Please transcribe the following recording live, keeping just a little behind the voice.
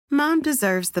Mom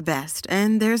deserves the best,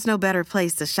 and there's no better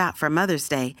place to shop for Mother's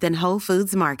Day than Whole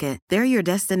Foods Market. They're your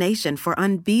destination for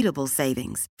unbeatable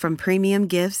savings, from premium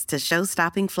gifts to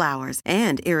show-stopping flowers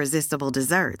and irresistible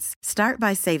desserts. Start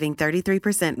by saving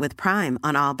 33% with Prime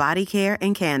on all body care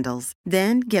and candles.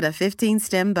 Then get a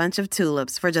 15-stem bunch of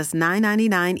tulips for just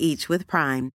 $9.99 each with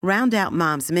Prime. Round out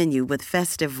Mom's menu with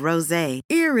festive rosé,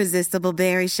 irresistible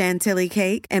berry chantilly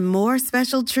cake, and more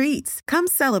special treats. Come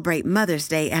celebrate Mother's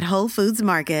Day at Whole Foods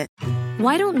Market.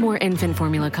 Why don't more infant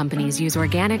formula companies use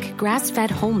organic, grass-fed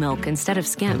whole milk instead of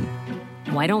skim?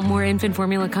 Why don't more infant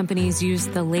formula companies use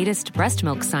the latest breast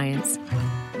milk science?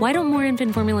 Why don't more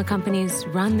infant formula companies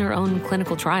run their own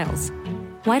clinical trials?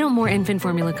 Why don't more infant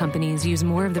formula companies use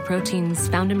more of the proteins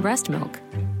found in breast milk?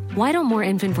 Why don't more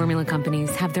infant formula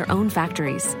companies have their own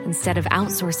factories instead of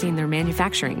outsourcing their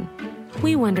manufacturing?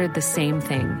 We wondered the same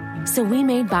thing. So we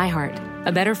made ByHeart,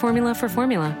 a better formula for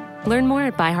formula. Learn more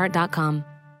at byheart.com.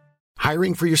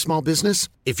 Hiring for your small business?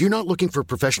 If you're not looking for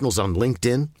professionals on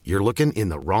LinkedIn, you're looking in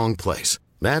the wrong place.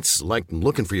 That's like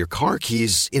looking for your car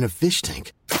keys in a fish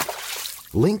tank.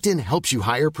 LinkedIn helps you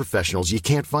hire professionals you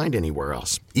can't find anywhere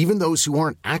else, even those who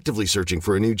aren't actively searching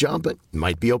for a new job but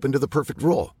might be open to the perfect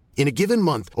role. In a given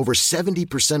month, over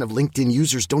 70% of LinkedIn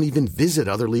users don't even visit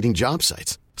other leading job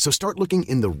sites. So start looking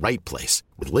in the right place.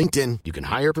 With LinkedIn, you can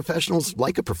hire professionals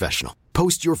like a professional.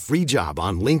 Post your free job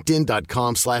on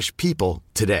linkedin.com/people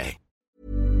today.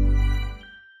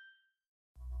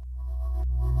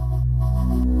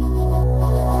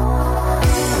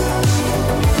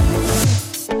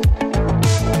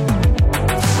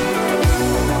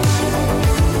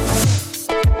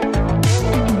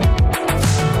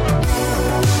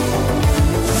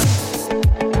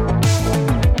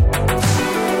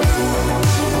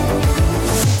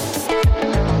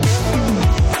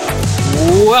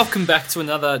 Welcome back to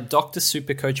another Dr.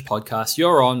 SuperCoach podcast.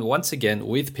 You're on once again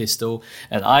with Pistol,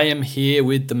 and I am here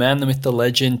with the man, the myth, the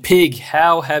legend, Pig.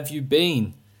 How have you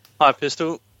been? Hi,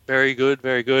 Pistol. Very good,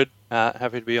 very good.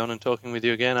 Happy to be on and talking with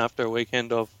you again after a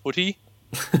weekend of footy.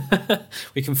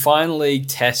 We can finally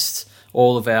test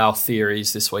all of our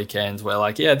theories this weekend. We're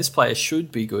like, yeah, this player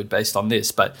should be good based on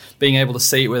this, but being able to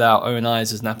see it with our own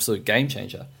eyes is an absolute game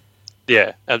changer.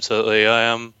 Yeah, absolutely.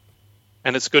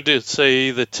 And it's good to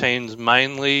see the teams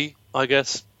mainly, I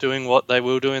guess, doing what they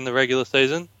will do in the regular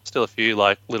season. Still a few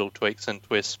like little tweaks and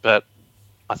twists, but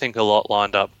I think a lot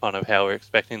lined up kind of how we're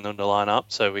expecting them to line up,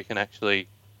 so we can actually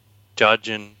judge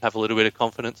and have a little bit of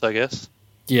confidence, I guess.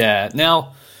 Yeah.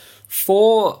 Now,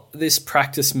 for this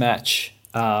practice match,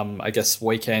 I guess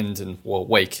weekend and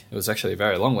week, it was actually a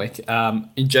very long week.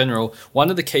 In general, one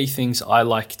of the key things I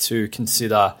like to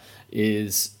consider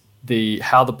is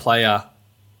how the player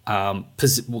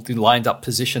will be lined up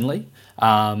positionally,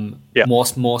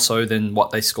 more so than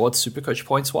what they scored SuperCoach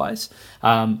points wise.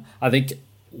 I think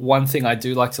one thing I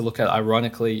do like to look at,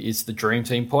 ironically, is the Dream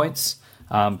Team points,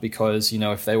 because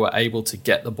if they were able to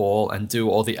get the ball and do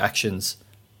all the actions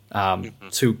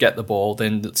to get the ball,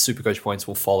 then the SuperCoach points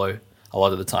will follow a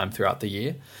lot of the time throughout the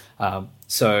year.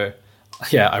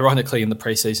 Ironically, in the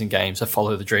preseason games, I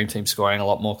follow the Dream Team scoring a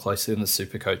lot more closely than the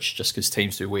SuperCoach, just because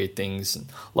teams do weird things and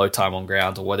low time on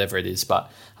ground or whatever it is. But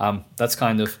that's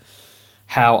kind of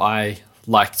how I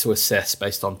like to assess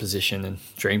based on position and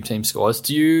Dream Team scores.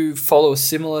 Do you follow a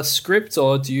similar script,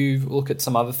 or do you look at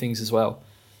some other things as well?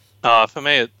 For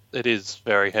me, it is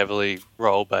very heavily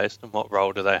role-based, and what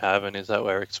role do they have, and is that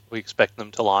where we expect them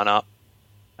to line up?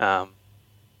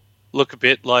 Look a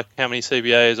bit like how many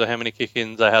CBAs or how many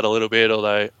kick-ins they had a little bit,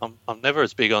 although I'm never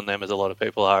as big on them as a lot of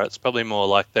people are. It's probably more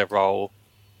like their role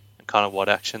and kind of what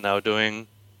action they were doing.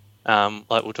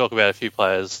 Like we'll talk about a few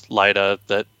players later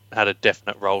that had a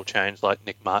definite role change, like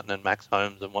Nick Martin and Max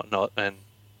Holmes and whatnot, and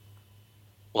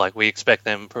like we expect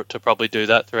them to probably do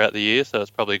that throughout the year, so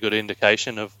it's probably a good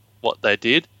indication of what they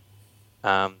did.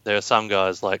 There are some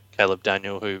guys like Caleb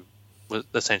Daniel who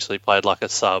essentially played like a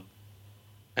sub,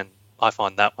 and I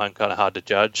find that one kind of hard to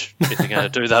judge if you're going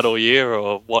to do that all year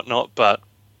or whatnot. But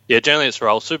yeah, generally it's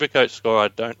role. SuperCoach score, I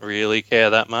don't really care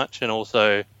that much, and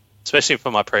also, especially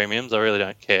for my premiums, I really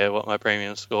don't care what my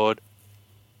premium scored,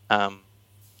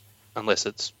 unless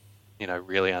it's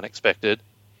really unexpected.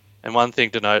 And one thing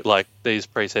to note, like these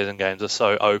preseason games are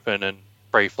so open and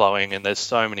free-flowing, and there's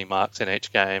so many marks in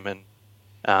each game. And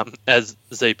as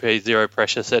ZP Zero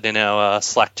Pressure said in our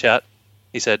Slack chat,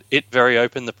 he said, "It very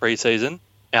open the preseason,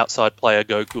 outside player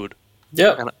go good."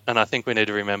 Yeah, and I think we need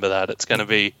to remember that it's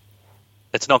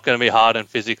not going to be hard and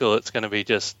physical. It's going to be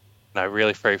just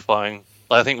really free-flowing.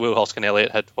 Like, I think Will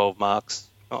Hoskin-Elliott had 12 marks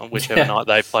on whichever night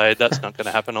they played. That's not going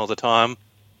to happen all the time.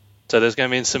 So there's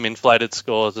going to be some inflated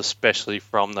scores, especially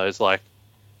from those like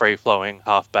free-flowing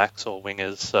halfbacks or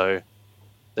wingers, so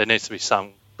there needs to be some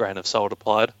grain of salt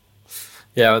applied.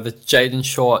 Yeah, the Jaden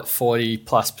Short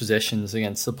 40-plus possessions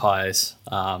against the Pies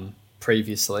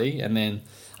previously, and then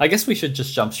I guess we should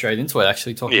just jump straight into it,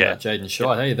 actually, talking about Jaden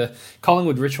Short. Hey, the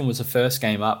Collingwood-Richmond was the first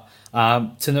game up.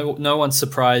 To no one's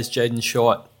surprise, Jaden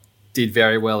Short did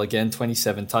very well again,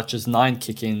 27 touches, 9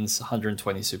 kick-ins,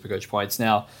 120 SuperCoach points.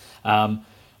 Now,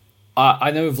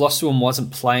 I know Vlostuan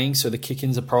wasn't playing, so the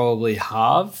kick-ins are probably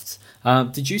halved.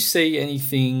 Did you see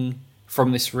anything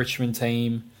from this Richmond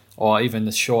team, or even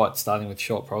the Short, starting with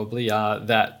Short probably,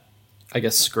 that I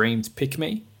guess screamed pick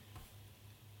me?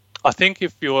 I think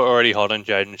if you're already hot on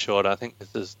Jaden Short, I think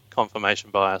this is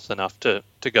confirmation bias enough to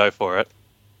go for it.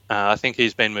 I think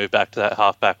he's been moved back to that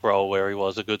halfback role where he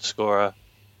was a good scorer.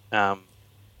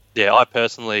 I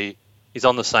personally, he's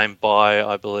on the same bye,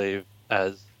 I believe,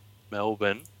 as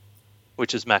Melbourne,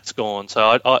 which is Max Gawn.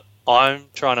 So I'm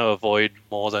trying to avoid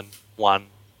more than one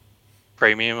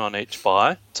premium on each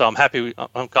bye. So I'm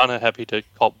kind of happy to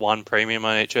cop one premium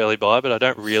on each early bye, but I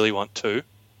don't really want two.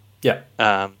 Yeah.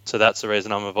 So that's the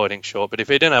reason I'm avoiding Short. But if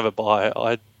he didn't have a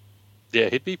bye,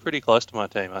 he'd be pretty close to my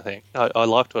team, I think. I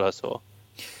liked what I saw.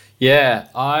 Yeah,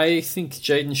 I think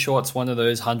Jaden Short's one of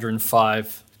those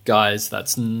 105 guys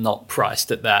that's not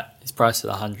priced at that. He's priced at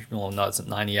 100, well, no, it's at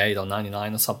 98 or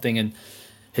 99 or something, and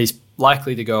he's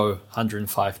likely to go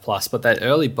 105 plus. But that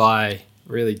early buy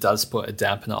really does put a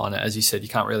dampener on it. As you said, you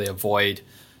can't really avoid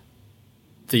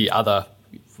the other,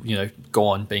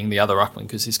 Gawn being the other ruckman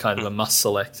because he's kind of a must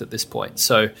select at this point.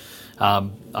 So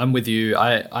I'm with you.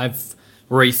 I've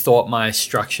rethought my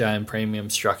structure and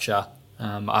premium structure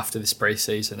after this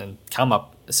preseason and come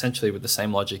up essentially with the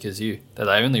same logic as you, that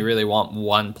I only really want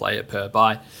one player per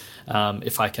buy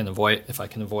if I can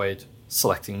avoid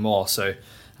selecting more. So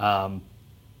that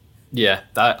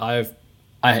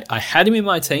I had him in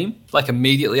my team like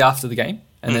immediately after the game,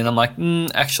 and then I'm like,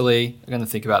 actually, I'm going to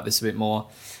think about this a bit more,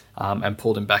 and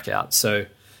pulled him back out. So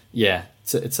yeah,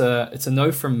 it's a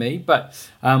no from me. But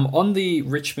on the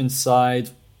Richmond side,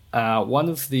 one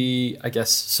of the, I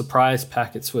guess, surprise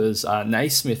packets was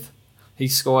Naismith. He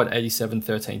scored 87,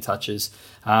 13 touches.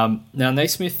 Now,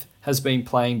 Naismith has been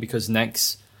playing because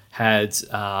Nanks had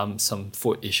some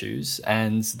foot issues,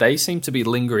 and they seem to be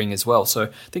lingering as well. So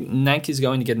I think Nank is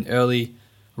going to get an early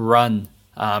run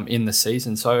in the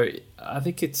season. So I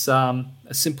think it's as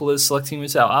simple as selecting him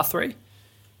as our R3.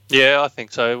 Yeah, I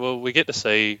think so. Well, we get to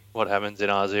see what happens in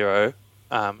R0.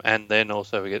 And then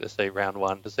also we get to see round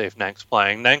one to see if Nank's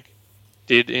playing. Nank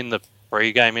did, in the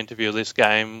pre-game interview of this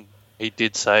game, he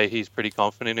did say he's pretty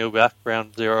confident he'll be back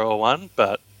round 0 or 1,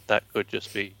 but that could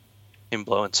just be him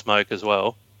blowing smoke as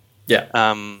well. Yeah.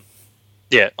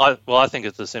 I think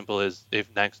it's as simple as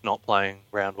if Nank's not playing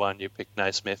round 1, you pick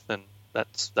Naismith, and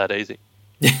that's that easy.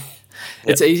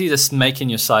 It's easy to make in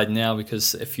your side now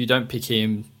because if you don't pick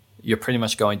him, you're pretty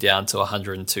much going down to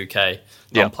 102k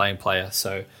non-playing player.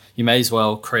 So you may as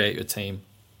well create your team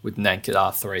with Nank at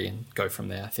R3 and go from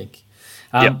there, I think.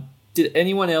 Did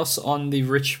anyone else on the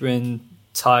Richmond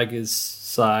Tigers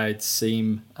side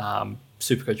seem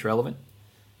SuperCoach relevant?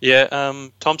 Yeah,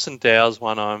 Thompson Dow's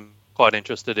one I'm quite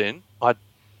interested in. I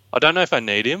don't know if I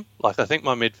need him. Like, I think the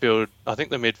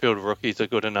midfield rookies are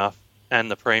good enough, and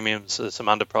the premiums are some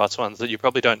underpriced ones that you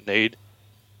probably don't need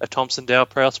a Thompson Dow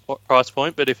price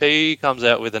point. But if he comes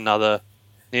out with another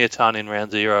near ton in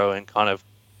round 0 and kind of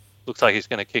looks like he's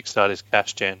going to kickstart his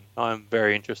cash gen, I'm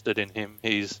very interested in him.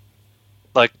 He's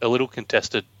like a little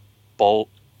contested ball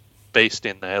beast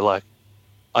in there. Like,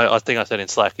 I think I said in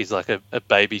Slack, he's like a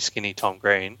baby skinny Tom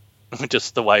Green.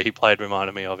 Just the way he played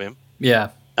reminded me of him. Yeah.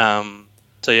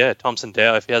 So yeah, Thompson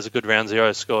Dow, if he has a good round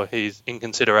 0 score, he's in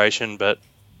consideration, but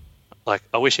like,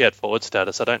 I wish he had forward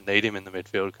status. I don't need him in the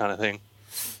midfield kind of thing.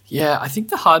 Yeah, I think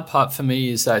the hard part for me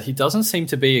is that he doesn't seem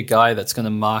to be a guy that's going to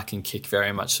mark and kick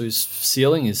very much. So his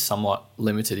ceiling is somewhat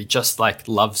limited. He just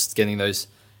loves getting those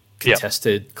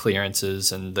contested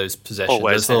clearances and those possessions,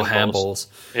 always those little handballs.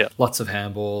 Yeah. Lots of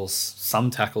handballs,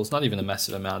 some tackles, not even a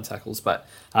massive amount of tackles. But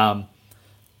I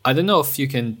don't know if you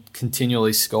can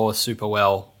continually score super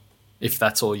well if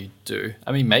that's all you do.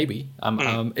 I mean, maybe.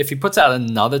 If he puts out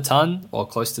another ton or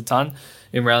close to ton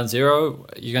in round 0,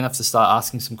 you're going to have to start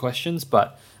asking some questions.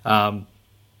 But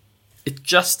it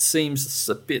just seems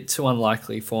a bit too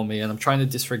unlikely for me, and I'm trying to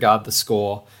disregard the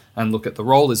score and look at the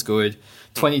role is good.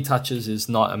 20 touches is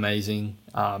not amazing.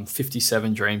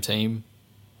 57 Dream Team,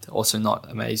 also not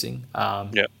amazing.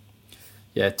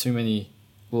 Too many.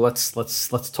 Well, let's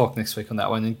talk next week on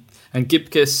that one. And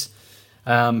Gipkiss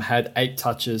had 8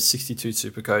 touches, 62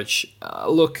 SuperCoach.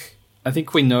 Look, I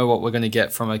think we know what we're going to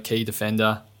get from a key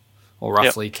defender or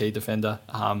roughly key defender.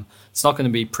 It's not going to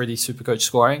be pretty SuperCoach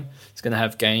scoring. It's going to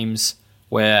have games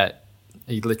where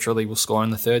he literally will score in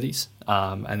the 30s,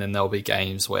 and then there'll be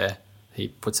games where he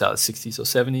puts out the 60s or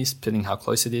 70s, depending how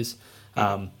close it is.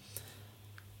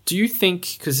 Do you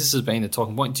think, because this has been a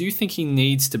talking point, do you think he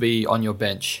needs to be on your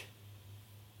bench?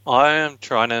 I am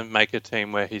trying to make a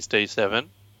team where he's D7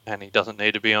 and he doesn't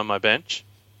need to be on my bench.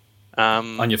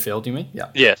 On your field, you mean? Yeah.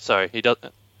 Yeah, sorry. He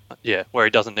doesn't. Yeah, where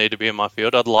he doesn't need to be in my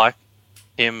field. I'd like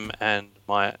him and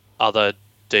my other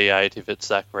D8, if it's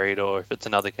Zach Reed or if it's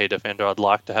another key defender, I'd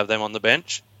like to have them on the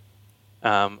bench.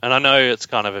 And I know it's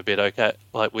kind of a bit okay.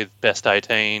 Like with best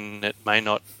 18,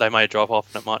 they may drop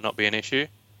off and it might not be an issue.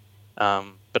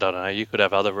 But I don't know. You could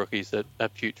have other rookies that are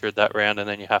putrid that round, and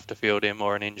then you have to field him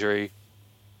or an injury.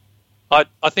 I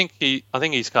think he's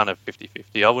kind of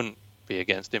 50-50. I wouldn't be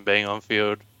against him being on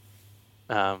field.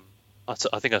 I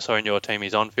think I saw in your team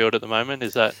he's on field at the moment.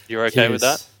 Is that you're okay with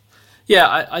that? Yeah,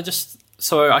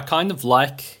 I kind of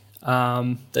like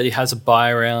that he has a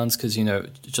bye rounds because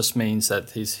it just means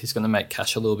that he's going to make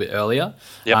cash a little bit earlier.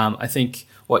 Yep. I think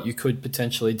what you could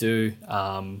potentially do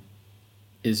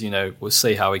is we'll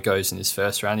see how he goes in his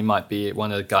first round. He might be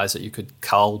one of the guys that you could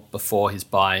cull before his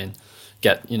bye and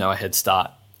get a head start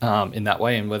in that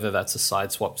way, and whether that's a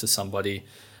side swap to somebody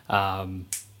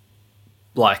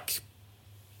like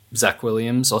Zach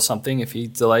Williams or something if he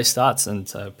delay starts. And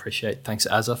thanks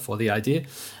Azza for the idea.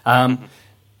 I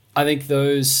think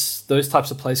those types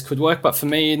of plays could work, but for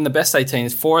me, in the best 18,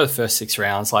 is 4 of the first 6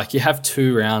 rounds. Like, you have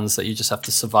 2 rounds that you just have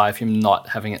to survive him not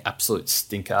having an absolute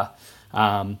stinker,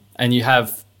 and you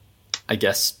have, I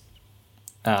guess,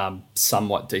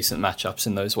 somewhat decent matchups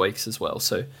in those weeks as well.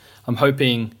 So I'm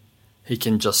hoping he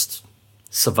can just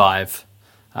survive.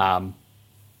 I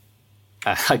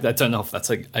don't know if that's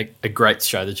a great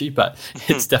strategy, but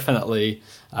it's definitely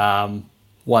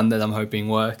one that I'm hoping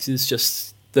works. Is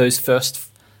just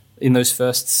in those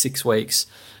first 6 weeks,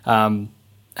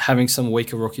 having some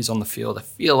weaker rookies on the field, I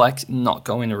feel like not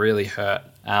going to really hurt.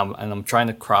 And I'm trying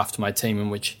to craft my team in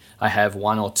which I have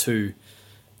 1 or 2,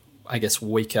 I guess,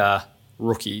 weaker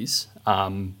rookies,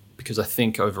 because I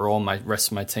think overall my rest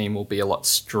of my team will be a lot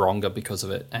stronger because of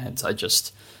it. And I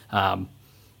just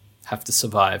have to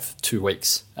survive 2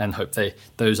 weeks and hope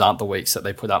those aren't the weeks that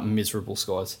they put up miserable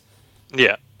scores.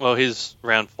 Yeah, well, his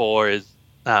round 4 is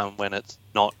when it's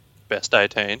not best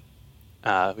 18,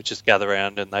 which is gather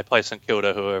round, and they play St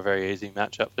Kilda, who are a very easy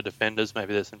matchup for defenders.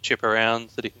 Maybe there's some chipper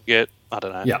rounds that he can get. I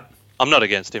don't know. Yeah, I'm not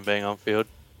against him being on field.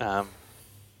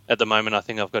 At the moment, I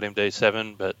think I've got him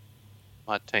D7, but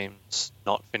my team's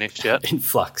not finished yet. In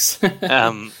flux.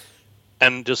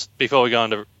 And just before we go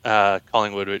on to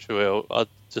Collingwood, which we will, I'll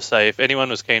just say, if anyone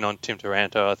was keen on Tim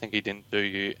Taranto, I think he didn't do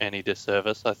you any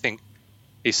disservice. I think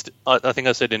I think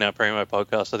I said in our Primo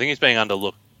podcast, I think he's being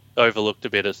overlooked a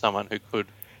bit as someone who could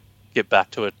get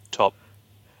back to a top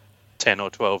 10 or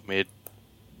 12 mid,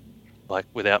 like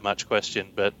without much question.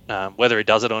 But whether he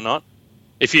does it or not,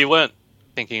 if you weren't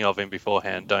thinking of him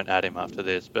beforehand, don't add him after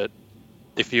this. But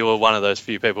if you were one of those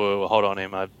few people who will hold on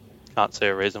him, I can't see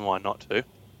a reason why not to,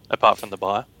 apart from the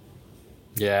buy.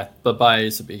 Yeah, but buy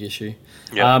is a big issue.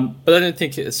 Yep. But I don't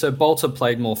think so. Bolter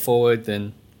played more forward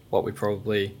than what we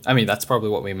probably. I mean, that's probably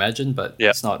what we imagined, but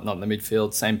it's not in the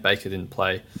midfield. Same Baker didn't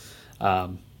play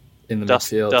in the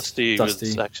midfield. Dusty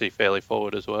was actually fairly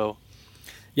forward as well.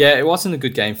 Yeah, it wasn't a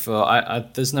good game for.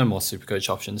 There's no more SuperCoach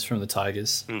options from the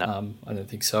Tigers. No. I don't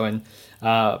think so. And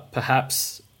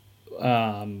perhaps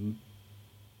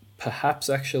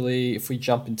actually, if we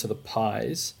jump into the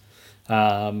pies,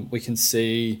 we can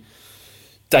see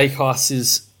Dacos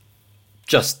is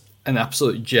just an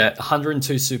absolute jet.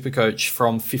 102 SuperCoach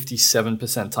from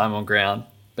 57% time on ground.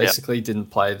 Basically didn't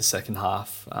play the second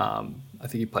half. I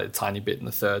think he played a tiny bit in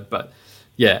the third. But,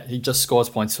 yeah, he just scores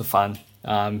points for fun.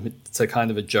 It's a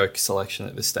kind of a joke selection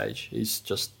at this stage. He's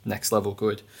just next level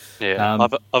good. Yeah,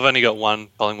 I've only got one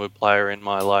Collingwood player in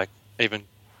my, even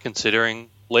considering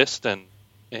list, and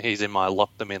he's in my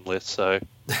lock them in list. So,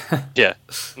 yeah,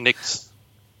 Nick's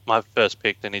my first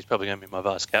pick, and he's probably going to be my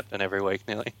vice captain every week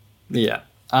nearly. Yeah.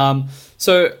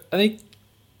 So I think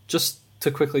just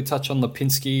to quickly touch on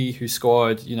Lipinski, who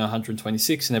scored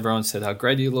 126, and everyone said how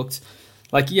great he looked.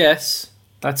 Yes,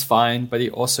 that's fine, but he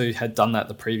also had done that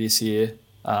the previous year,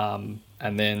 and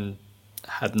then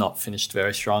had not finished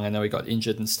very strong. I know he got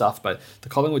injured and stuff, but the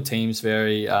Collingwood team's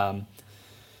very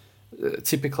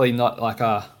typically not like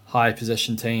a high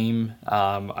possession team.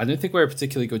 I don't think we're a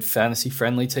particularly good fantasy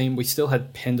friendly team. We still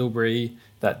had Pendlebury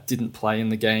that didn't play in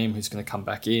the game, who's going to come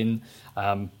back in.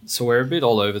 So we're a bit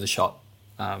all over the shop,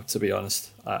 to be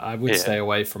honest. I would stay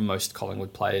away from most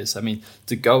Collingwood players. I mean,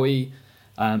 De Goey,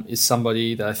 is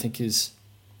somebody that I think is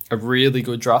a really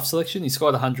good draft selection. He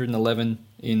scored 111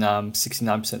 in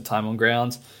 69% time on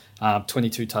ground,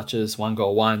 22 touches, 1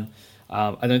 goal, 1.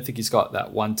 I don't think he's got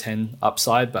that 110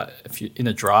 upside, but if you in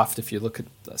a draft, if you look at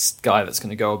this guy that's going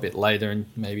to go a bit later and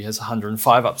maybe has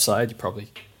 105 upside, you probably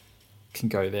can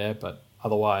go there. But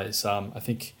otherwise, I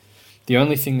think the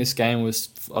only thing this game was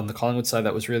on the Collingwood side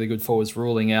that was really good for was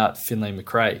ruling out Finlay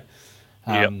McRae.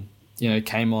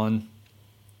 Came on,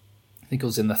 I think it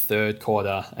was in the third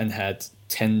quarter and had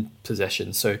 10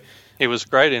 possessions. So he was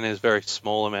great in his very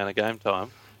small amount of game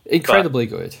time. Incredibly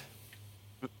good.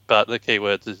 But the key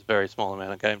words is very small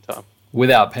amount of game time.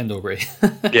 Without Pendlebury.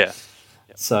 Yeah.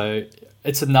 Yep. So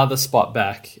it's another spot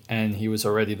back, and he was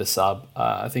already the sub.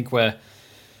 I think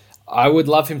I would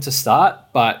love him to start,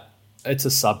 but it's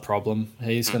a sub problem.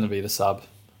 He's going to be the sub.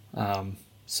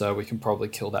 So we can probably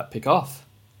kill that pick off.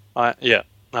 Lipinski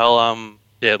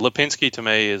to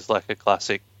me is like a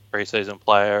classic preseason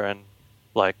player, and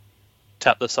like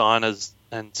tap the sign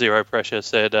and zero pressure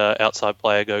said outside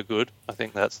player go good. I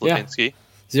think that's Lipinski. Yeah.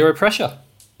 Zero pressure.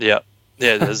 Yeah,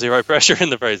 there's zero pressure in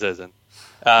the preseason.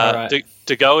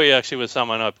 DeGoey actually was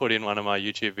someone I put in one of my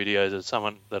YouTube videos as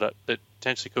someone that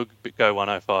potentially could go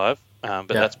 105, but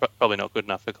that's probably not good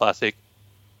enough for Classic.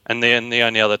 And then the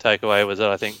only other takeaway was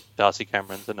that I think Darcy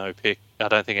Cameron's a no pick. I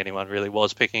don't think anyone really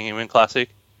was picking him in Classic.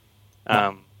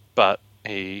 But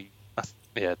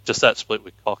just that split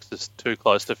with Cox is too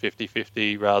close to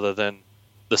 50-50 rather than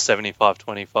the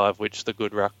 75-25, which the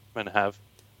good ruckmen have.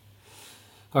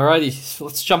 Alrighty, so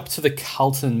let's jump to the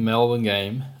Carlton-Melbourne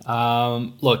game.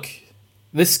 Look,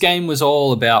 this game was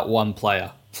all about one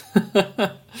player.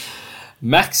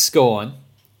 Max Gawn,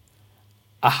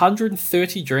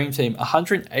 130 Dream Team,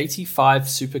 185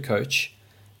 SuperCoach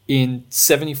in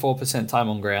 74% time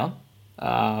on ground.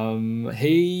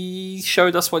 He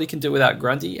showed us what he can do without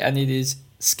Grundy, and it is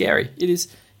scary. It is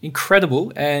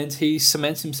incredible, and he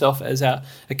cements himself as a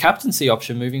captaincy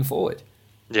option moving forward.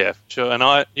 Yeah, sure.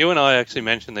 And you and I actually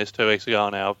mentioned this 2 weeks ago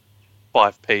on our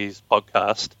 5Ps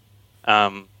podcast.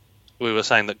 We were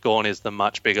saying that Gawn is the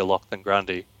much bigger lock than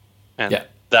Grundy, and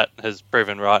that has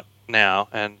proven right now.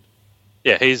 And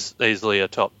he's easily a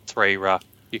top 3 ruck.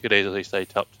 You could easily say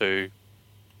top 2,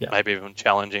 maybe even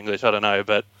challenge English. I don't know,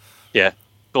 but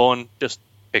Gawn, just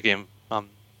pick him. I'm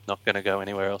not going to go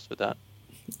anywhere else with that.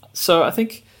 So I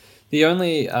think the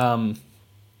only,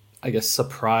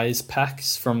 surprise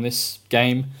packs from this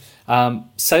game,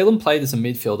 Salem played as a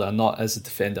midfielder, not as a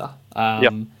defender.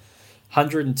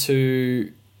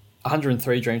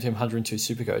 103 Dream Team, 102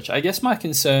 SuperCoach. I guess my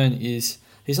concern is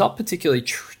he's not particularly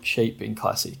cheap in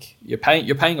Classic. You're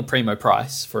paying a primo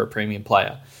price for a premium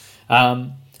player.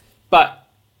 But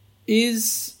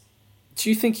do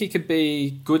you think he could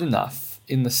be good enough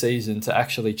in the season to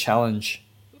actually challenge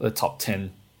the top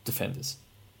 10 defenders?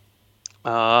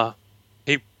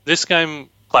 This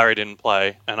game, Clary didn't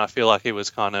play, and I feel like he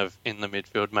was kind of in the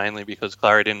midfield mainly because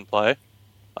Clary didn't play.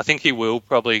 I think he will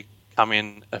probably come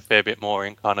in a fair bit more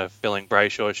in kind of filling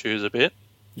Brayshaw's shoes a bit.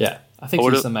 Yeah, I think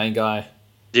he's the main guy.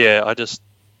 Yeah, I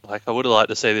would have liked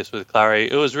to see this with Clary.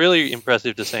 It was really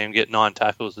impressive to see him get 9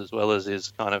 tackles as well as his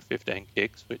kind of 15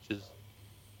 kicks, which is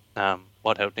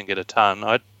what helped him get a ton.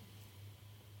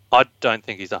 I don't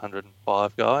think he's a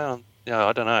 105 guy.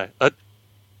 I don't know.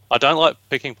 I don't like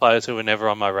picking players who were never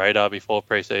on my radar before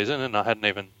preseason, and I hadn't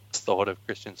even thought of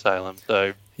Christian Salem,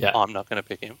 so I'm not going to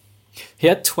pick him. He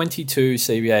had 22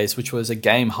 CBAs, which was a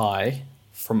game high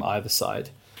from either side.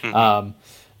 Mm-hmm.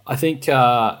 I think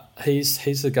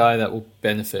he's the guy that will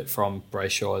benefit from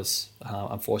Brayshaw's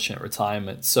unfortunate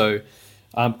retirement. So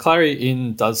Clary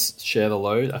does share the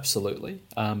load, absolutely.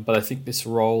 But I think this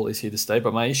role is here to stay.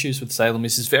 But my issues with Salem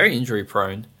is he's very injury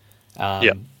prone.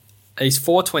 He's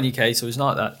 420k, so he's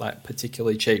not that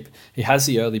particularly cheap. He has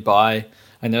the early buy.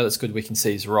 I know that's good. We can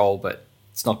see his role, but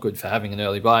it's not good for having an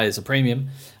early buy as a premium.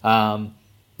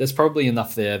 There's probably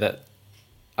enough there that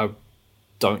I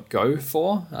don't go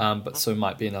for, but so it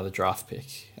might be another draft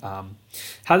pick.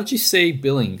 How did you see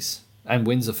Billings and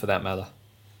Windsor for that matter?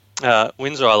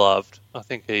 Windsor I loved. I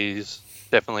think he's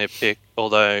definitely a pick,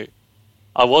 although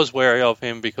I was wary of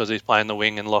him because he's playing the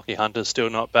wing and Lockie Hunter's still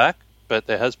not back. But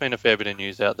there has been a fair bit of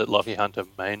news out that Lockie Hunter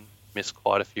may miss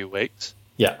quite a few weeks.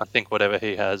 Yeah. I think whatever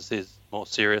he has is more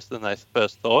serious than they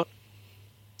first thought.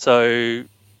 So,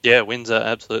 Windsor,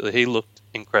 absolutely. He looked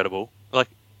incredible. Like,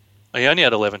 he only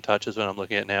had 11 touches when I'm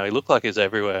looking at it now. He looked like he's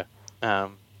everywhere.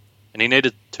 And he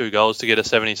needed 2 goals to get a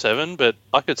 77, but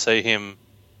I could see him,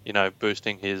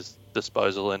 boosting his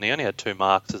disposal, and he only had 2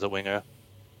 marks as a winger.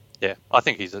 Yeah, I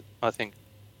think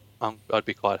I'd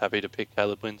be quite happy to pick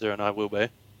Caleb Windsor, and I will be.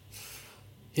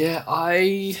 Yeah,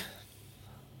 I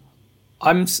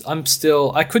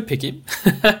I could pick him.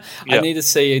 I need to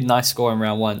see a nice score in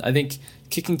round one. I think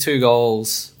kicking 2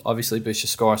 goals obviously boosts your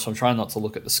score, so I'm trying not to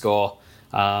look at the score.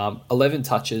 11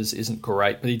 touches isn't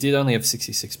great, but he did only have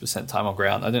 66% time on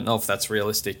ground. I don't know if that's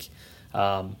realistic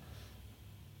in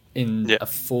a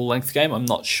full-length game. I'm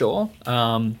not sure.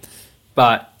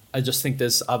 But I just think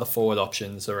there's other forward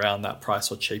options around that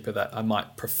price or cheaper that I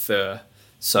might prefer.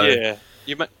 So yeah,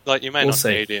 you may not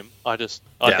need him. I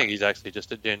think he's actually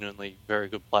just a genuinely very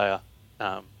good player.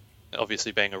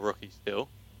 Obviously being a rookie still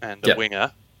and a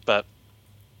winger,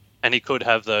 and he could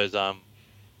have those kind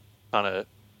of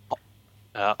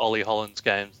Ollie Hollands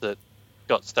games that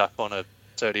got stuck on a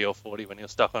 30 or 40 when he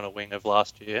was stuck on a wing of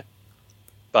last year.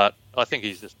 But I think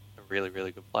he's just a really,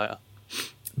 really good player.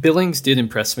 Billings did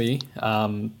impress me.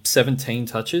 17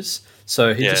 touches,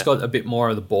 so he just got a bit more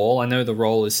of the ball. I know the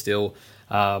role is still,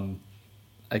 I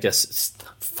guess,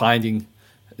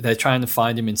 they're trying to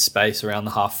find him in space around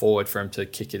the half forward for him to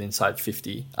kick it inside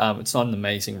 50. It's not an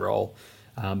amazing role,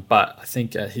 but I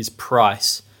think at his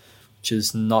price, which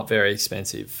is not very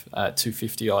expensive, at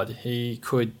 250 odd, he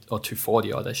could, or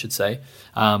 240 odd, I should say,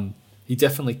 he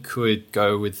definitely could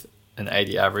go with an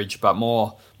 80 average, but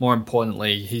more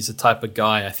importantly, he's the type of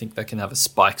guy I think that can have a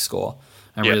spike score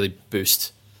and really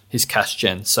boost his cash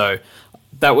gen. So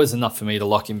that was enough for me to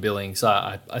lock in Billings.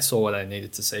 I saw what I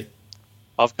needed to see.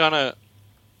 I don't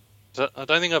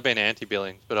think I've been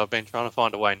anti-Billings, but I've been trying to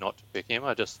find a way not to pick him.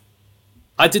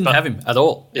 I didn't have him at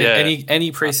all. Yeah.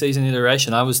 Any preseason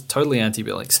iteration, I was totally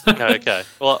anti-Billings. Okay.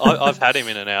 Well, I've had him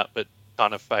in and out, but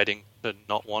kind of fading to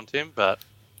not want him. But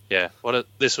yeah,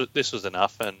 this was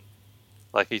enough, and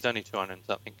like he's only 200 and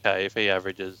something K. If he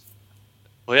averages,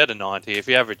 he had a 90. If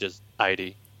he averages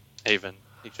 80, even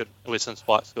he should, with some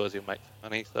spike scores, he'll make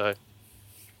some money. So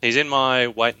he's in my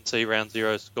wait and see round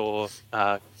 0 score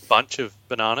bunch of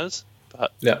bananas,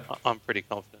 but I'm pretty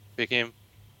confident to pick him.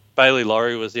 Bailey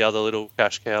Laurie was the other little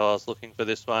cash cow I was looking for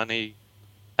this one. He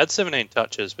had 17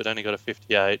 touches, but only got a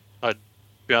 58. To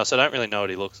be honest, I don't really know what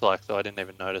he looks like, so I didn't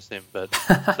even notice him. But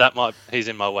he's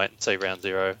in my wait and see round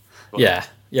 0.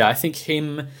 Yeah, I think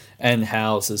him and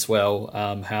Howes as well.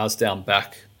 Howes down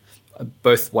back,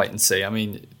 both wait and see. I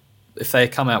mean, if they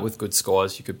come out with good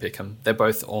scores, you could pick them. They're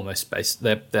both almost base.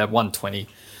 They're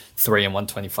 123 and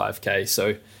 125k,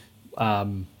 so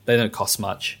they don't cost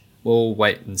much. We'll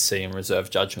wait and see and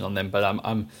reserve judgment on them. But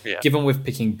I'm given with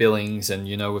picking Billings, and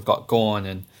we've got Gawn,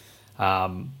 and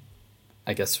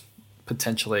I guess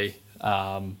potentially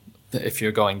if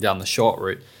you're going down the short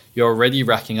route, you're already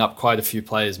racking up quite a few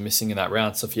players missing in that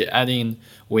round. So if you add in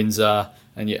Windsor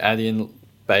and you add in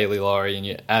Bailey Laurie and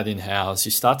you add in Howes,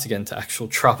 you start to get into actual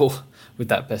trouble with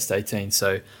that best 18.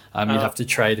 So you'd have to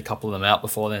trade a couple of them out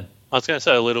before then. I was going to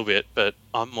say a little bit, but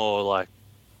I'm more like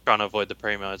trying to avoid the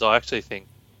primos. I actually think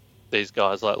these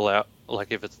guys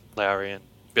like if it's Lowry and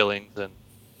Billings and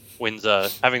Windsor,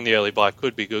 having the early buy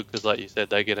could be good because, like you said,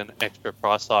 they get an extra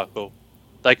price cycle.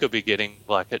 They could be getting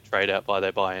like a trade out by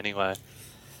their buy anyway.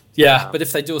 Yeah, but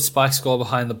if they do a spike score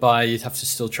behind the buy, you'd have to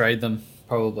still trade them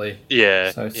probably.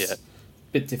 Yeah, so it's a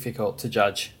bit difficult to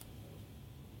judge.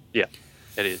 Yeah,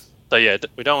 it is. So yeah,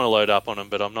 we don't want to load up on them,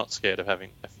 but I'm not scared of having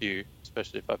a few,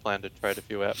 especially if I plan to trade a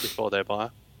few out before their buy.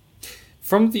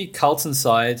 From the Carlton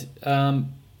side,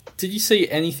 did you see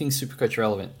anything Supercoach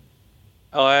relevant?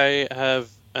 I have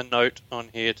a note on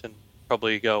here to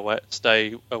probably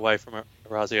stay away from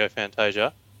Orazio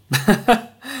Fantasia.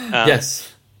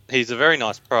 Yes. He's a very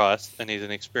nice price, and he's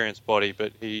an experienced body,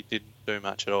 but he didn't do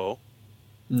much at all.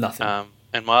 Nothing.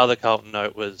 And my other Carlton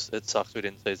note was, it sucks we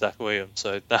didn't see Zach Williams,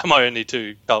 so they're my only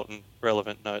 2 Carlton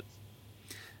relevant notes.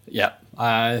 Yeah,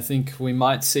 I think we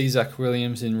might see Zach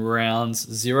Williams in round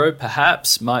 0,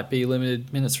 perhaps. Might be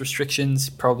limited minutes restrictions.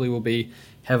 Probably will be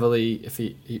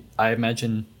heavily, I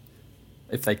imagine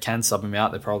if they can sub him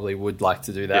out, they probably would like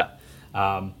to do that.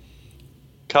 Yep.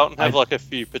 Carlton have like a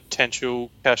few potential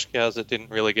cash cows that didn't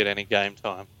really get any game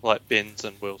time, like Binns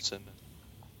and Wilson.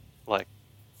 Like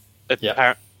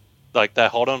they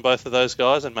hold on both of those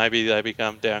guys, and maybe they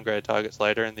become downgrade targets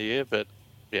later in the year, but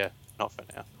yeah, not for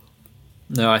now.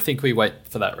 No, I think we wait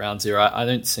for that round 0. I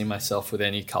don't see myself with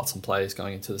any Carlton players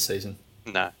going into the season.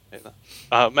 No,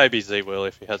 either. Maybe Z will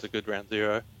if he has a good round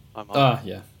 0. I might.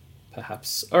 Yeah,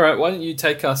 perhaps. All right, why don't you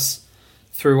take us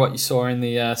through what you saw in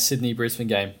the Sydney-Brisbane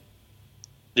game?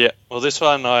 Yeah, well, this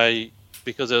one,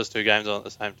 because there was 2 games on at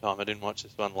the same time, I didn't watch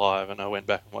this one live, and I went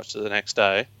back and watched it the next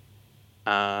day.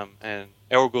 And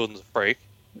Errol Gordon's a freak.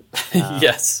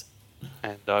 Yes.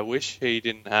 And I wish he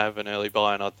didn't have an early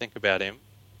buy, and I'd think about him.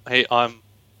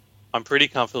 I'm pretty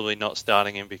comfortably not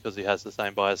starting him because he has the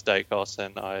same buy as Dacos,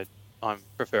 and I'm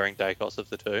preferring Dacos of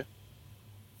the 2.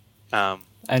 And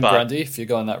but, Grundy, if you're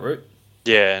going that route.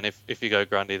 Yeah, and if you go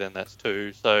Grundy, then that's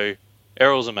 2. So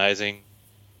Errol's amazing.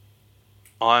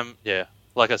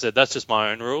 Like I said, that's just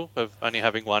my own rule of only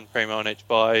having one primo on each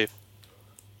buy.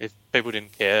 If people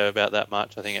didn't care about that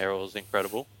much, I think Errol's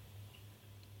incredible.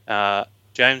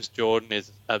 James Jordan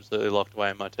is absolutely locked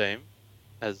away in my team,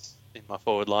 as in my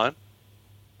forward line.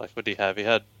 Like, what did he have? He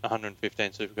had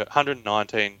 115 SuperCoach,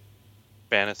 119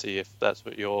 fantasy, if that's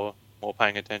what you're more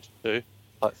paying attention to.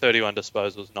 Like 31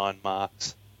 disposals, 9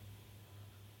 marks.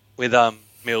 With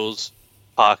Mills,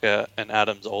 Parker, and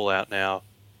Adams all out now,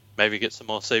 maybe get some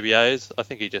more CBAs. I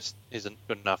think he just isn't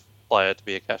good enough player to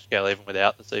be a cash cow even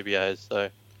without the CBAs. So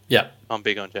yeah, I'm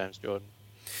big on James Jordan.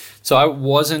 So I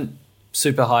wasn't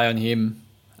super high on him.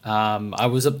 I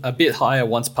was a bit higher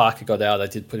once Parker got out. I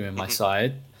did put him in my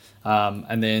side.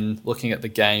 And then looking at the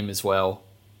game as well,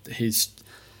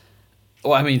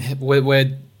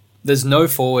 where there's no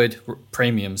forward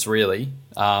premiums really,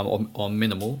 or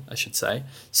minimal, I should say.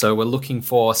 So we're looking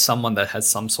for someone that has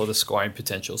some sort of scoring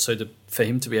potential. So for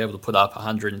him to be able to put up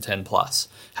 110 plus,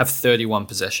 have 31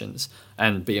 possessions,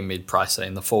 and be a mid-pricer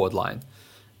in the forward line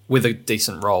with a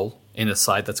decent role in a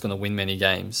side that's going to win many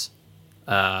games,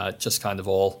 just kind of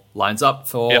all lines up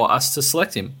for us to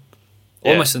select him.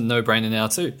 Yeah. Almost a no-brainer now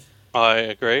too. I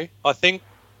agree. I think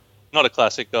not a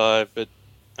classic guy, but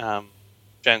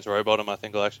James Rowbottom I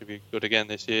think will actually be good again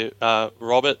this year.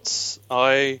 Roberts,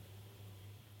 I'm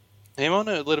on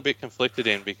a little bit conflicted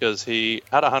in because he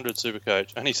had 100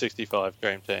 SuperCoach, only 65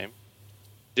 Dream Team.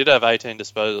 Did have 18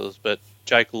 disposals, but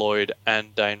Jake Lloyd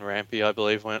and Dane Rampy, I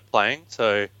believe, weren't playing.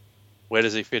 So where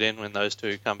does he fit in when those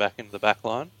two come back into the back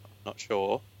line? I'm not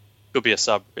sure. Could be a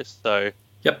sub risk. So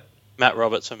yep. Matt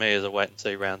Roberts for me is a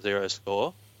wait-and-see round 0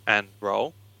 score and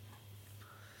roll.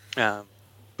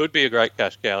 Could be a great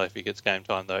cash cow if he gets game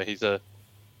time, though. He's a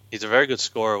very good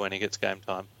scorer when he gets game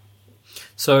time.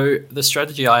 So the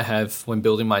strategy I have when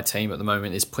building my team at the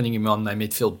moment is putting him on my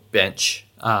midfield bench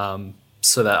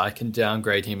so that I can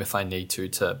downgrade him if I need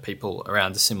to people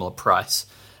around a similar price.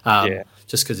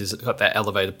 Just because he's got that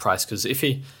elevated price. Because if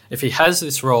he has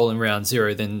this role in round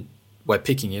 0, then we're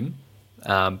picking him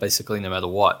basically no matter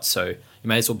what. So you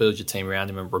may as well build your team around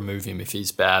him and remove him if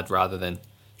he's bad rather than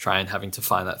try and having to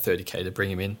find that 30k to bring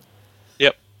him in.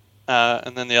 Yep.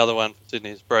 And then the other one for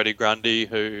Sydney is Brodie Grundy,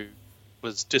 who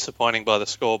was disappointing by the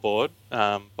scoreboard,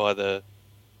 by the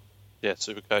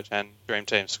SuperCoach and Dream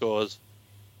Team scores.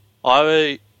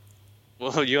 You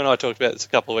and I talked about this a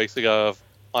couple of weeks ago.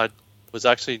 I'm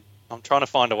trying to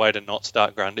find a way to not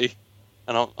start Grundy,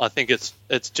 and I think it's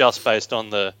just based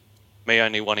on me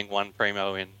only wanting one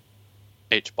primo in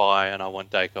each buy, and I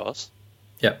want Dacos.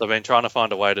 Yeah, I've been trying to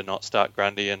find a way to not start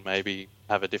Grundy and maybe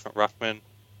have a different ruckman.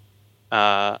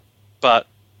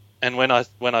 And when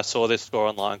I saw this score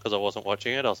online because I wasn't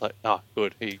watching it, I was like, oh,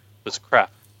 good, he was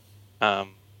crap. He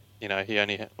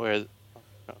only had, I'm trying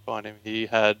to find him. He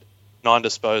had 9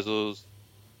 disposals,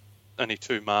 only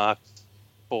 2 marks,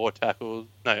 4 tackles.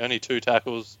 No, only 2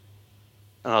 tackles.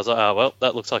 And I was like, oh well,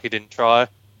 that looks like he didn't try.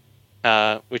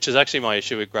 Which is actually my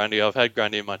issue with Grundy. I've had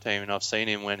Grundy in my team, and I've seen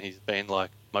him when he's been like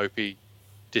mopey,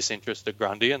 disinterested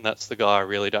Grundy, and that's the guy I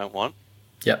really don't want.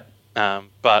 Yep.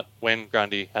 But when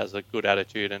Grundy has a good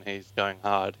attitude and he's going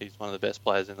hard, he's one of the best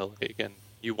players in the league, and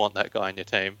you want that guy in your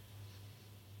team.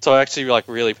 So I actually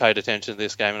really paid attention to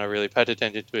this game, and I really paid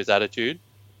attention to his attitude,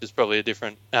 which is probably a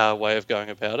different way of going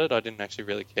about it. I didn't actually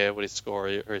really care what his score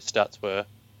or his stats were.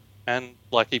 And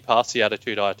he passed the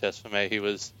attitude eye test for me. He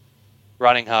was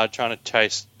running hard, trying to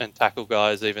chase and tackle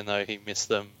guys even though he missed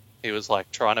them. He was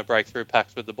trying to break through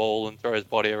packs with the ball and throw his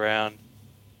body around.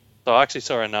 So I actually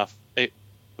saw enough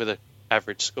with an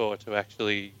average score to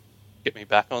actually get me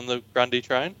back on the Grundy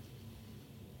train.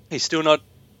 He's still not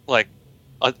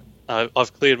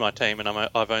I've cleared my team and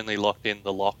I've only locked in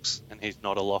the locks, and he's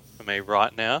not a lock for me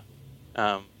right now.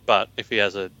 But if he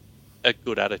has a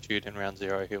good attitude in round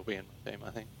 0, he'll be in my team,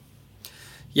 I think.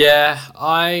 Yeah,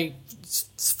 I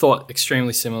thought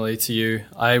extremely similarly to you.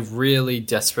 I really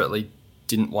desperately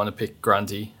didn't want to pick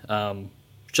Grundy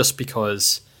just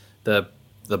because the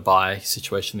buy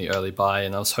situation, the early buy,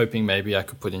 and I was hoping maybe I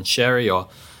could put in Sherry or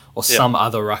some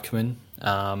other ruckman.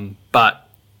 But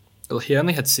he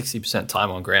only had 60%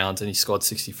 time on ground and he scored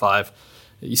 65.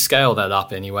 You scale that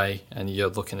up anyway, and you're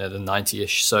looking at a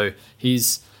 90-ish. So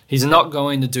he's not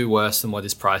going to do worse than what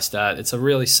he's priced at. It's a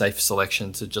really safe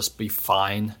selection to just be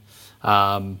fine.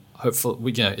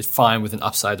 Hopefully, it's fine with an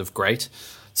upside of great.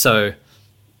 So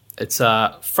it's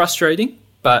frustrating,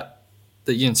 but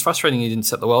it's frustrating he didn't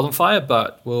set the world on fire,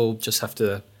 but we'll just have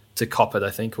to cop it, I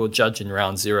think. We'll judge in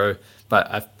round 0.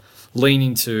 But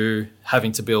leaning to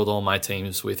having to build all my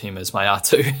teams with him as my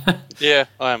R2. Yeah,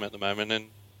 I am at the moment, and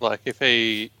like if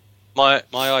my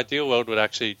ideal world would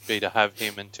actually be to have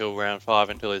him until round 5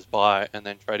 until his bye, and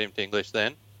then trade him to English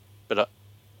then,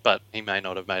 but he may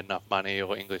not have made enough money,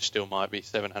 or English still might be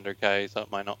 700k, so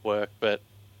it might not work. But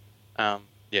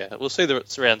yeah, we'll see the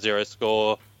round 0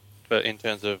 score, but in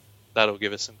terms of that'll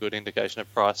give us some good indication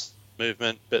of price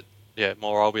movement. But yeah,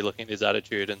 more I'll be looking at his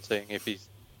attitude and seeing if he's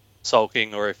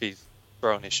sulking or if he's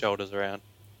throwing his shoulders around.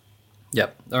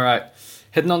 Yep. All right.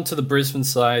 Heading on to the Brisbane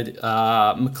side,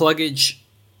 McCluggage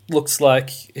looks like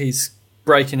he's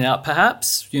breaking out,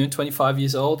 perhaps. 25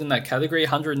 years old in that category.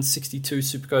 162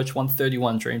 SuperCoach,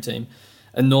 131 Dream Team.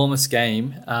 Enormous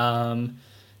game.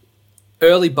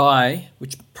 Early bye,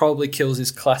 which probably kills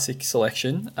his classic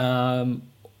selection,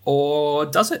 or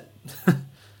does it?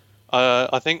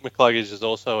 I think McCluggage is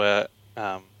also a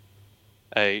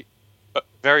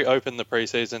very open the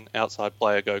preseason outside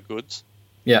player go goods.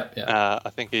 Yeah. I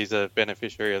think he's a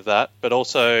beneficiary of that, but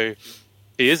also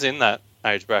he is in that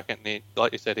age bracket, and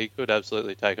like you said, he could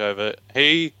absolutely take over.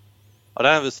 I don't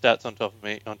have the stats on top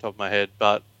of my head,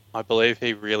 but I believe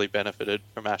he really benefited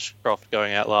from Ashcroft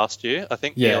going out last year. I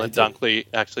think Neil and Dunkley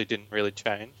actually didn't really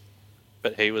change,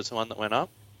 but he was the one that went up.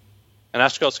 And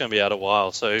Ashcroft's going to be out a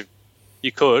while, so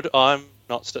you could. I'm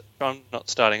not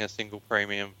starting a single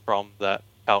premium from that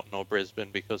Carlton or Brisbane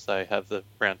because they have the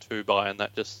round 2 bye, and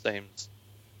that just seems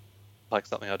like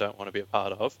something I don't want to be a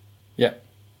part of. Yeah.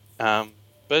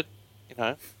 But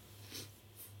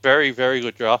very, very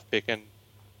good draft pick, and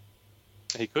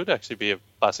he could actually be a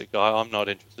classic guy. I'm not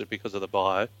interested because of the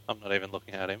bye. I'm not even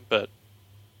looking at him. But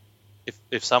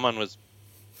if someone was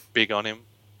big on him,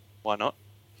 why not?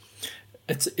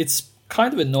 It's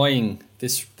kind of annoying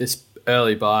this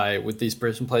early bye with these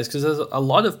Brisbane players because there's a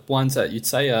lot of ones that you'd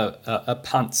say are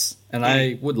punts, and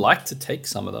I would like to take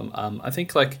some of them. I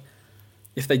think like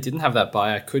if they didn't have that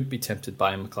bye, I could be tempted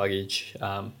by McCluggage.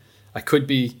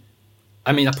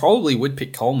 I probably would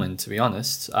pick Coleman, to be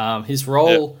honest. His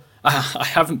role, I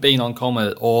haven't been on Coleman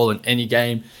at all in any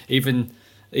game. Even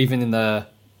in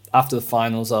after the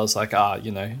finals, I was like,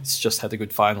 he's just had a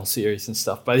good final series and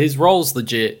stuff. But his role's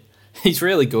legit. He's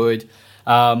really good.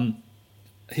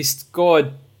 He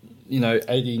scored,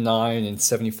 89 and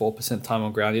 74% time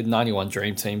on ground. He had 91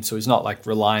 Dream Team, so he's not like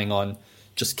relying on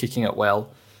just kicking it well.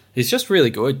 He's just really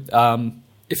good.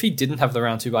 If he didn't have the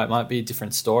round 2 bye, it might be a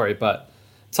different story, but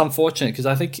it's unfortunate because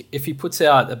I think if he puts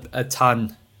out a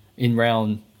ton in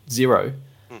round 0,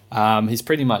 he's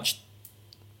pretty much,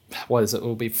 it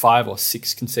will be 5 or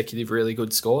 6 consecutive really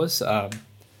good scores. I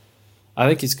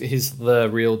think he's the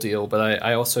real deal, but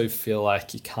I also feel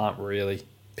like you can't really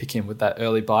pick him with that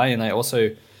early bye, and I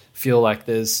also feel like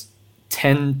there's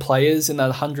 10 players in that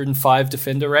 105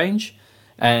 defender range,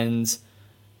 and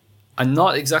I'm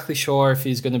not exactly sure if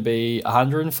he's going to be a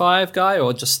 105 guy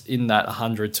or just in that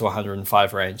 100 to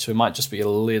 105 range. So it might just be a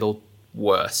little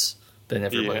worse than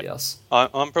everybody else.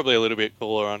 I'm probably a little bit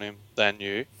cooler on him than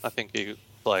you. I think he's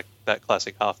like that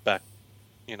classic halfback,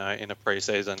 in a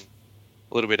preseason,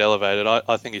 a little bit elevated.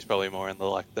 I think he's probably more in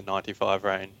the 95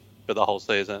 range for the whole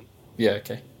season. Yeah,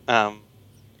 okay.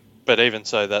 But even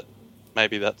so, that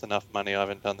maybe that's enough money. I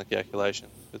haven't done the calculation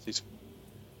because he's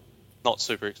not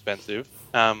super expensive.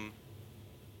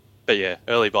 But yeah,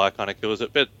 early bye kind of kills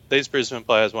it. But these Brisbane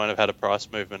players won't have had a price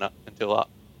movement up until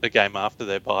the game after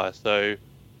their bye. So,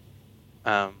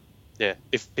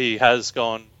 if he has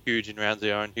gone huge in round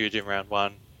 0 and huge in round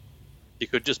 1, you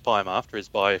could just buy him after his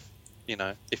bye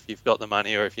if you've got the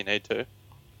money or if you need to.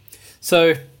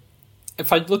 So,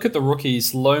 if I look at the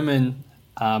rookies, Lohman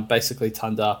basically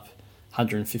turned up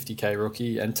 150k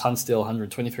rookie, and Tunstall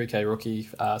 123k rookie,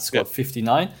 scored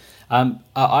 59. Are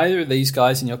either of these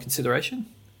guys in your consideration?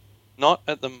 Not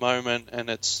at the moment, and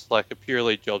it's like a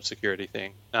purely job security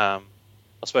thing. I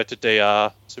spoke to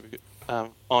DR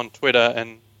on Twitter,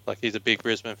 and he's a big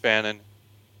Brisbane fan, and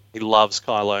he loves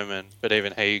Kyle Lohman, but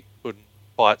even he couldn't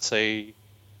quite see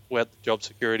where the job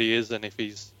security is and if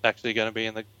he's actually going to be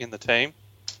in the team.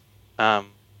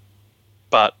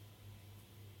 But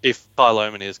if Kyle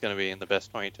Lohman is going to be in the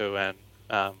best 22, and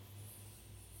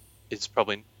it's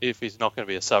probably, if he's not going to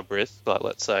be a sub risk,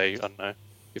 let's say, I don't know,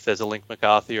 if there's a Link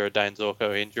McCarthy or a Dane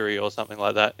Zorko injury or something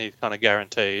like that, and he's kind of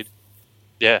guaranteed,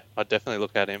 I'd definitely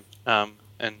look at him.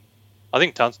 And I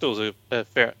think Tunstall's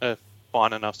a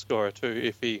fine enough scorer too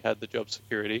if he had the job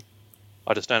security.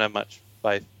 I just don't have much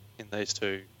faith in these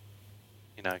two,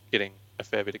 getting a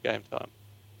fair bit of game time.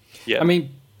 Yeah, I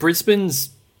mean,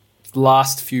 Brisbane's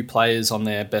last few players on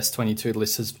their best 22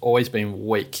 list has always been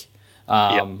weak.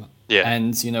 Yeah.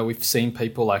 And, we've seen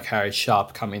people like Harry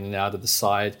Sharp come in and out of the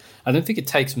side. I don't think it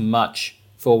takes much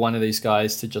for one of these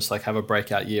guys to just like have a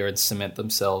breakout year and cement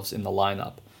themselves in the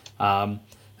lineup. I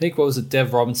think, what was it,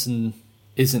 Dev Robinson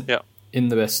isn't in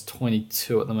the best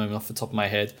 22 at the moment off the top of my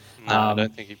head. No, I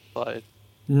don't think he played.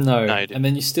 No, he didn't. And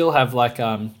then you still have like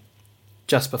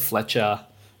Jasper Fletcher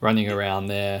running around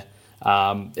there.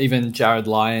 Even Jared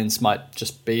Lyons might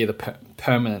just be the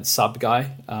permanent sub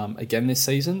guy again this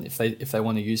season if they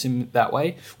want to use him that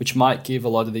way, which might give a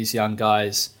lot of these young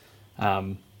guys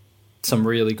some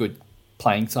really good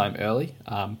playing time early.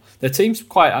 Their team's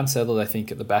quite unsettled, I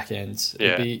think, at the back ends.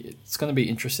 It's going to be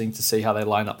interesting to see how they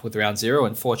line up with round 0.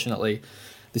 Unfortunately,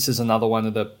 this is another one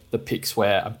of the picks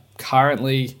where I'm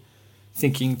currently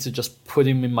thinking to just put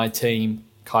him in my team,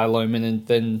 Kai Lohmann, and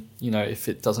then, if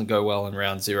it doesn't go well in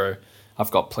round 0, I've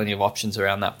got plenty of options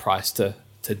around that price to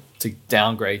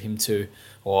downgrade him to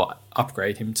or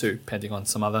upgrade him to, depending on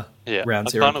some other round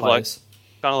 0 players.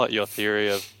 Kind of like your theory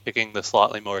of picking the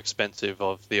slightly more expensive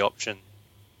of the option,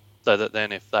 so that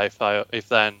then if they fail, if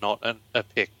they're not a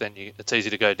pick, then it's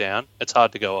easy to go down. It's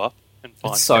hard to go up and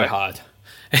find. It's so hard.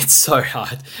 It's so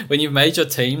hard when you've made your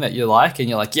team that you like and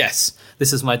you're like, yes,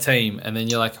 this is my team. And then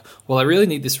you're like, well, I really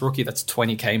need this rookie that's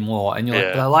 20K more. And you're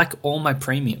like, but I like all my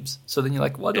premiums. So then you're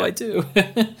like, what do I do?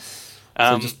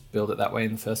 So just build it that way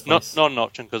in the first place. Not an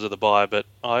option because of the buy, but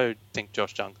I think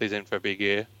Josh Dunkley's in for a big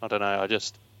year. I don't know. I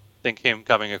just think him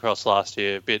coming across last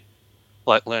year, a bit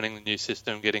like learning the new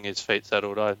system, getting his feet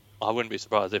settled. I wouldn't be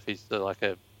surprised if he's like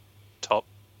a top,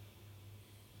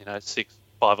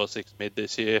 5 or 6 mid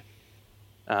this year.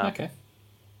 Okay.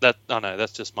 I know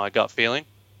that's just my gut feeling,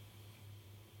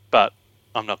 but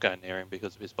I'm not going near him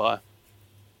because of his buy.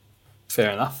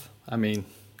 Fair enough. I mean,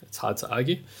 it's hard to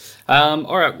argue.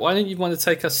 All right, why don't you want to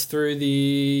take us through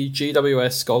the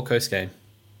GWS Gold Coast game?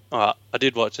 All right, I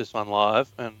did watch this one live,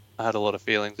 and I had a lot of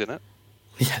feelings in it.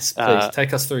 Yes, please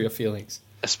take us through your feelings,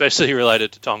 especially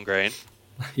related to Tom Green.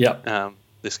 Yep.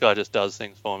 This guy just does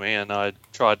things for me, and I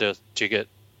tried to jig it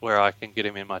where I can get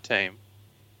him in my team.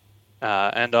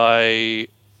 And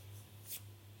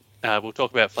we'll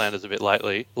talk about Flanders a bit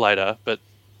later, but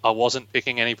I wasn't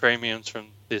picking any premiums from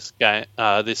this game,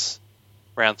 this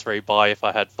round 3 buy if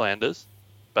I had Flanders,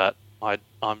 but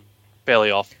I'm fairly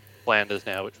off Flanders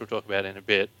now, which we'll talk about in a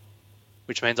bit,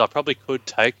 which means I probably could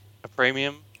take a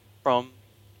premium from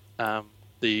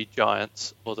the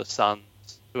Giants or the Suns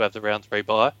who have the round 3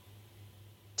 buy.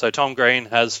 So Tom Green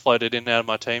has floated in and out of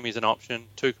my team. He's an option.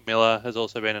 Tuka Miller has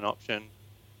also been an option.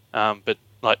 But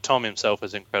like Tom himself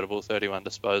is incredible, 31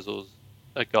 disposals,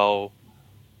 a goal,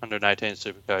 118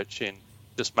 SuperCoach in,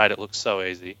 just made it look so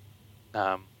easy.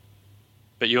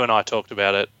 But you and I talked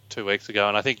about it 2 weeks ago,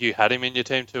 and I think you had him in your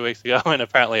team 2 weeks ago, and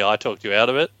apparently I talked you out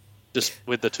of it, just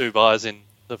with the 2 buys in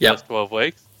the first 12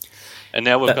 weeks. And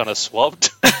now we've kind of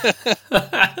swapped.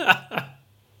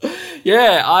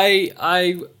 Yeah,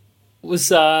 I was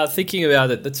thinking about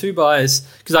it, the 2 buys,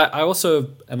 because I also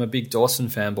am a big Dawson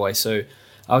fanboy, so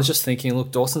I was just thinking,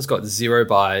 look, Dawson's got 0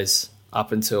 buys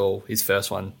up until his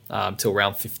first one, till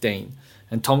round 15.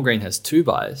 And Tom Green has 2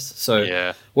 buys.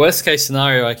 So worst case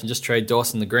scenario, I can just trade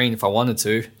Dawson to Green if I wanted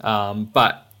to.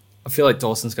 But I feel like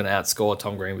Dawson's going to outscore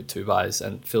Tom Green with 2 buys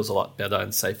and feels a lot better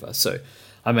and safer. So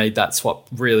I made that swap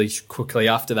really quickly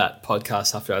after that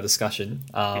podcast, after our discussion.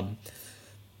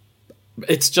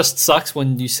 It just sucks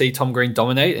when you see Tom Green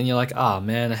dominate and you're like,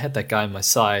 man, I had that guy on my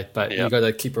side. But you got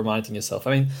to keep reminding yourself.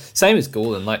 I mean, same as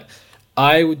Goulden. Like,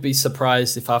 I would be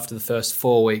surprised if after the first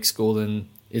 4 weeks, Goulden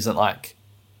isn't like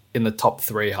in the top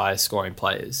 3 highest scoring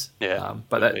players. Yeah,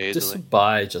 but that just a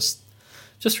buy just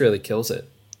really kills it.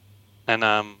 And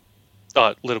a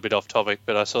little bit off topic,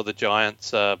 but I saw the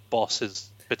Giants boss is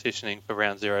petitioning for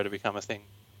round 0 to become a thing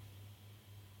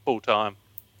full time.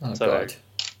 Oh, so God.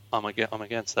 I'm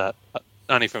against that,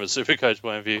 only from a SuperCoach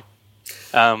point of view.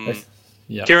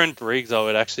 Kieran Briggs, I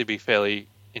would actually be fairly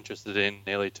interested in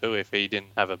nearly too if he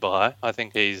didn't have a buy. I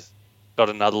think he's got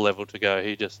another level to go.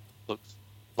 He just looks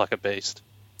like a beast.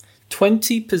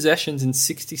 20 possessions and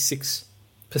 66%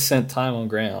 time on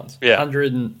ground.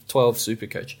 112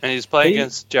 SuperCoach. And he's playing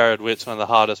against Jared Witts, one of the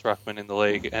hardest ruckmen in the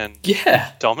league, and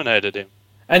dominated him.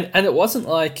 And it wasn't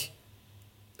like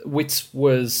Witts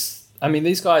was... I mean,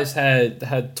 these guys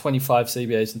had 25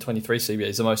 CBAs and 23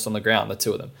 CBAs, the most on the ground, the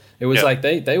 2 of them. It was like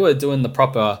they were doing the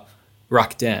proper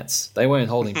ruck dance. They weren't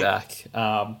holding back.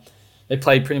 They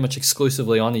played pretty much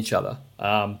exclusively on each other.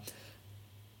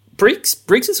 Briggs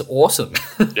is awesome.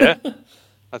 Yeah.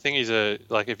 I think he's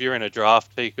if you're in a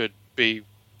draft, he could be,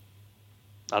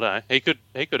 I don't know, he could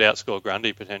outscore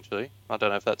Grundy potentially. I don't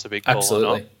know if that's a big call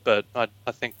or not, but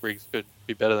I think Briggs could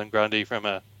be better than Grundy from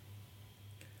a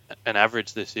an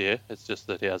average this year. It's just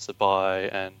that he has to buy,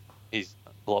 and he's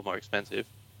a lot more expensive.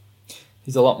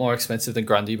 He's a lot more expensive than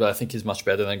Grundy, but I think he's much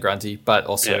better than Grundy. But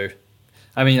also,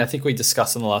 I mean, I think we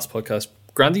discussed in the last podcast,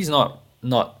 Grundy's not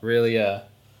really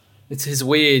he's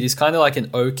weird. He's kind of like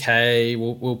an okay,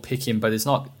 we'll pick him, but he's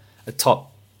not a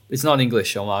top. It's not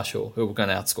English or Marshall who are going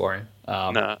to outscore him.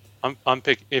 No,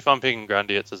 if I'm picking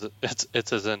Grundy, it's as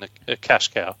a cash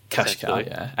cow. Cash cow,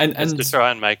 yeah. And to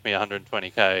try and make me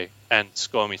 120k and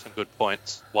score me some good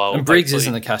points. And Briggs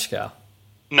isn't a cash cow.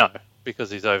 No, because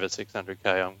he's over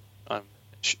 600k. I'm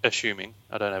assuming.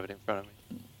 I don't have it in front of me.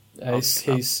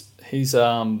 He's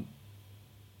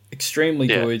extremely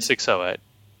good. 608.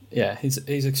 Yeah,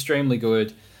 he's extremely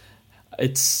good. He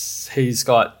ticks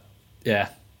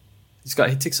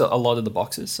a lot of the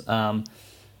boxes.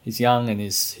 He's young and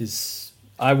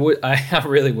I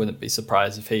really wouldn't be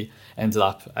surprised if he ended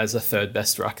up as a third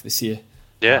best ruck this year.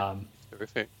 Yeah,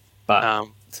 terrific. But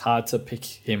it's hard to pick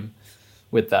him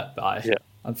with that buy. Yeah,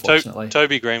 unfortunately.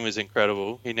 Toby Green was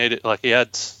incredible. He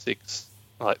had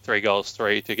 3 goals,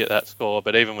 3 to get that score.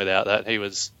 But even without that,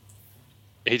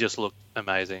 he just looked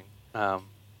amazing.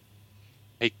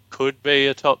 He could be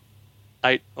a top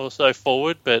 8 or so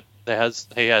forward, but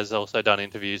he has also done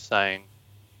interviews saying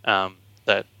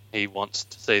that he wants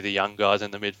to see the young guys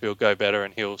in the midfield go better,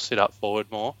 and he'll sit up forward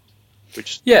more,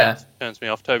 which turns me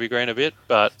off Toby Green a bit.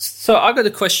 But so I've got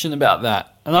a question about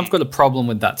that, and I've got a problem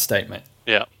with that statement.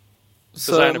 Yeah.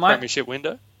 So they're in a premiership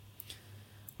window?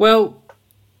 Well,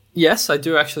 yes, I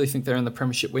do actually think they're in the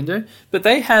premiership window, but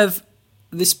they have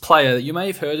this player, you may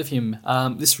have heard of him,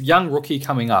 this young rookie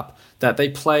coming up that they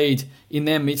played in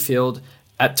their midfield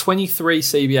at 23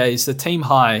 CBAs, the team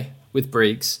high with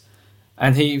Briggs,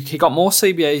 and he got more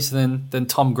CBAs than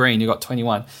Tom Green, who got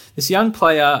 21. This young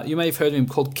player, you may have heard of him,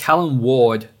 called Callum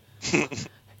Ward,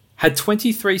 had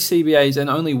 23 CBAs and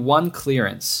only 1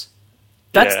 clearance.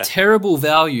 That's terrible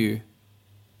value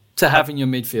to have in your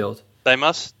midfield. They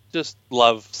must just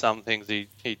love some things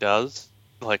he does.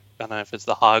 Like, I don't know if it's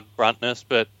the hard gruntness,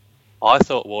 but I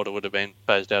thought Water would have been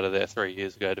phased out of there 3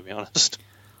 years ago, to be honest.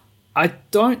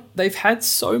 They've had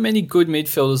so many good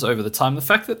midfielders over the time. The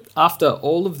fact that after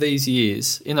all of these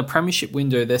years in a premiership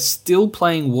window, they're still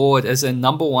playing Ward as their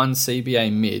number 1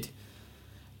 CBA mid.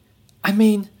 I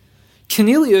mean,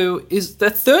 Canelio is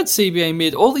their 3rd CBA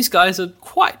mid. All these guys are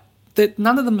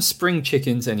none of them are spring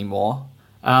chickens anymore.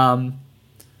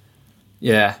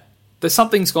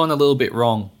 Something's gone a little bit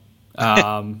wrong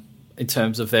in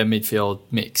terms of their midfield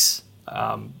mix.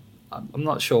 I'm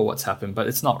not sure what's happened, but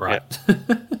it's not right. Yeah.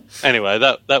 Anyway,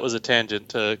 that was a tangent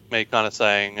to me kind of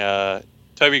saying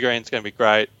Toby Green's going to be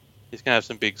great. He's going to have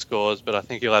some big scores, but I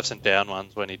think he'll have some down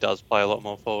ones when he does play a lot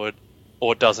more forward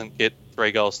or doesn't get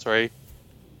 3 goals 3.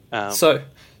 So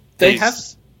they have...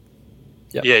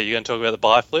 Yep. Yeah, you're going to talk about the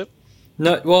buy flip?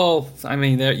 No, well, I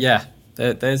mean,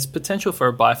 there's potential for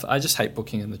a buy. I just hate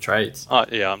booking in the trades. Oh,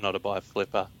 yeah, I'm not a buy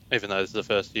flipper. Even though this is the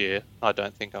first year, I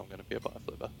don't think I'm going to be a buy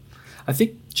flipper. I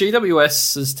think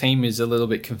GWS's team is a little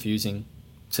bit confusing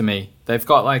to me. They've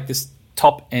got like this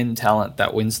top end talent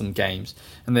that wins them games,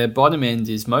 and their bottom end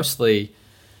is mostly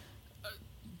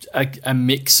a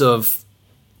mix of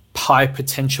high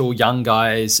potential young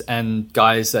guys and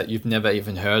guys that you've never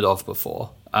even heard of before.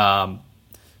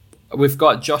 We've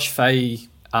got Josh Fay is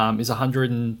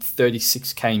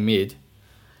 136k mid,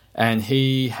 and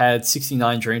he had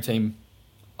 69 Dream Team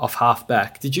off half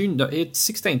back. Did you know he had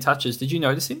 16 touches? Did you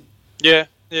notice him? Yeah,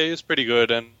 he was pretty good,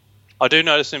 and I do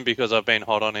notice him because I've been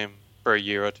hot on him for a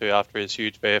year or two after his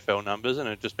huge VFL numbers, and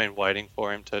I've just been waiting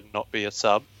for him to not be a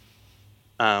sub.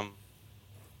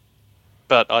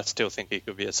 But I still think he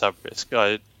could be a sub risk.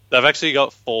 They've actually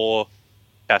got 4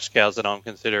 cash cows that I'm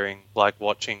considering, like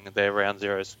watching their round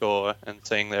 0 score and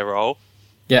seeing their role.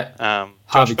 Yeah.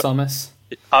 Harvey Thomas.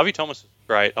 Harvey Thomas was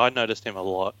great. I noticed him a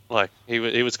lot. Like he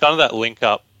was kind of that link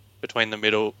up between the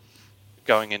middle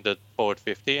going into forward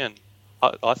 50, and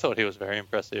I thought he was very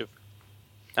impressive.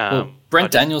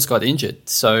 Brent Daniels got injured,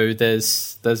 so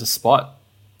there's a spot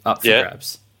up for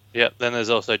grabs. Yeah, then there's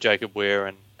also Jacob Weir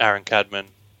and Aaron Cadman,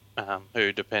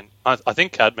 who depend... I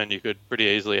think Cadman you could pretty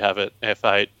easily have at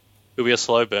F8. It'll be a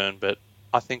slow burn, but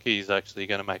I think he's actually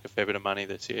going to make a fair bit of money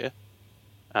this year.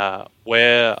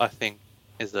 Where I think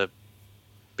is a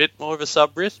bit more of a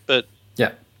sub risk, but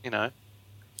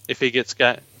if he gets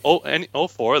all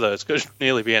 4 of those could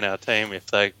nearly be in our team if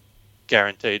they're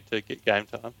guaranteed to get game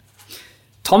time.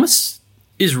 Thomas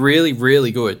is really,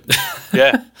 really good.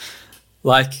 Yeah.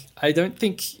 Like, I don't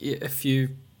think if you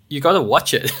got to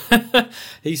watch it.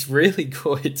 He's really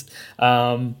good. He's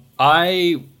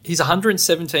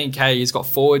 117k. He's got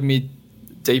forward mid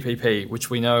DPP, which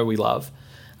we know we love.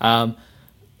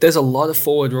 there's a lot of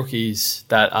forward rookies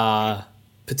that are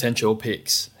potential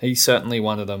picks. He's certainly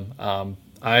one of them.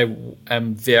 I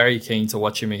am very keen to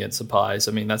watch him against the Pies.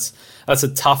 I mean, that's a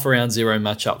tough round zero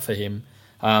matchup for him.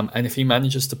 And if he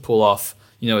manages to pull off,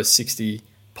 a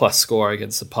 60-plus score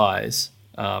against the Pies,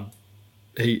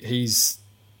 he's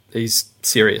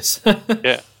serious.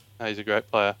 Yeah, he's a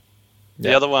great player.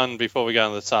 The other one, before we go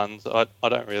on the Suns, I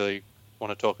don't really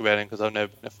want to talk about him because I've never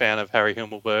been a fan of Harry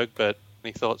Himmelberg, but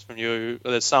any thoughts from you?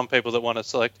 There's some people that want to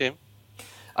select him.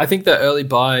 I think the early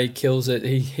buy kills it.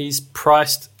 He's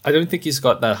priced. I don't think he's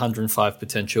got that 105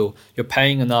 potential. You're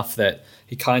paying enough that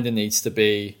he kind of needs to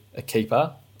be a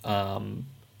keeper. The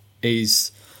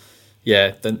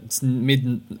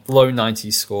low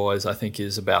 90s scores, I think,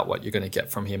 is about what you're going to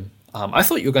get from him. I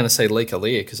thought you were going to say Lee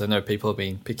Kalia because I know people have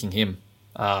been picking him.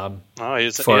 He hasn't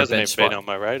even been on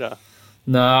my radar.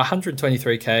 No,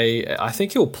 123k. I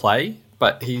think he'll play,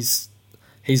 but he's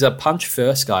a punch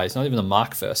first guy. He's not even a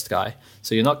mark first guy.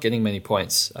 So you're not getting many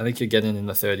points. I think you're getting in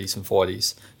the 30s and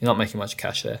 40s. You're not making much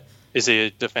cash there. Is he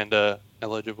a defender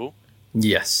eligible?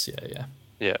 Yes,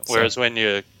 yeah. Whereas when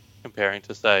you're comparing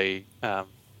to, say,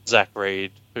 Zach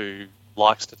Reed, who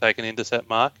likes to take an intercept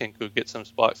mark and could get some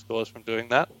spike scores from doing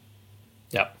that.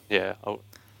 Yep. Yeah.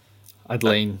 I'd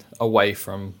lean away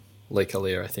from Lee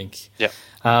Kalia, I think. Yeah.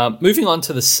 Moving on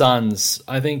to the Suns,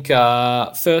 I think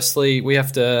firstly we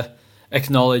have to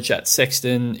acknowledge that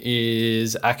Sexton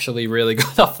is actually really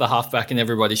good off the halfback and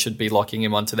everybody should be locking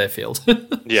him onto their field.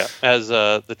 Yeah, as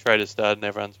the trader started and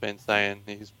everyone's been saying,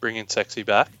 he's bringing Sexy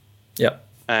back. Yep,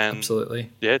 and absolutely.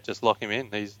 Yeah, just lock him in.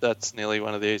 That's nearly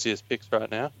one of the easiest picks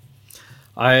right now.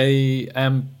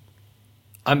 I'm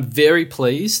very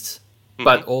pleased,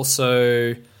 but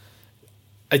also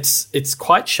it's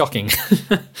quite shocking.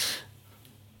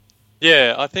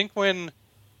 Yeah, I think when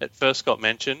it first got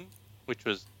mentioned, which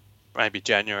was maybe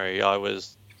January, I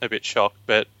was a bit shocked.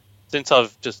 But since I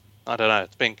don't know,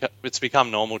 it's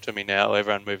become normal to me now.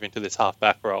 Everyone moving to this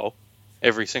half-back role.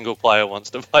 Every single player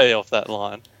wants to play off that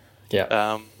line.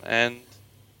 Yeah.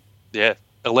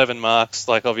 11 marks.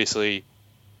 Like, obviously,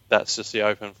 that's just the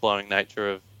open flowing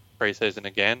nature of preseason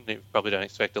again. You probably don't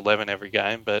expect 11 every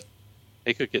game, but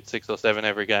he could get 6 or 7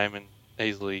 every game and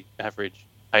easily average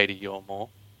 80 or more.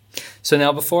 So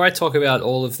now, before I talk about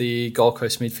all of the Gold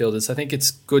Coast midfielders, I think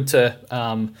it's good to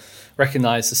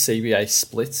recognise the CBA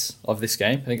splits of this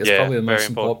game. I think it's probably the most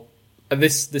important.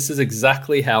 This is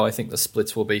exactly how I think the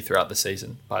splits will be throughout the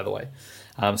season, by the way.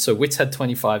 So Witts had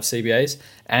 25 CBAs,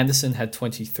 Anderson had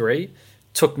 23,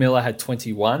 Took Miller had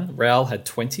 21, Rowell had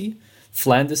 20,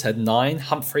 Flanders had 9,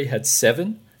 Humphrey had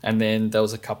 7, and then there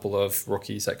was a couple of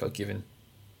rookies that got given,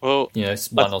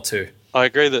 one or two. I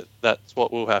agree that that's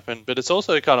what will happen, but it's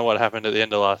also kind of what happened at the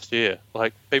end of last year.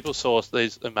 Like, people saw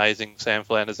these amazing Sam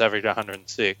Flanders average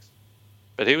 106,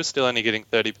 but he was still only getting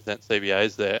 30%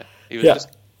 CBAs there. He was just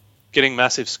getting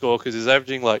massive score because he's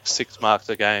averaging like 6 marks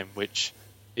a game, which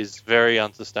is very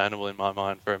unsustainable in my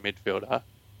mind for a midfielder,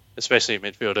 especially a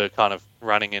midfielder kind of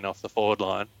running in off the forward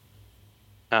line.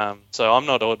 So I'm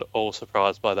not at all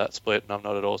surprised by that split, and I'm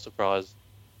not at all surprised.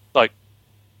 Like,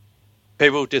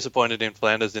 people disappointed in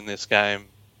Flanders in this game.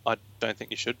 I don't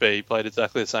think you should be. He played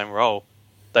exactly the same role.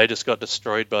 They just got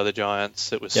destroyed by the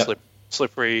Giants. It was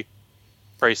slippery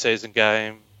pre-season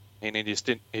game. He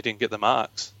didn't get the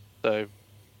marks. So,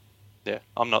 yeah,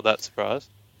 I'm not that surprised.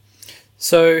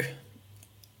 So,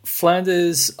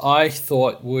 Flanders, I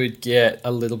thought, would get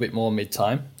a little bit more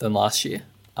mid-time than last year,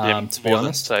 to be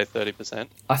honest. Say 30%.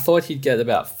 I thought he'd get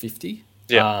about 50.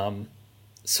 Yeah.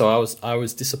 So I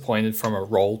was disappointed from a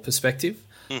role perspective.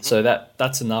 Mm-hmm. So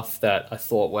that's enough that I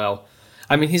thought, well,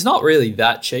 I mean, he's not really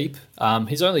that cheap.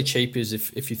 He's only cheap as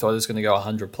if you thought he was going to go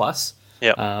 100 plus.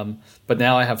 Yeah. But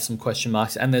now I have some question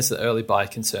marks, and there's the early buy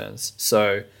concerns.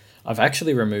 So I've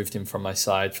actually removed him from my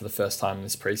side for the first time in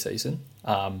this preseason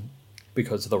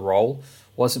because the role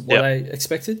wasn't what I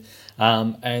expected.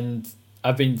 And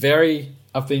I've been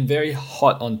very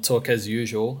hot on Took as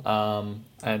usual,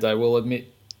 and I will admit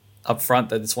up front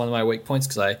that it's one of my weak points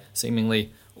because I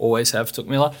seemingly always have Took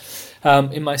Miller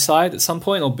in my side at some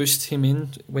point, or boost him in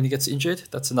when he gets injured.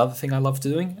 That's another thing I love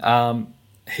doing.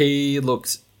 He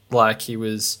looked like he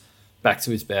was back to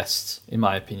his best, in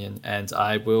my opinion, and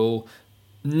I will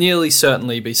nearly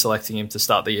certainly be selecting him to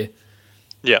start the year.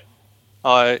 Yeah.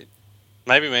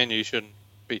 Maybe me and you shouldn't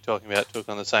be talking about Took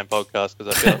on the same podcast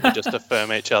because I feel like we just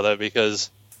affirm each other,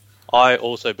 because I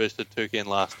also boosted Took in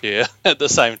last year at the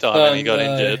same time and he got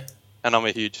injured, and I'm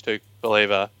a huge Took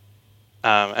believer.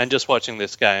 And just watching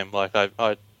this game, like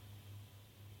I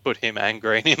put him and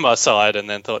Green in my side and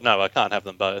then thought, no, I can't have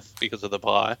them both because of the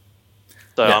bye.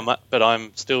 So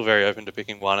I'm still very open to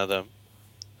picking one of them.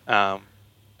 And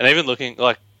even looking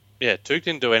like, Touk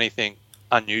didn't do anything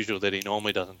unusual that he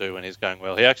normally doesn't do when he's going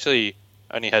well. He actually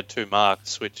only had 2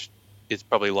 marks, which is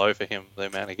probably low for him, the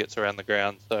amount he gets around the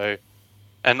ground. So,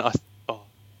 and I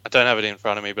don't have it in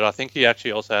front of me, but I think he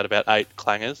actually also had about 8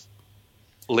 clangers,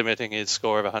 limiting his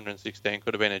score of 116.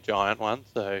 Could have been a giant one.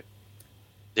 So,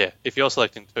 yeah, if you're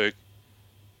selecting Touk,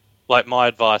 like my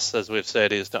advice, as we've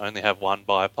said, is to only have one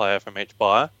buy player from each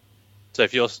buyer. So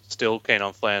if you're still keen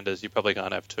on Flanders, you probably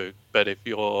can't have Touk. But if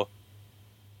you're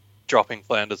dropping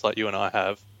Flanders like you and I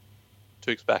have,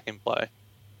 Touk's back in play.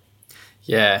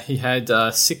 Yeah, he had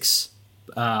 6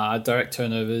 direct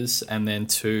turnovers and then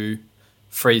 2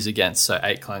 frees against, so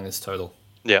 8 clangers total.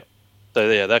 Yeah. So,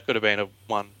 yeah, that could have been a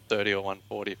 130 or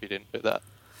 140 if you didn't do that.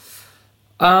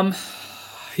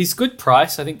 He's good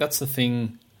price. I think that's the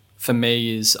thing for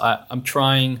me is I'm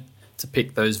trying to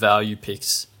pick those value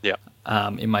picks. Yeah.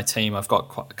 In my team, I've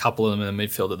got a couple of them in the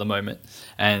midfield at the moment,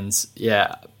 and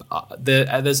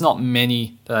there's not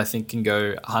many that I think can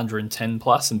go 110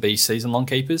 plus and be season-long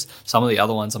keepers. Some of the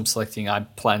other ones I'm selecting, I'm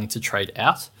planning to trade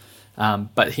out.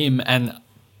 But him, and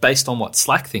based on what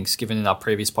Slack thinks, given in our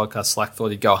previous podcast, Slack thought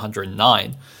he'd go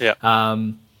 109. Yeah.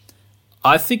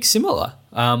 I think similar,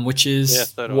 which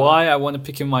is why I want to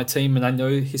pick him in my team. And I know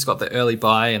he's got the early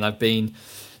buy, and I've been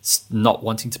not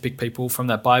wanting to pick people from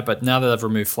that buy. But now that I've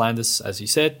removed Flanders, as you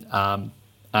said, I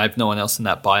have no one else in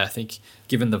that buy. I think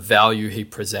given the value he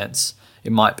presents,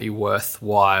 it might be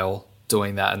worthwhile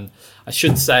doing that. And I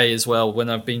should say as well, when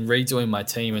I've been redoing my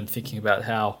team and thinking about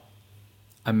how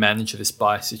I manage this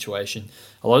buy situation,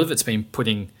 a lot of it's been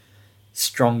picking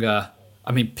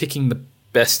the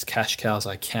best cash cows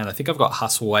I can. I think I've got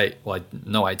Hustleweight. Well, I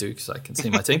know I do because I can see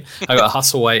my team. I've got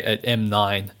Hustleweight at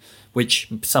M9, which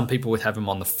some people would have him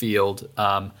on the field.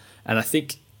 And I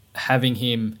think having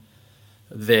him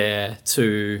there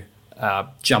to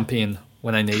jump in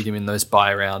when I need him in those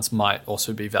buy rounds might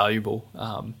also be valuable.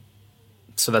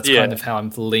 So that's kind of how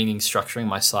I'm leaning, structuring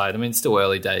my side. I mean, it's still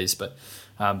early days, but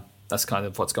that's kind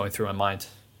of what's going through my mind.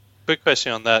 Quick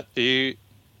question on that. Do you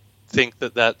think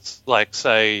that that's like,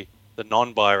 say, the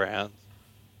non-buy rounds,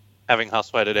 having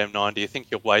Hustleweight at M9, do you think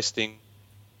you're wasting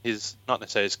his, not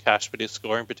necessarily his cash, but his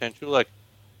scoring potential? Like,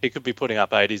 he could be putting up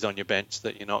 80s on your bench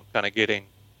that you're not kind of getting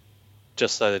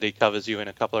just so that he covers you in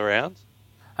a couple of rounds?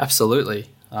 Absolutely.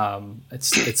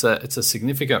 It's a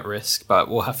significant risk, but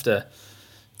we'll have to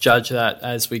judge that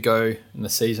as we go in the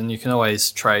season. You can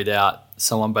always trade out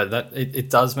someone, but it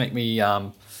does make me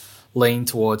lean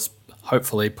towards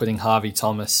hopefully putting Harvey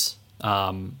Thomas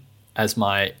as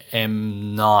my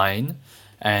M9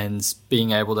 and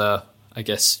being able to, I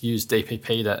guess, use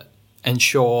DPP to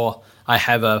ensure I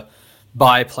have a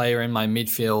buy player in my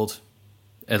midfield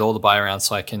at all the buy rounds,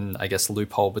 so I can, I guess,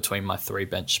 loophole between my 3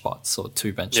 bench spots or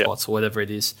 2 bench spots or whatever it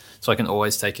is, so I can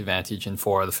always take advantage in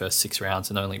 4 of the first 6 rounds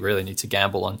and only really need to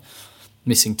gamble on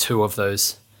missing 2 of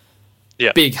those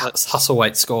big hustle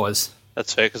weight scores.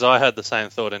 That's fair, because I had the same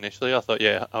thought initially. I thought,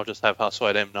 I'll just have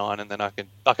Hustleweight M9 and then I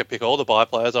can pick all the buy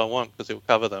players I want because he'll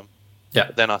cover them. Yeah.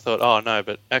 But then I thought, oh no,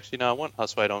 but actually no, I want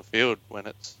Hustleweight on field when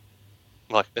it's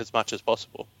like as much as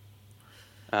possible.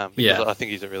 Because I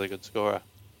think he's a really good scorer.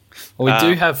 Well, we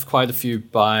do have quite a few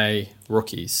buy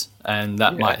rookies, and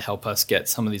that might help us get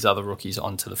some of these other rookies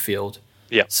onto the field.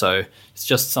 Yeah. So it's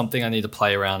just something I need to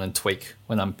play around and tweak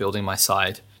when I'm building my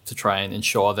side to try and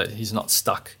ensure that he's not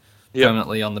stuck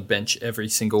permanently on the bench every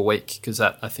single week, because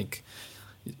that, I think,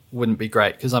 wouldn't be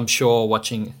great. Because I'm sure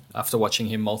after watching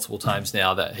him multiple times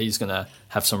now that he's going to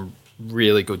have some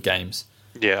really good games.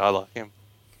 Yeah, I like him.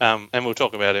 And we'll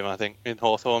talk about him, I think, in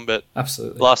Hawthorn. But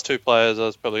absolutely, the last 2 players I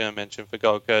was probably going to mention for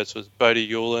Gold Coast was Bodie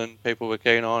Hewlin. People were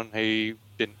keen on. He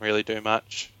didn't really do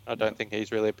much. I don't think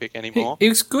he's really a pick anymore. He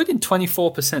was good in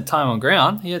 24% time on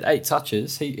ground. He had 8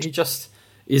 touches. He just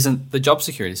isn't, the job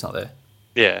security's not there.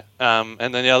 Yeah. And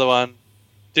then the other one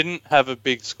didn't have a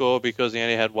big score because he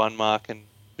only had 1 mark and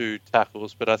 2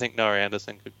 tackles. But I think Noah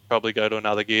Anderson could probably go to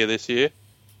another gear this year.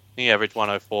 He averaged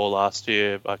 104 last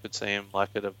year. I could see him like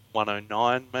at a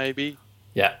 109 maybe.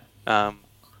 Yeah.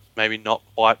 Maybe not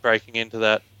quite breaking into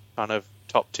that kind of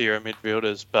top tier of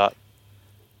midfielders, but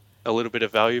a little bit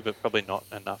of value, but probably not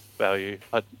enough value.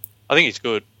 I think he's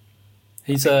good.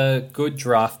 He's a good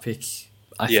draft pick,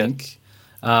 I think.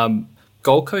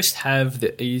 Gold Coast have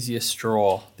the easiest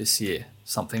draw this year,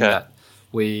 something that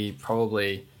we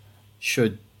probably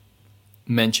should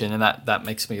mention, and that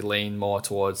makes me lean more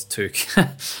towards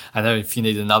Touk. I know if you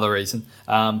need another reason,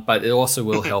 but it also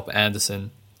will help Anderson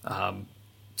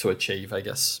to achieve, I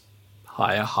guess,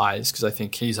 higher highs, because I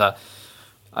think he's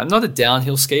I'm not a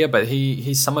downhill skier, but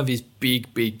he's some of his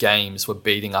big games were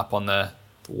beating up on the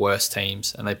worse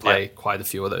teams, and they play quite a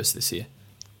few of those this year.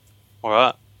 All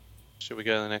right. Should we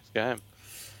go to the next game?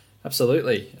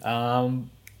 Absolutely.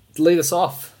 Lead us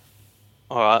off.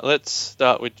 All right, let's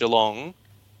start with Geelong.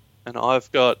 And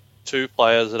I've got 2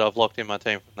 players that I've locked in my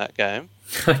team from that game.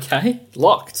 Okay,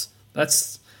 locked.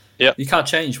 That's Yep. You can't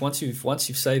change once you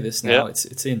say this now. Yep.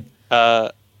 It's in.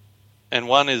 And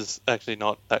one is actually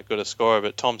not that good a scorer,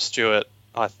 but Tom Stewart,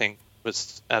 I think,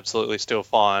 was absolutely still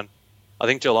fine. I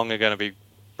think Geelong are going to be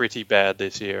pretty bad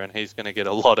this year, and he's going to get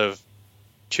a lot of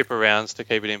chip arounds to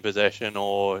keep it in possession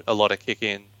or a lot of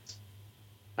kick-ins.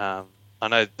 I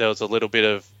know there was a little bit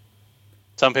of...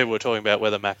 Some people were talking about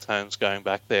whether Max Holmes going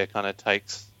back there kind of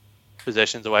takes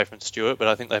possessions away from Stewart, but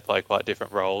I think they play quite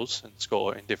different roles and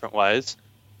score in different ways.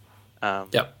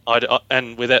 Yep.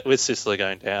 And with Sicily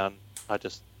going down, I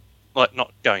just...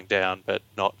 not going down, but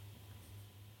not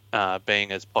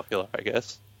being as popular, I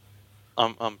guess.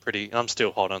 I'm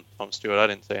still hot on Tom Stewart. I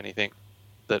didn't see anything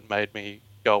that made me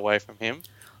go away from him.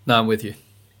 No, I'm with you.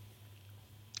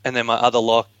 And then my other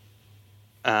lock,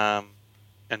 and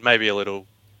maybe a little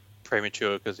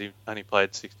premature because he only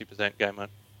played 60%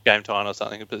 game time or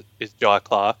something, but is Jai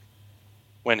Clark.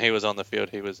 When he was on the field,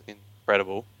 he was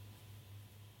incredible.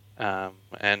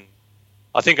 And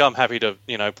I think I'm happy to,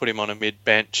 put him on a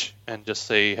mid-bench and just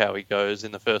see how he goes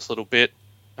in the first little bit.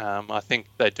 I think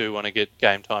they do want to get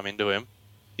game time into him.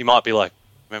 He might be like,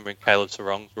 remembering Caleb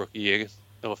Sarong's rookie year,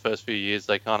 or first few years,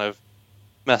 they kind of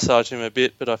massage him a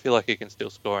bit, but I feel like he can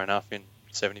still score enough in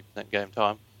 70% game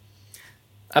time.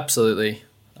 Absolutely.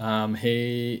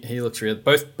 He looks really...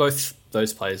 Both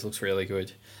those players looks really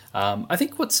good. I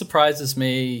think what surprises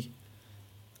me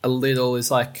a little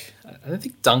is I don't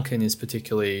think Duncan is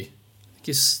particularly...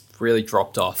 he's really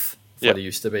dropped off what he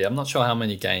used to be. I'm not sure how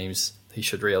many games he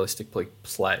should realistically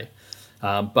play.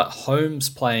 But Holmes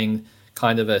playing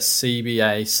kind of a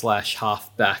CBA /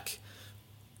 halfback.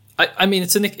 I mean,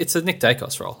 it's a Nick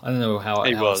Dacos role. I don't know how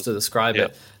else to describe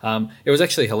it. It was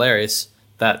actually hilarious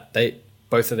that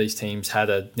both of these teams had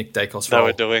a Nick Dacos role. They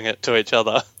were doing it to each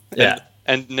other. Yeah.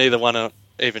 And neither one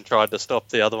even tried to stop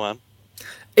the other one.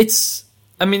 It is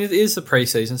the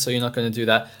preseason, so you're not going to do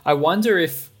that. I wonder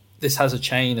if this has a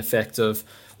chain effect of,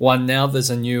 one, now there's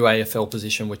a new AFL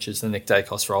position, which is the Nick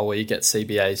Dacos role, where you get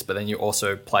CBAs, but then you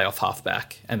also play off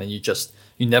halfback, and then you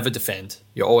never defend.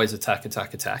 You always attack.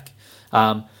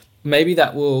 Maybe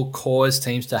that will cause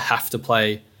teams to have to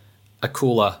play a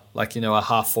cooler, a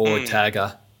half-forward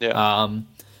tagger. Yeah.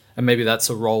 And maybe that's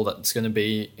a role that's going to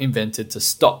be invented to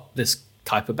stop this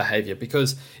type of behaviour,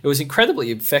 because it was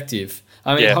incredibly effective.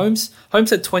 I mean, Holmes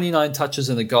had 29 touches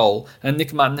and a goal, and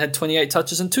Nick Martin had 28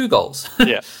 touches and 2 goals.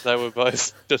 Yeah, they were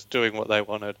both just doing what they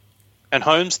wanted. And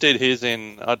Holmes did his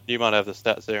in, you might have the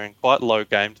stats there, in quite low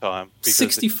game time.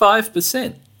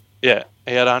 65%. Yeah,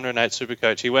 he had 108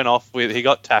 SuperCoach. He went off he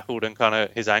got tackled and kind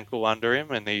of his ankle under him,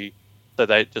 and so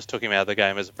they just took him out of the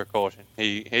game as a precaution.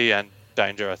 He and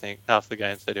Danger, I think, after the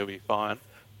game said he'll be fine.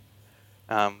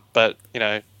 But,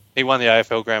 he won the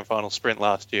AFL Grand Final sprint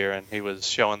last year, and he was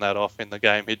showing that off in the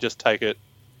game. He'd just take it,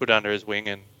 put it under his wing,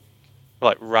 and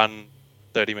run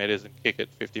 30 metres and kick it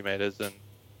 50 metres. And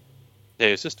he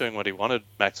was just doing what he wanted,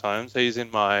 Max Holmes. He's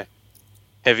in my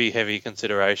heavy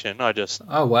consideration.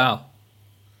 Oh, wow.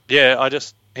 Yeah,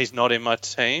 he's not in my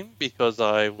team because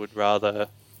I would rather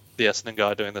the Essendon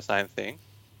guy doing the same thing.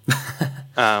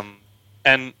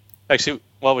 And actually,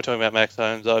 while we're talking about Max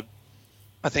Holmes,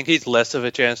 I think he's less of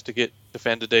a chance to get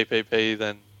defender DPP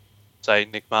than, say,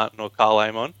 Nick Martin or Carl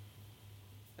Amon.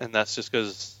 And that's just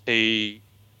because he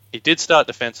did start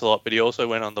defence a lot, but he also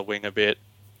went on the wing a bit.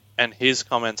 And his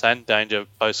comments and Danger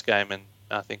post-game and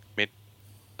I think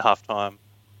mid-half-time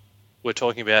were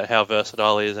talking about how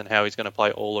versatile he is and how he's going to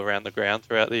play all around the ground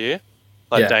throughout the year.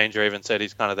 Danger even said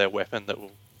he's kind of their weapon that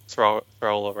will throw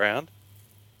all around.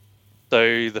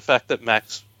 So the fact that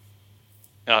Max...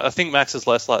 I think Max is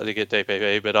less likely to get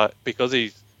DPP, but because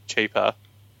he's cheaper,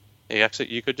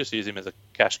 you could just use him as a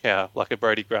cash cow, like a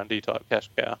Brody Grundy type cash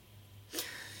cow.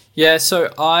 Yeah,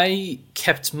 so I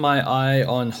kept my eye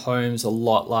on Holmes a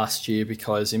lot last year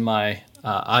because in my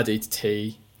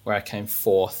RDT, where I came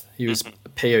 4th, he was a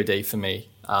POD for me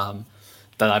that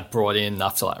I brought in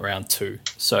after round 2.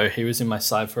 So he was in my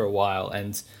side for a while,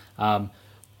 and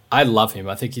I love him.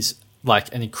 I think he's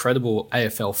an incredible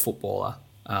AFL footballer.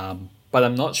 But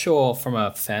I'm not sure from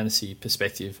a fantasy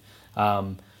perspective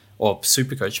or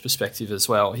SuperCoach perspective as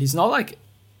well. He's not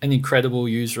an incredible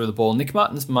user of the ball. Nick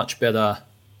Martin's much better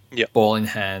ball in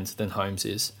hand than Holmes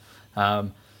is.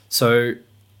 So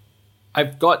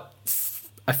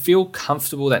I feel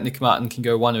comfortable that Nick Martin can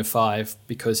go 105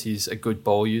 because he's a good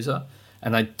ball user,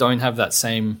 and I don't have that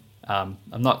same I'm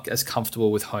not as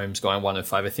comfortable with Holmes going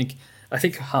 105. I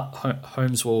think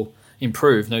Holmes will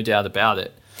improve, no doubt about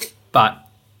it. But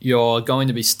you're going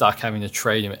to be stuck having to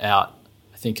trade him out,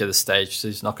 I think, at a stage. So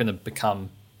he's not going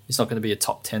to be a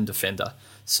top 10 defender.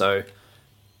 So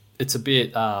it's a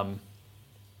bit of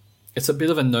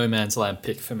a no man's land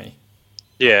pick for me.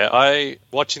 Yeah,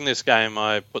 watching this game,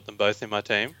 I put them both in my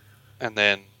team, and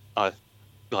then I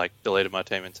deleted my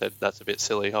team and said that's a bit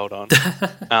silly. Hold on.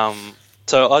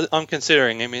 So I'm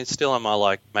considering him. He's still on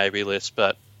my maybe list,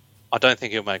 but I don't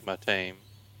think he'll make my team.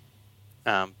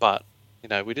 But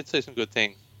we did see some good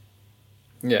things.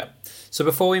 Yeah. So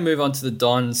before we move on to the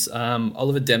Dons,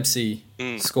 Oliver Dempsey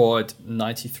scored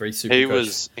 93 Supercoach. He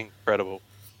was incredible.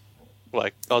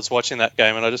 I was watching that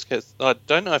game and I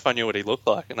don't know if I knew what he looked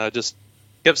like, and I just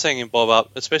kept seeing him bob up,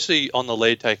 especially on the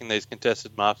lead, taking these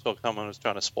contested marks while someone was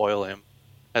trying to spoil him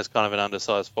as kind of an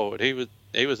undersized forward. He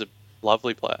was a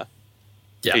lovely player.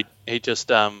 Yeah. He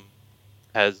just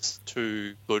has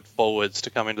two good forwards to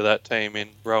come into that team in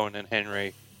Rowan and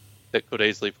Henry that could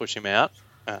easily push him out.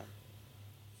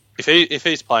 If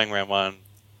he's playing round one,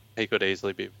 he could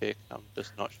easily be a pick. I'm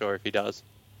just not sure if he does.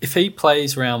 If he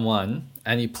plays round one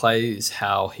and he plays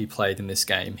how he played in this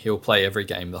game, he'll play every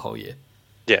game the whole year.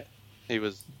 Yeah, he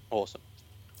was awesome.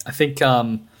 I think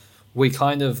we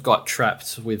kind of got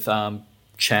trapped with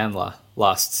Chandler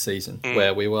last season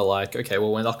where we were like, okay,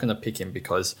 well, we're not going to pick him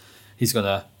because he's going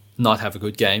to not have a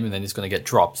good game and then he's going to get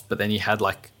dropped. But then he had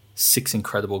 6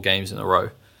 incredible games in a row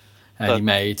and he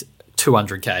made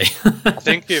 200K. I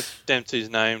think if Dempsey's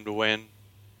named when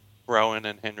Rowan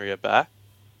and Henry are back,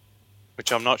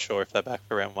 which I'm not sure if they're back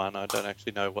for round one, I don't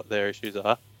actually know what their issues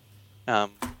are. But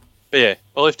yeah,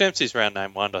 well, if Dempsey's round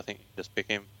name one, I think you can just pick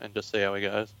him and just see how he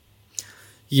goes.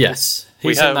 Yes,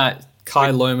 he's in that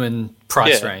Kai Lohmann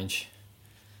price range.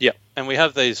 Yeah, and we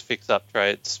have these fix-up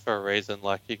trades for a reason.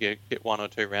 You get 1 or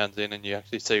 2 rounds in and you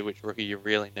actually see which rookie you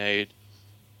really need.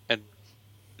 And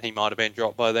he might have been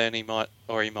dropped by then, he might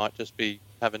just be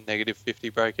having negative 50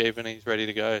 break even, he's ready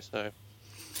to go. So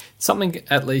something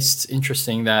at least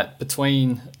interesting that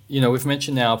between, we've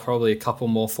mentioned now probably a couple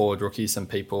more forward rookies than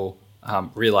people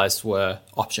realised were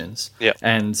options. Yeah.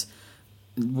 And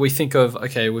we think of,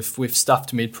 okay, we've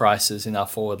stuffed mid prices in our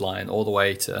forward line all the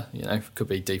way to, could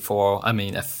be F4 or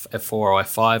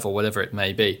F5 or whatever it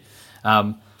may be.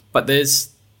 But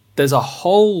there's a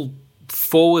whole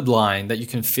forward line that you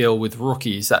can fill with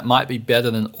rookies that might be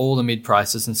better than all the mid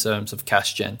prices in terms of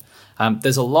cash gen.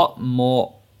 There's a lot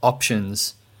more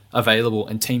options available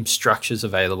and team structures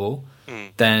available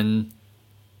than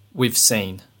we've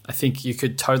seen. I think you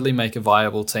could totally make a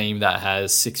viable team that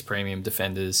has 6 premium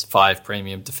defenders, 5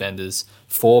 premium defenders,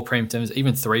 4 premium defenders,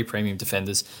 even 3 premium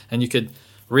defenders, and you could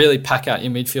really pack out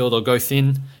your midfield or go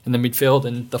thin in the midfield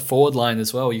and the forward line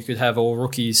as well. You could have all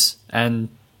rookies and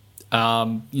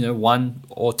 1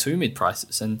 or 2 mid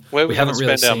prices. And where we haven't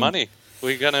really spend our money.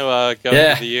 We're going to go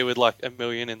into the year with $1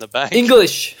 million in the bank.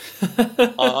 English.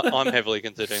 I'm heavily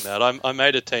considering that. I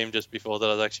made a team just before that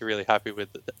I was actually really happy with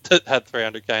that had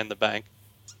 $300K in the bank.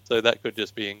 So that could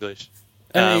just be English.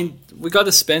 I mean, we got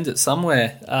to spend it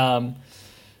somewhere.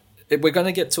 We're going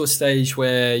to get to a stage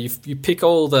where you pick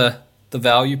all the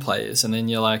value players, and then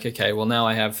you're like, okay, well now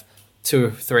I have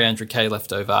 200-300K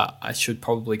left over. I should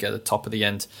probably get a top of the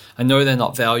end. I know they're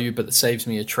not value, but it saves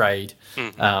me a trade.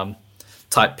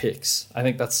 Type picks. I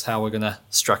think that's how we're going to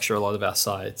structure a lot of our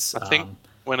sides. I think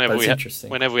whenever we have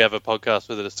a podcast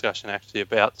with a discussion actually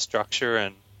about structure,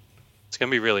 and it's going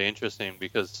to be really interesting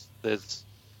because there's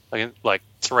like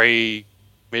 3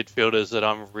 midfielders that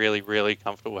I'm really, really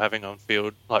comfortable having on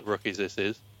field, like rookies this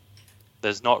is.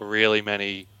 There's not really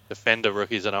many defender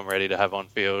rookies that I'm ready to have on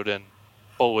field, and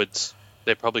forwards,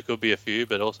 there probably could be a few,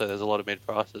 but also there's a lot of mid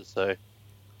prices, so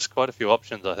there's quite a few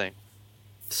options, I think.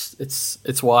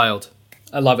 It's wild.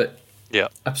 I love it. Yeah.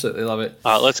 Absolutely love it.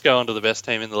 All right, let's go on to the best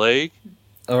team in the league.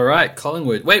 All right,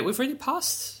 Collingwood. Wait, we've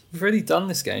already done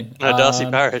this game. No, Darcy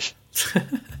Parish.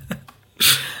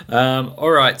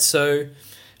 All right, so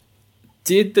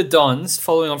did the Dons,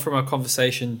 following on from our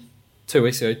conversation 2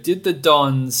 weeks ago, did the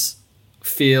Dons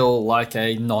feel like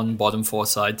a non-bottom 4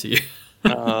 side to you?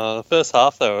 The first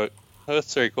half,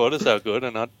 first 3 quarters, they were good,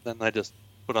 and then they just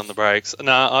put on the brakes.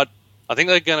 No, I think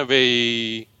they're going to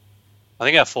be... I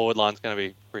think our forward line's going to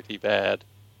be pretty bad,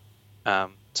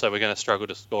 so we're going to struggle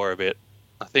to score a bit.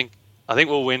 I think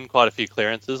we'll win quite a few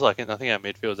clearances. I think our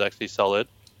midfield's actually solid,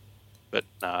 but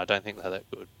no, I don't think they're that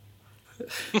good.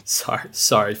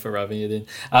 Sorry for rubbing it in.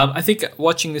 I think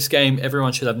watching this game,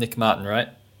 everyone should have Nick Martin, right?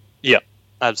 Yeah,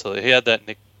 absolutely. He had that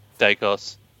Nick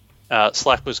Dacos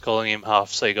Slack was calling him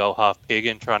half seagull, half pig,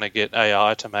 and trying to get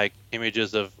AI to make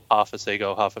images of half a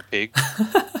seagull, half a pig.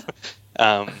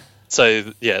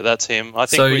 So yeah, that's him. I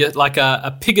think so you're like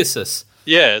a Pegasus.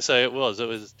 Yeah, so it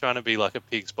was trying to be like a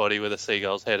pig's body with a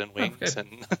seagull's head and wings. Okay.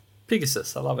 And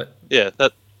Pegasus, I love it. yeah,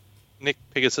 that Nick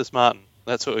Pegasus Martin.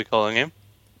 That's what we're calling him.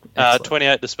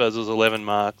 28 disposals, 11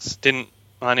 marks.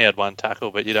 Only had one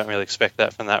tackle, but you don't really expect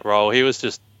that from that role. He was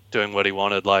just doing what he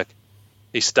wanted. Like,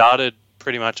 he started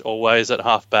pretty much always at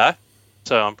half back,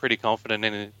 so I'm pretty confident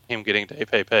in him getting to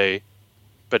EPP.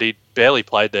 But he barely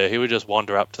played there. He would just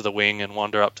wander up to the wing and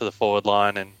wander up to the forward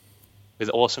line, and with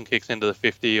awesome kicks into the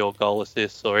 50 or goal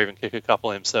assists, or even kick a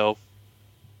couple himself.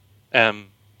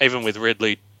 Even with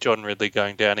Jordan Ridley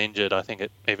going down injured, I think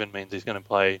it even means he's going to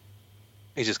play.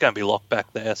 He's just going to be locked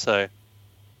back there. So,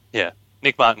 yeah,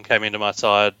 Nick Martin came into my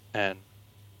side, and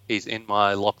he's in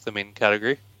my lock them in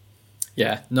category.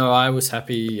 Yeah, no, I was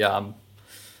happy,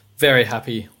 very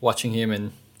happy watching him,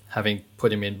 and having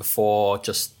put him in before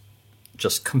just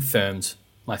confirmed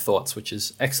my thoughts, which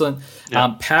is excellent.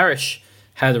 Yeah. Parrish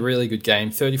had a really good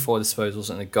game, 34 disposals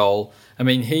and a goal. I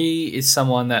mean, he is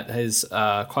someone that has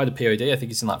quite a POD. I think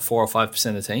he's in like 4 or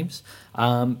 5% of teams.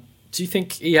 Do you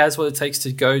think he has what it takes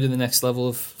to go to the next level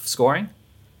of scoring?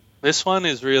 This one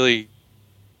is really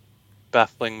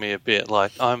baffling me a bit.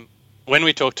 Like, when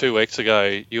we talked 2 weeks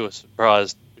ago, you were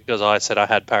surprised because I said I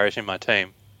had Parrish in my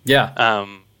team. Yeah.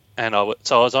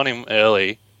 So I was on him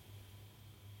early.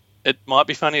 It might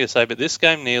be funny to say, but this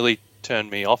game nearly turned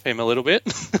me off him a little bit.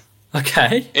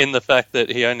 Okay. In the fact that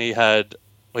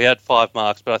we had 5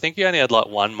 marks, but I think he only had like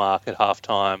 1 mark at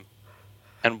halftime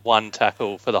and 1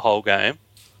 tackle for the whole game.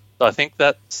 So I think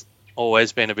that's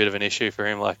always been a bit of an issue for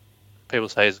him. Like, people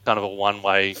say he's kind of a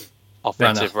one-way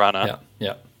offensive runner.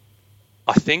 Yeah.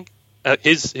 I think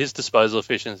his disposal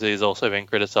efficiency has also been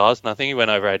criticised, and I think he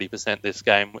went over 80% this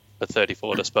game for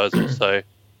 34 disposals. So,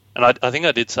 and I think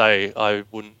I did say I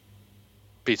wouldn't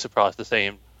be surprised to see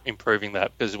him improving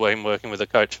that, because we're working with a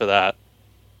coach for that.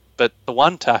 But the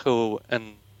 1 tackle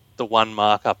and the 1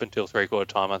 mark up until 3/4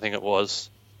 time, I think it was,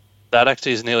 that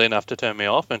actually is nearly enough to turn me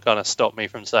off and kind of stop me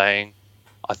from saying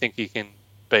I think he can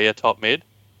be a top mid.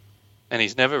 And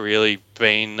he's never really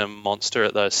been a monster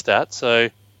at those stats. So,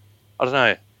 I don't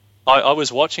know. I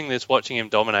was watching him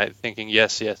dominate, thinking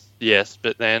yes,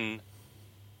 but then,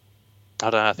 I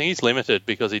don't know, I think he's limited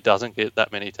because he doesn't get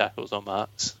that many tackles or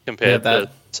marks compared to,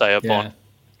 say, a Bond.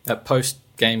 That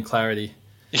post-game clarity.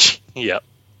 Yep.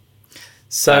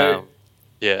 So,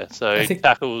 so he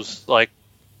tackles, like,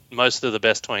 most of the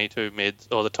best 22 mids,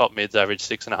 or the top mids, average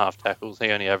 6.5 tackles.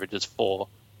 He only averages 4.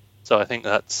 So I think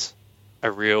that's a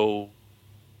real,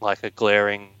 like, a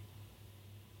glaring,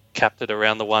 capped at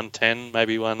around the 110,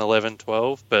 maybe 111,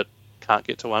 12, but can't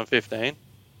get to 115.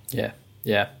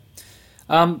 Yeah.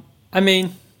 I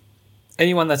mean,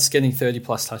 anyone that's getting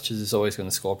 30-plus touches is always going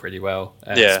to score pretty well,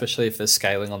 especially if they're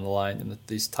scaling on the line in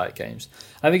these tight games.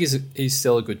 I think he's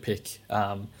still a good pick,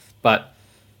 but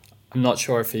I'm not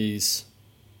sure if he's...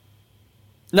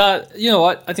 No, you know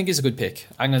what? I think he's a good pick.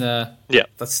 I'm going to... Yeah.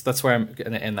 That's where I'm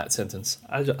going to end that sentence.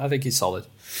 I think he's solid.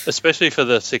 Especially for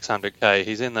the 600k.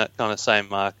 He's in that kind of same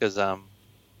mark as...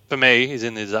 for me, he's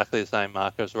in exactly the same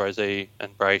mark as Rosie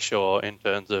and Brayshaw in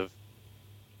terms of...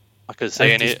 I could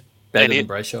see any... Better than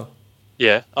Brayshaw.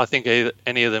 Yeah, I think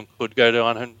any of them could go to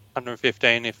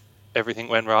 115 if everything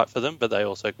went right for them, but they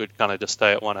also could kind of just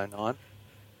stay at 109.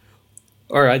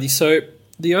 Alrighty, so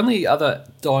the only other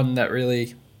Don that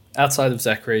really... Outside of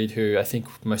Zach Reed, who I think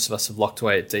most of us have locked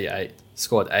away at D8,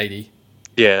 scored 80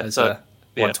 as a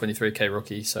 123k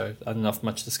rookie, so I don't know if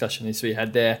much discussion needs to be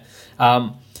had there.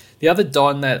 The other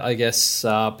Don that I guess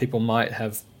people might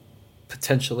have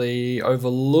potentially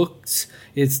overlooked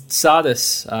is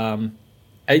Sardis,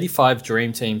 85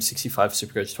 Dream Team, 65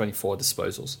 SuperCoach, 24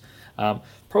 disposals.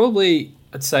 Probably,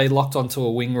 I'd say, locked onto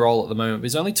a wing role at the moment, but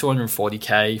he's only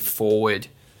 240k forward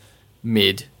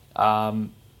mid.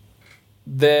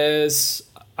 There's,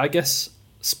 I guess,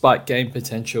 spike game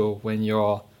potential when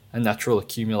you're a natural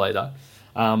accumulator.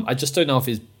 I just don't know if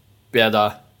he's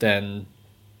better than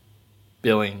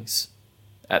Billings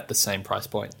at the same price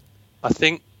point. I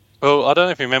think, well, I don't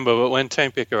know if you remember, but when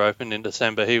Team Picker opened in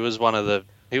December, he was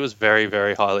very,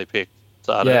 very highly picked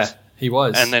starters. Yeah, he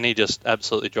was. And then he just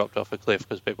absolutely dropped off a cliff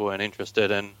because people weren't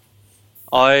interested. And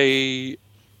I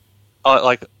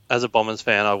like, as a Bombers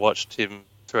fan, I watched him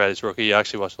throughout his rookie. I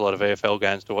actually watched a lot of AFL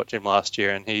games to watch him last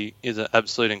year, and he is an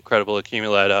absolute incredible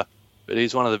accumulator, but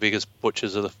he's one of the biggest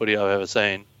butchers of the footy I've ever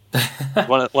seen.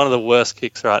 one of the worst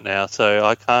kicks right now, so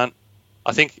I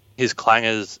think his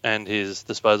clangers and his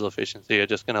disposal efficiency are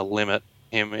just going to limit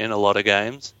him in a lot of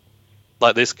games.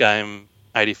 Like this game,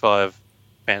 85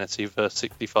 fantasy versus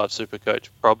 65 SuperCoach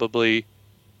probably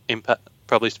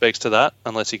speaks to that,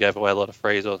 unless he gave away a lot of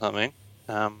frees or something.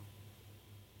 I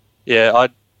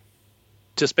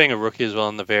just being a rookie as well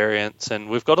in the variants, and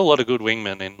we've got a lot of good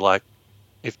wingmen in, like,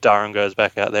 if Durham goes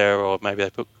back out there, or maybe they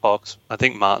put Cox. I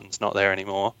think Martin's not there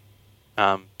anymore.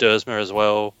 Dersma as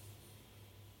well.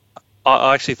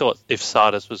 I actually thought if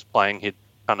Sardis was playing, he'd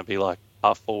kind of be like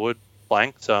half forward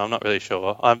flank, so I'm not really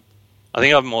sure. I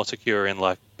think I'm more secure in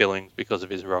like Billings because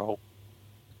of his role.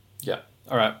 Yeah.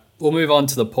 All right. We'll move on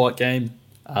to the Port game.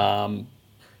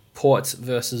 Port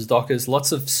versus Dockers.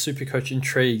 Lots of SuperCoach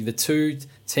intrigue. The two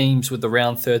teams with the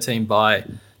round 13 bye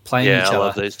playing each other. Yeah, I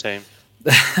love these teams.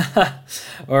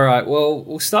 All right. Well,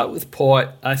 we'll start with Port.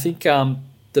 I think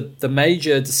the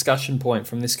major discussion point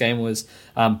from this game was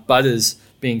Butters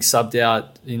being subbed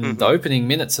out in the opening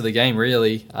minutes of the game,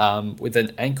 really, with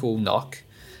an ankle knock.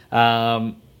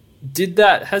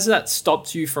 Has that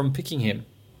stopped you from picking him?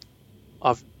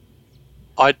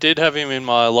 I did have him in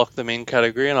my lock them in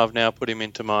category, and I've now put him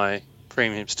into my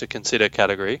premiums to consider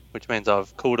category, which means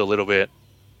I've cooled a little bit.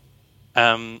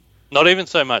 Not even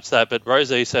so much that, but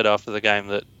Rosie said after the game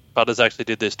that Butters actually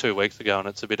did this 2 weeks ago, and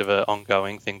it's a bit of an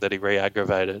ongoing thing that he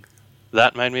re-aggravated.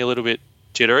 That made me a little bit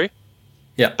jittery.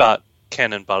 Yeah. But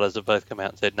Ken and Butters have both come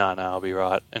out and said, no, I'll be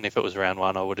right. And if it was round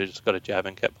 1, I would have just got a jab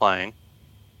and kept playing.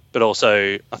 But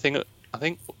also, I think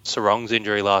Sarong's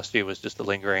injury last year was just a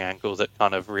lingering ankle that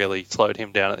kind of really slowed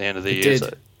him down at the end of the year.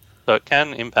 So it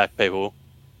can impact people.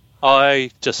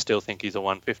 I just still think he's a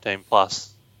 115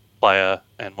 plus player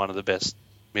and one of the best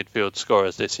midfield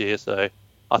scorers this year. So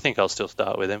I think I'll still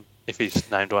start with him if he's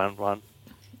named round 1.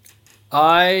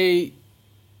 I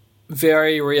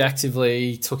very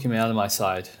reactively took him out of my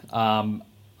side.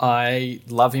 I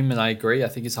love him and I agree. I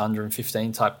think he's a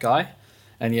 115 type guy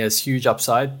and he has huge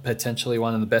upside, potentially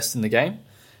one of the best in the game.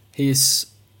 He's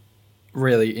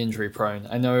really injury prone.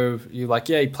 I know you're like,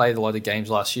 he played a lot of games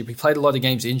last year, but he played a lot of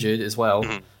games injured as well.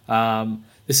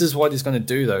 This is what he's going to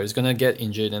do, though. He's going to get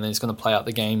injured, and then he's going to play out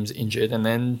the games injured, and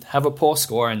then have a poor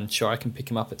score, and sure, I can pick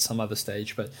him up at some other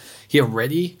stage. But he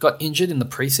already got injured in the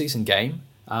preseason game.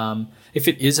 If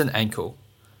it is an ankle,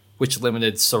 which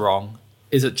limited Sarong,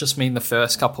 is it just mean the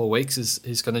first couple of weeks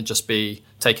he's going to just be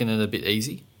taking it a bit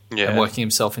easy and working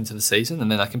himself into the season,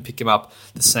 and then I can pick him up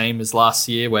the same as last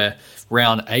year where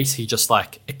round 8 he just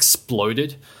like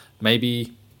exploded.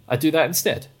 Maybe I do that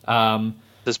instead.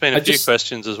 There's been a few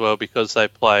questions as well because they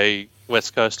play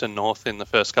West Coast and North in the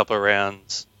first couple of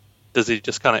rounds. Does he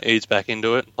just kind of ease back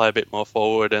into it and play a bit more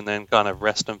forward and then kind of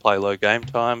rest and play low game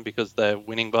time because they're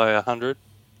winning by 100?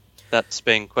 That's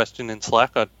being questioned in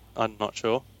Slack. I'm not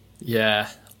sure. Yeah,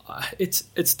 it's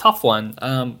a tough one.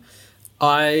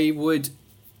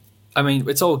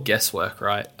 It's all guesswork,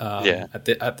 right?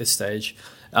 At this stage.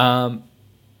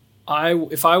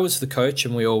 If I was the coach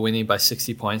and we were winning by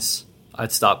 60 points,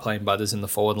 I'd start playing Butters in the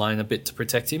forward line a bit to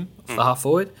protect him, the half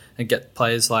forward, and get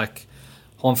players like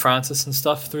Horn Francis and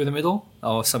stuff through the middle,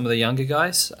 or some of the younger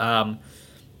guys.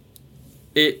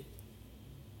 It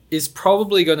is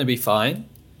probably going to be fine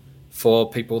for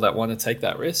people that want to take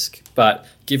that risk, but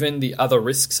given the other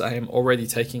risks I am already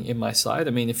taking in my side,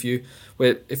 I mean, if we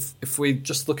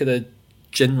just look at a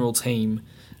general team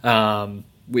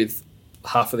with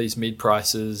half of these mid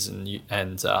prices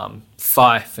and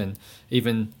Fife, and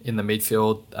even in the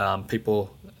midfield,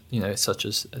 people such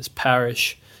as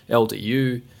Parrish,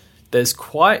 LDU, there's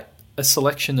quite a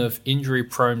selection of injury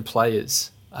prone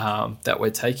players that we're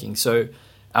taking. So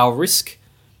our risk,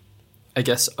 I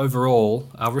guess overall,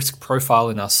 our risk profile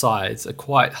in our sides are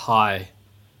quite high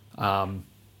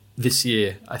this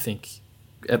year, I think,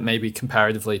 maybe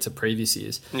comparatively to previous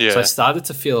years. Yeah. So I started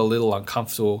to feel a little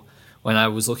uncomfortable when I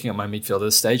was looking at my midfield. At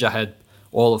the stage, I had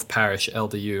all of Parrish,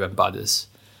 LDU, and Butters,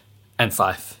 and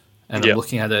Fife. And I'm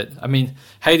looking at it. I mean,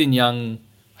 Hayden Young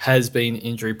has been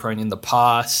injury prone in the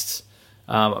past.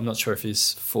 I'm not sure if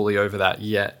he's fully over that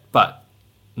yet. But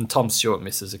Tom Stewart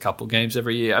misses a couple games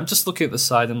every year. I'm just looking at the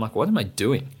side and I'm like, what am I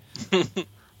doing?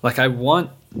 Like, I want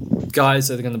guys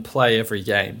that are going to play every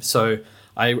game. So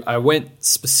I went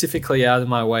specifically out of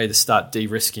my way to start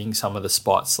de-risking some of the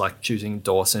spots, like choosing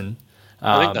Dawson.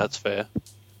 I think that's fair.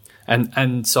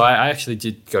 And so I actually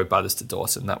did go Butters to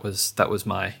Dawson. That was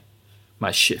my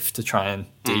shift to try and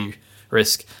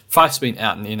de-risk. Fife's been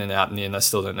out and in and out and in. I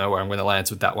still don't know where I'm going to land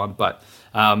with that one. But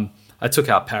I took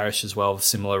out Parrish as well for a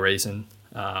similar reason.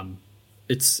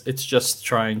 It's just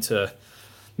trying to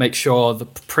make sure the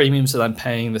premiums that I'm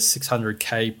paying the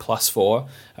 600k plus for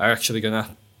are actually going to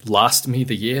last me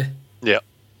the year. Yeah.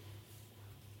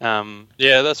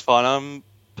 That's fine.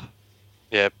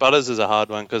 Butters is a hard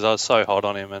one because I was so hot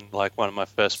on him and like one of my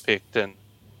first picked, and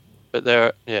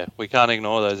But we can't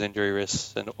ignore those injury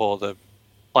risks or the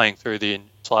playing through the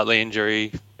slightly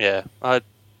injury. Yeah, I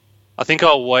think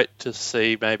I'll wait to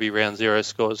see maybe round 0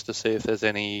 scores to see if there's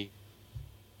any.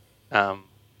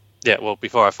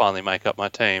 Before I finally make up my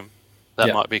team,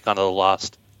 that might be kind of the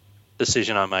last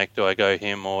decision I make. Do I go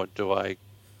him or do I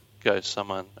go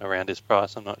someone around his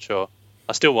price? I'm not sure.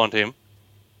 I still want him,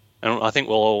 and I think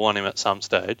we'll all want him at some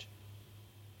stage.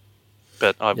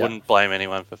 But I wouldn't blame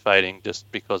anyone for fading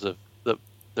just because of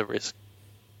the risk.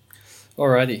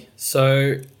 Alrighty,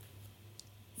 so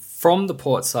from the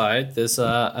Port side, there's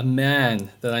a man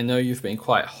that I know you've been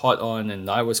quite hot on, and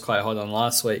I was quite hot on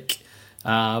last week.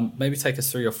 Maybe take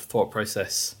us through your thought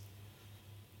process.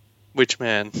 Which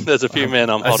man? There's a few men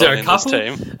I'm hot on in this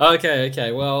team.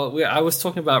 Okay. Well, I was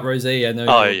talking about Rosie. I know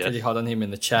you were pretty hot on him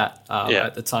in the chat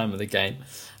at the time of the game.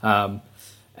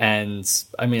 And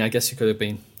I mean, I guess you could have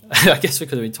been. I guess we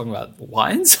could have been talking about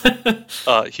Wines.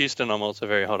 Houston, I'm also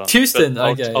very hot on. Houston,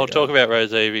 okay. I'll talk about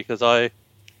Rosie because I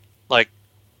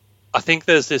think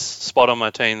there's this spot on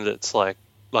my team that's like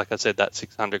I said, that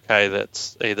 600k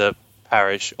that's either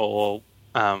Parrish or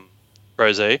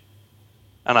Rosie.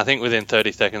 And I think within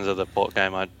 30 seconds of the Port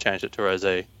game, I'd changed it to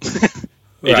Rosie.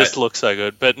 He just looks so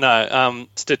good. But no,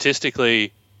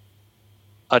 statistically,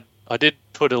 I did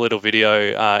put a little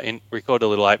video, record a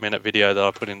little 8-minute video that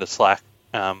I put into Slack,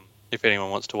 if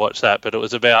anyone wants to watch that. But it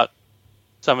was about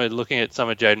looking at some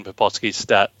of Jaden Poposky's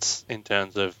stats in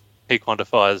terms of he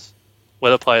quantifies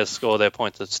whether players score their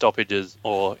points at stoppages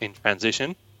or in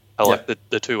transition. I like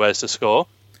the two ways to score.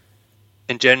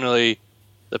 And generally,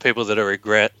 the people that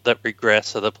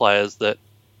regress are the players that...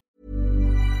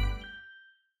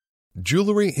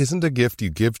 Jewelry isn't a gift you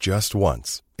give just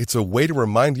once. It's a way to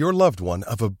remind your loved one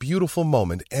of a beautiful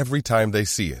moment every time they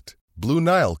see it. Blue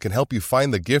Nile can help you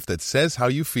find the gift that says how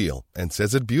you feel and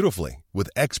says it beautifully, with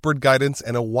expert guidance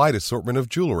and a wide assortment of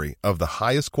jewelry of the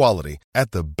highest quality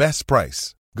at the best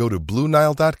price. Go to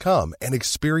BlueNile.com and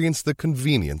experience the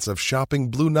convenience of shopping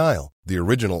Blue Nile, the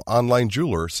original online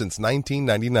jeweler since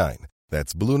 1999.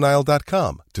 That's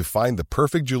BlueNile.com to find the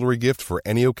perfect jewelry gift for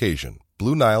any occasion.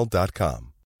 BlueNile.com.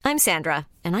 I'm Sandra,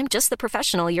 and I'm just the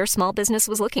professional your small business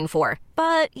was looking for.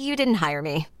 But you didn't hire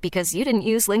me because you didn't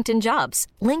use LinkedIn Jobs.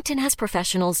 LinkedIn has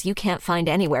professionals you can't find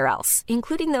anywhere else,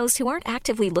 including those who aren't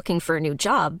actively looking for a new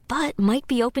job, but might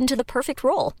be open to the perfect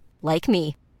role, like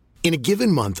me. In a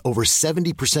given month, over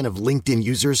 70% of LinkedIn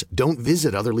users don't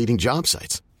visit other leading job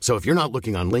sites. So if you're not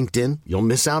looking on LinkedIn, you'll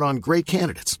miss out on great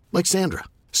candidates like Sandra.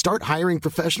 Start hiring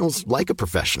professionals like a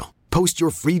professional. Post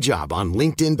your free job on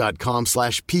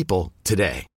linkedin.com/people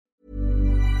today.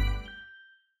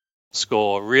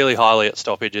 Score really highly at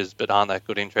stoppages but aren't that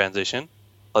good in transition.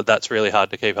 Like, that's really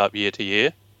hard to keep up year to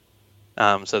year.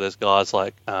 So there's guys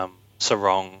like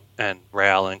Sarong and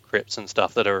Rowell and Cripps and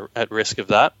stuff that are at risk of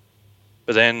that.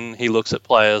 But then he looks at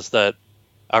players that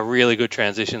are really good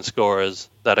transition scorers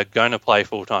that are going to play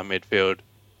full-time midfield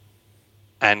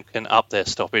and can up their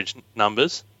stoppage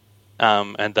numbers.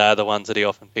 And they're the ones that he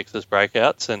often picks as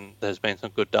breakouts, and there's been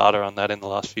some good data on that in the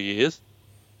last few years.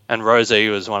 And Rosie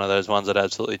was one of those ones that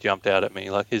absolutely jumped out at me.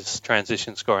 Like, his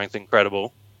transition scoring is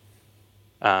incredible.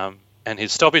 And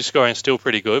his stoppage scoring is still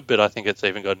pretty good, but I think it's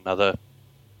even got another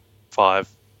 5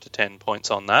 to 10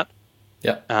 points on that.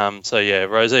 Yeah. So yeah,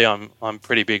 Rosie, I'm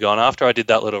pretty big on. After I did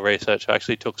that little research, I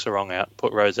actually took Sarong out and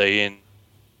put Rosie in,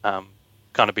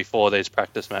 kind of before these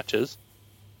practice matches,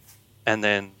 and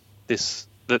then this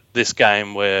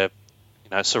game where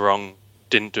Sarong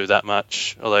didn't do that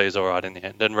much, although he's all right in the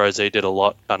end, and Rosie did a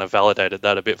lot, kind of validated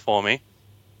that a bit for me.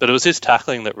 But it was his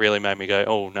tackling that really made me go,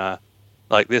 oh nah,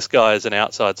 like, this guy is an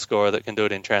outside scorer that can do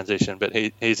it in transition, but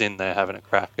he's in there having a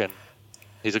crack, and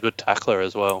he's a good tackler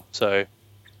as well. So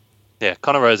yeah,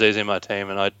 Connor Rosie's in my team,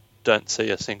 and I don't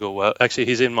see a single... Actually,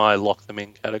 he's in my lock them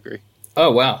in category.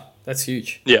 Oh, wow. That's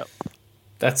huge. Yeah.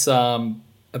 That's a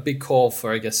big call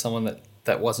for, I guess, someone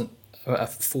that wasn't a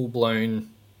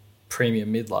full-blown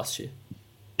premium mid last year.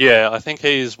 Yeah, I think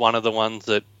he's one of the ones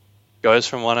that goes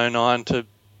from 109 to...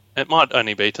 It might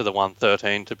only be to the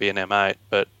 113 to be an M8,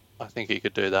 but I think he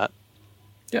could do that.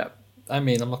 Yeah. I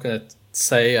mean, I'm not going to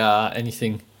say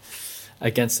anything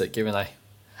against it, given I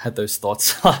had those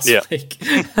thoughts last week.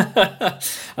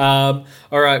 All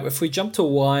right, if we jump to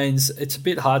Wines, it's a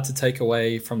bit hard to take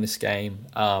away from this game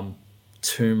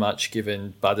too much,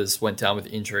 given Butters went down with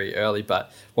injury early,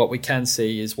 but what we can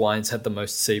see is Wines had the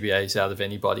most CBAs out of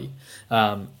anybody,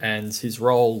 and his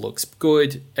role looks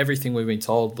good. Everything we've been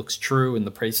told looks true in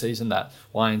the preseason, that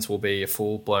Wines will be a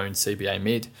full-blown CBA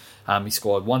mid. He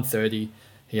scored 130,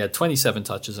 he had 27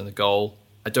 touches and a goal.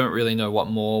 I don't really know what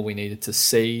more we needed to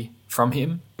see from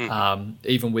him.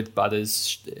 Even with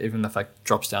Butters, even if it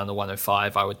drops down to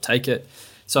 105, I would take it.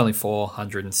 It's only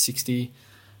 460.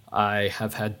 I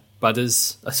have had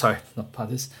Butters. Sorry, not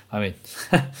Butters. I mean,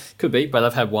 could be, but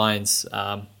I've had Wines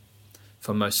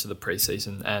for most of the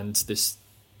preseason, and this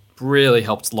really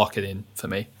helped lock it in for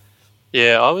me.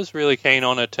 Yeah, I was really keen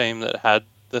on a team that had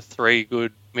the 3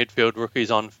 good midfield rookies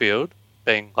on field,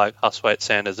 being like Hustwaite,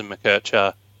 Sanders and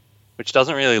McKercher, which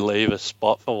doesn't really leave a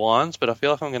spot for Wines, but I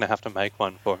feel like I'm going to have to make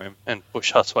one for him and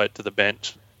push Hustwaite to the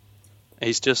bench.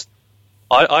 He's just...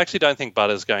 I actually don't think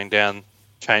Butters going down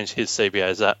changed his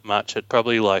CBAs that much. It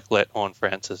probably like let Horn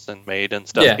Francis and Mead and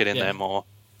stuff get in there more.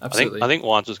 Absolutely. I think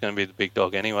Wines was going to be the big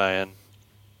dog anyway, and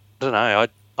I don't know,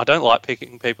 I don't like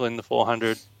picking people in the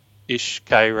 400-ish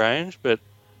K range, but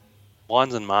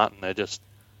Wines and Martin are just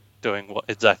doing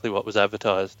exactly what was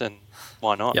advertised, and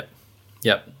why not?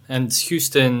 Yep. And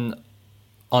Houston,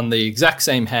 on the exact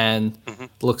same hand,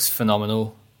 looks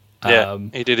phenomenal. Yeah,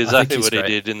 he did exactly what he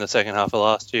did in the second half of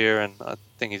last year, and I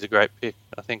think he's a great pick.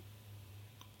 I think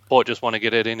Port just want to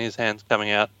get it in his hands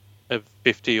coming out of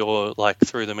 50 or like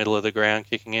through the middle of the ground,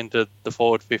 kicking into the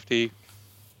forward 50.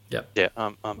 Yep. Yeah,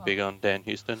 I'm big on Dan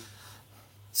Houston.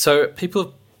 So people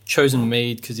have chosen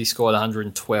Mead because he scored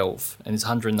 112 and he's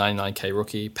 199k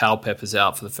rookie. Powell Pepper's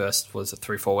out for the first,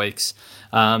 3-4 weeks.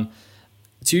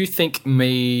 Do you think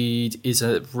Mead is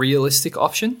a realistic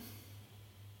option?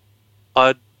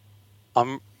 To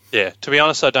be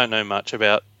honest, I don't know much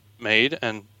about Mead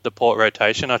and the Port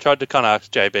rotation. I tried to kind of ask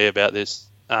JB about this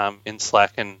in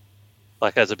Slack, and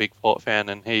like as a big Port fan,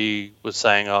 and he was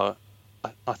saying,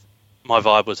 my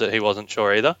vibe was that he wasn't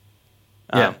sure either.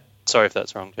 Sorry if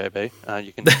that's wrong, JB.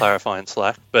 You can clarify in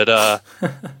Slack. But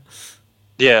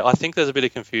yeah, I think there's a bit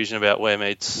of confusion about where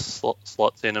Mead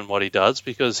slots in and what he does,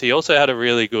 because he also had a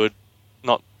really good,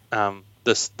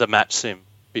 the match sim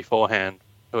beforehand,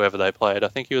 whoever they played. I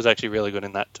think he was actually really good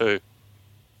in that too.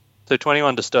 So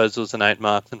 21 disposals and 8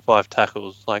 marks and 5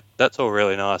 tackles, like that's all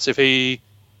really nice. If he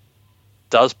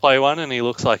does play one and he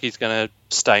looks like he's going to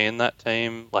stay in that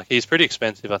team, like he's pretty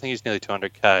expensive. I think he's nearly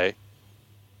 200k.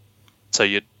 So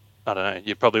you'd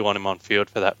probably want him on field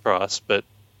for that price, but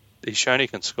he's shown he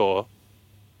can score.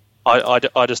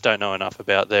 I just don't know enough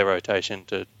about their rotation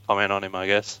to comment on him, I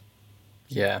guess.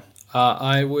 Yeah,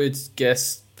 I would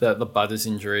guess that the Butters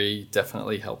injury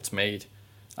definitely helped Mead.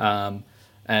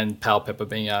 And Powell Pepper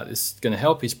being out is going to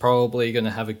help. He's probably going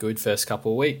to have a good first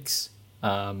couple of weeks.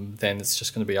 Then it's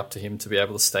just going to be up to him to be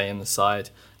able to stay in the side.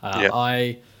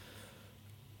 I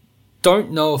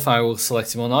don't know if I will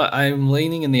select him or not. I'm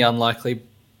leaning in the unlikely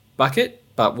bucket,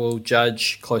 but we'll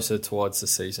judge closer towards the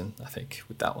season, I think,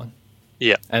 with that one.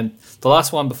 Yeah. And the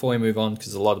last one before we move on,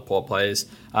 because a lot of Port players,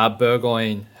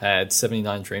 Burgoyne had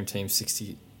 79 Dream Team,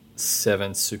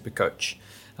 67 SuperCoach.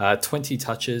 20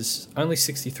 touches, only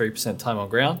 63% time on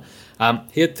ground.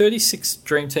 He had 36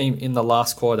 Dream Team in the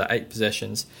last quarter, 8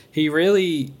 possessions. He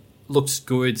really looked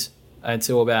good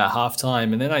until about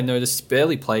halftime, and then I noticed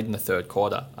barely played in the third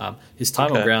quarter. His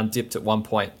time on ground dipped at one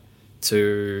point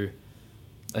to,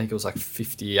 I think it was like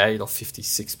 58 or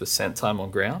 56% time on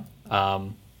ground,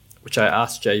 which I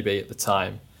asked JB at the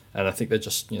time, and I think they're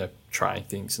just trying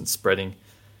things and spreading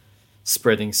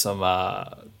some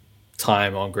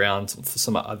time on ground for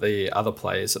some of the other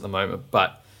players at the moment.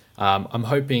 But I'm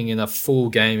hoping in a full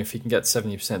game, if he can get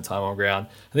 70% time on ground,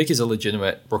 I think he's a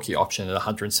legitimate rookie option at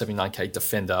 179k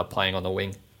defender playing on the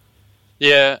wing.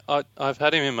 Yeah, I've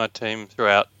had him in my team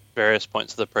throughout various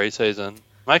points of the preseason.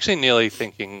 I'm actually nearly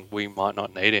thinking we might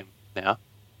not need him now.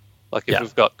 Like if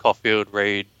we've got Caulfield,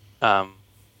 Reid,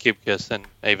 Gibcus and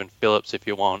even Phillips, if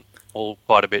you want, all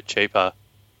quite a bit cheaper,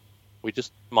 we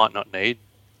just might not need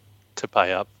to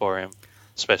pay up for him,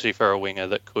 especially for a winger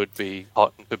that could be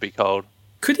hot and could be cold.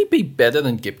 Could he be better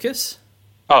than Gibcus?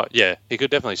 Oh, yeah. He could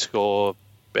definitely score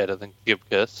better than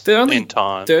Gibcus They're only in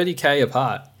time. 30k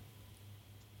apart.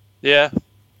 Yeah,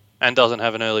 and doesn't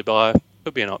have an early buy.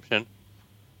 Could be an option.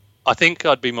 I think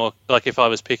I'd be more, like if I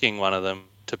was picking one of them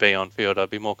to be on field,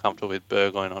 I'd be more comfortable with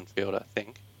Burgoyne on field, I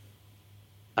think.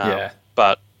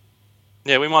 But,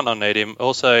 yeah, we might not need him.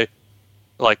 Also,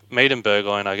 like Mead and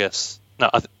Burgoyne, I guess... No,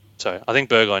 I think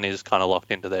Burgoyne is kind of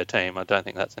locked into their team. I don't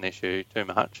think that's an issue too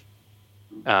much.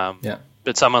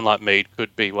 But someone like Mead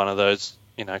could be one of those,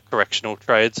 correctional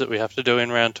trades that we have to do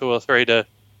in round 2 or 3 to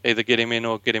either get him in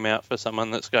or get him out for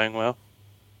someone that's going well.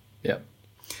 Yeah.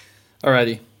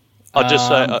 Alrighty. I'll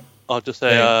just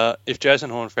say, if Jason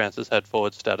Horne-Francis had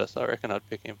forward status, I reckon I'd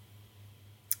pick him.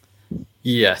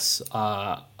 Yes.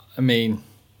 I mean,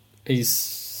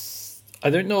 he's... I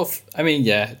don't know if... I mean,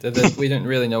 yeah, we don't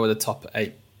really know what the top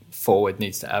 8 forward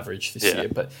needs to average this year,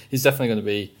 but he's definitely going to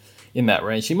be in that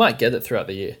range. He might get it throughout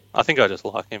the year. I think I just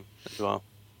like him as well.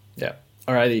 Yeah.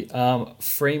 Alrighty.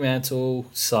 Fremantle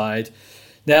side.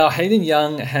 Now, Hayden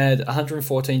Young had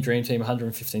 114 Dream Team,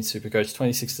 115 Supercoach,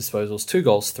 26 disposals, 2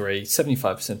 goals, 3,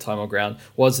 75% time on ground,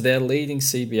 was their leading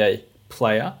CBA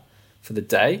player for the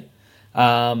day.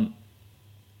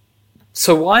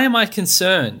 So why am I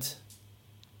concerned?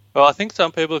 Well, I think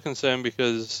some people are concerned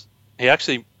because he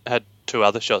actually had 2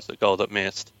 other shots at goal that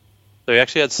missed. So he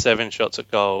actually had 7 shots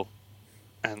at goal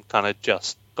and kind of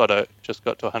just got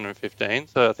to 115.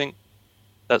 So I think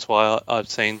that's why I've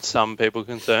seen some people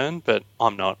concerned, but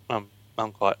I'm not. I'm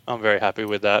very happy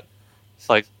with that.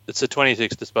 It's the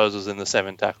 26 disposals and the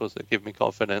 7 tackles that give me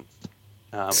confidence.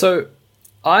 So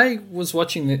I was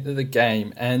watching the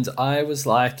game and I was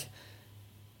like,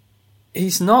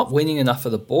 he's not winning enough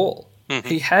of the ball. Mm-hmm.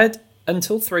 He had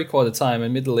until 3/4 time.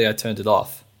 Admittedly, I turned it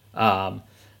off. I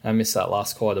missed that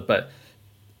last quarter, but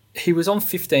he was on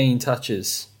 15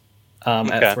 touches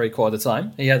at 3/4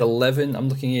 time. He had 11. I'm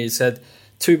looking here. He said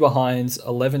 2 behinds,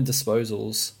 11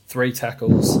 disposals, 3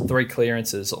 tackles, 3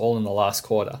 clearances, all in the last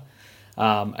quarter,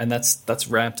 and that's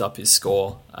ramped up his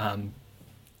score.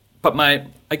 But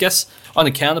I guess on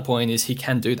a counterpoint is he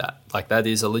can do that. Like that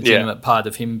is a legitimate part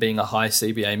of him being a high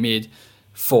CBA mid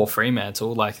for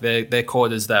Fremantle. Like they're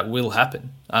quarters that will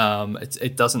happen.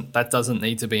 That doesn't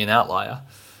need to be an outlier.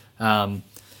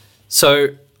 So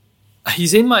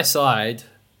he's in my side,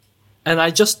 and I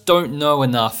just don't know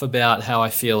enough about how I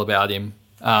feel about him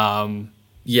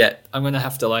yet. I'm going to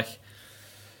have to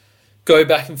go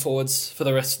back and forwards for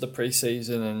the rest of the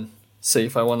preseason and see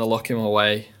if I want to lock him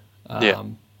away.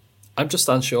 I'm just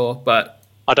unsure, but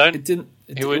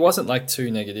it wasn't too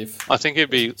negative. I think it'd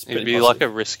be like a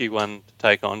risky one to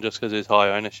take on just because it's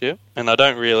high ownership, and I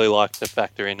don't really like to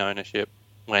factor in ownership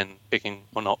when picking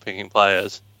or not picking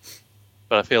players.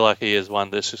 But I feel like he is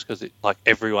one that's just because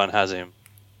everyone has him.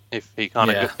 If he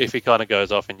kind of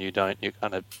goes off and you don't, you're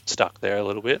kind of stuck there a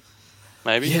little bit,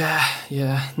 maybe.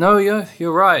 Yeah. No,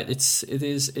 you're right. It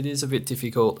is a bit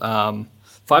difficult.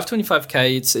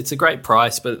 $525K. It's a great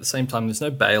price, but at the same time, there's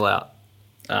no bailout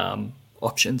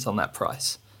options on that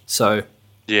price. So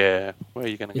yeah, where are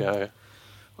you going to go?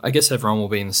 I guess everyone will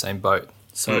be in the same boat,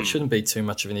 so it shouldn't be too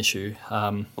much of an issue.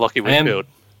 Lockie Whitfield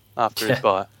after his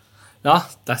bye. No,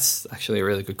 that's actually a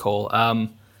really good call.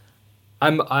 I'm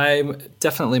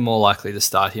definitely more likely to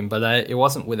start him, but it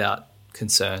wasn't without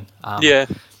concern. I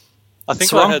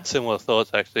think I had similar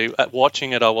thoughts actually. At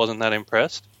watching it, I wasn't that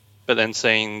impressed, but then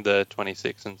seeing the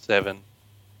 26 and 7,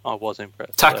 I was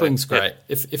impressed. Tackling's great.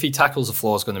 If he tackles, the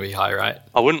floor is going to be high, right?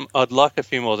 I'd like a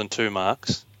few more than 2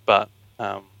 marks, but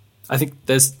I think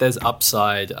there's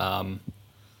upside.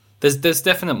 There's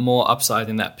definite more upside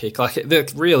in that pick.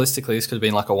 Realistically, this could have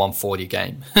been a 140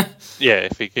 game. Yeah,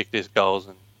 if he kicked his goals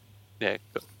and got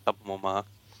a couple more marks.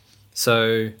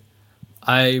 So,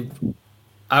 I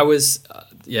was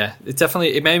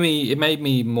it made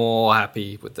me more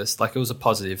happy with this. It was a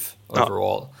positive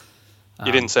overall.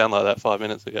 You didn't sound like that 5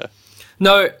 minutes ago.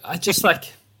 No, I just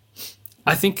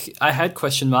I think I had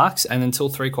question marks, and until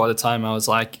 3/4 time, I was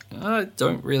like, I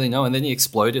don't really know. And then he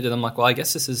exploded, and I'm like, well, I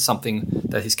guess this is something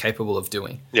that he's capable of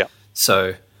doing. Yeah.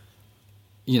 So,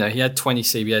 he had 20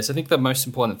 CBAs. I think the most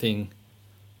important thing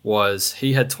was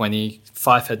he had 20,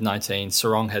 Fife had 19,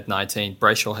 Sarong had 19,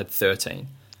 Brayshaw had 13.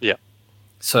 Yeah.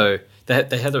 So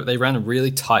they ran a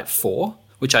really tight 4,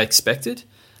 which I expected,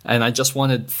 and I just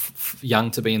wanted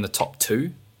Young to be in the top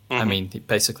 2. Mm-hmm. I mean, he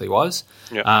basically was.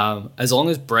 Yeah. As long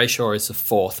as Brayshaw is the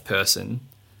 4th person,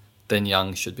 then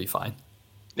Young should be fine.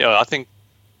 Yeah, I think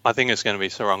it's going to be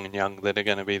Sarong and Young that are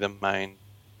going to be the main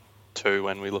 2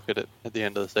 when we look at it at the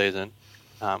end of the season,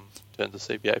 in terms of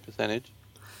CBA percentage.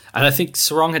 And I think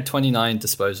Sarong had 29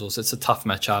 disposals. It's a tough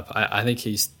matchup. I think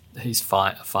he's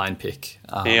fine, a fine pick.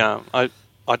 I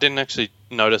didn't actually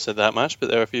notice it that much, but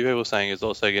there are a few people saying he's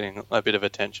also getting a bit of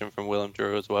attention from Willem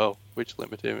Drew as well, which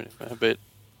limited him a bit.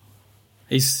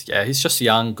 He's just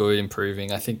young, good,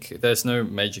 improving. I think there's no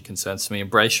major concerns to me.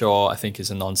 And Brayshaw, I think, is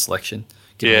a non-selection,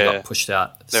 given he got pushed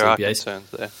out at the there CBAs. Are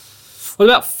concerns there. What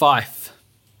about Fife?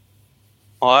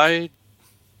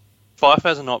 Fife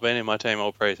has not been in my team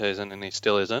all preseason, and he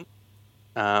still isn't.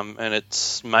 And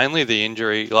it's mainly the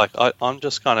injury. I'm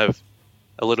just kind of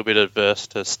a little bit adverse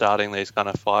to starting these kind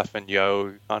of Fife and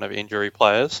Yo kind of injury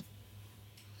players.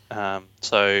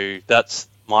 So that's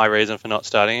my reason for not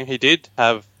starting him. He did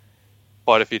have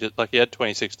quite a few, he had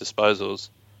 26 disposals,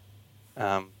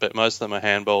 but most of them are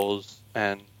handballs,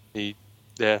 and he's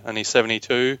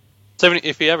 72.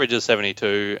 If he averages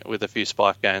 72 with a few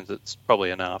spike games, it's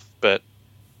probably enough. But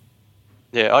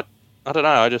yeah, I don't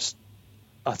know.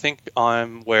 I think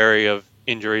I'm wary of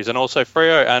injuries. And also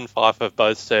Freo and Fife have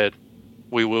both said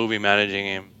we will be managing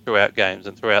him throughout games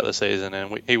and throughout the season,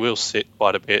 and he will sit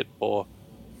quite a bit,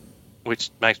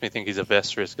 which makes me think he's a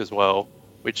vest risk as well,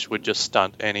 which would just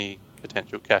stunt any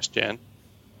potential cash gen.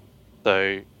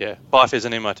 So, yeah, Fife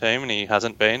isn't in my team, and he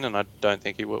hasn't been, and I don't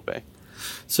think he will be.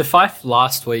 So Fife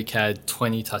last week had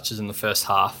 20 touches in the first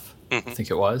half, Mm-hmm. I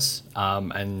think it was,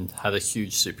 and had a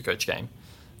huge SuperCoach game.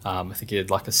 I think he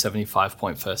had like a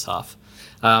 75-point first half.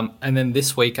 And then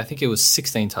this week, I think it was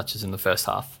 16 touches in the first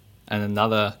half and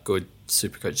another good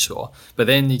SuperCoach score. But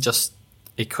then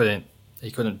he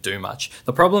couldn't do much.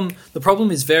 The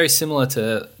problem is very similar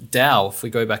to Dow, if we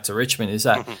go back to Richmond, is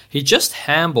that he just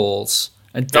handballs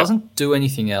and doesn't do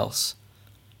anything else.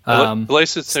 At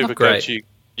least it's not SuperCoach, great.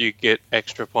 you get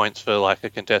extra points for like a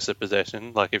contested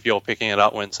possession. Like if you're picking it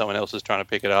up when someone else is trying to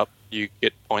pick it up, you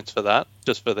get points for that,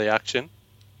 just for the action.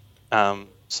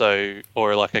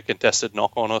 Or like a contested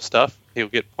knock-on or stuff, he'll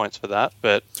get points for that.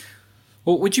 But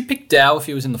Would you pick Dow if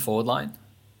he was in the forward line?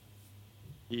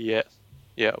 yes.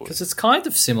 Yeah. Because it's kind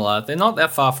of similar. They're not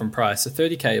that far from price. They're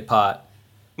 30k apart.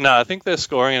 No, I think their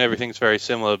scoring and everything's very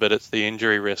similar, but it's the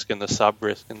injury risk and the sub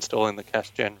risk installing the cash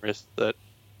gen risk that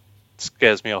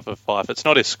scares me off of Fife. It's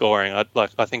not his scoring. I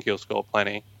think he'll score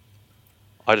plenty.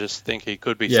 I just think he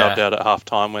could be subbed out at half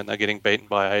time when they're getting beaten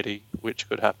by 80, which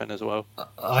could happen as well.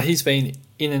 He's been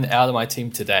in and out of my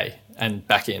team today and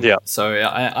back in. Yeah. So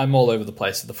I'm all over the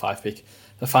place with the Fife pick.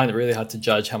 I find it really hard to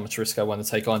judge how much risk I want to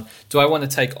take on. Do I want to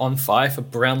take on Fife, a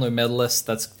Brownlow medalist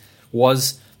that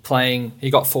was playing? He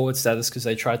got forward status because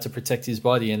they tried to protect his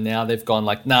body, and now they've gone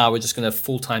like, nah, we're just going to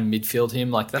full-time midfield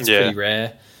him. Like, that's pretty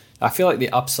rare. I feel like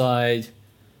the upside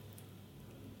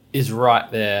is right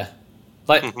there.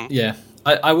 Like, yeah,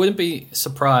 I wouldn't be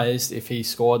surprised if he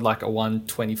scored like a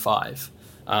 125.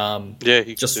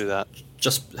 He could do that.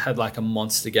 Just had like a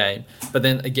monster game. But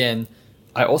then again,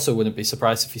 I also wouldn't be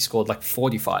surprised if he scored like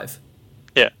 45.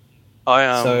 Yeah.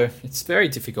 So it's very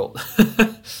difficult.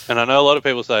 And I know a lot of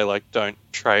people say, like, don't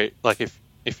trade. Like,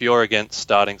 if you're against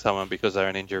starting someone because they're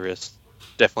an injury risk,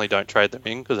 definitely don't trade them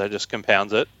in because that just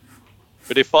compounds it.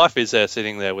 But if Fife is there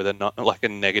sitting there with a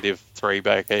 -3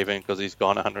 back even because he's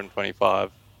gone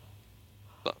 125,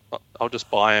 I'll just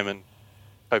buy him and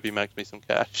hope he makes me some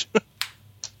cash.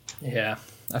 Yeah,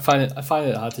 I find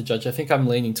it hard to judge. I think I'm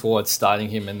leaning towards starting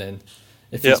him, and then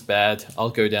if he's bad, I'll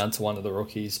go down to one of the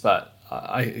rookies. But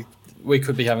we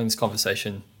could be having this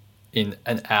conversation in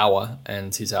an hour,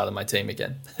 and he's out of my team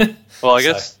again. Well, I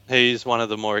guess he's one of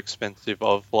the more expensive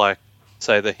of, like,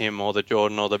 say the him or the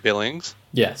Jordan or the Billings.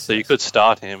 Yes. So you could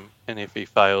start him, and if he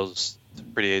fails, it's a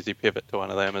pretty easy pivot to one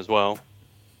of them as well.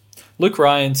 Luke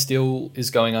Ryan still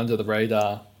is going under the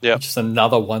radar. Yeah. Just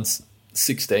another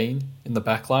 116 in the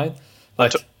back line.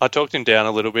 Like, I talked him down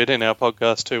a little bit in our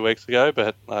podcast 2 weeks ago,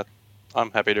 but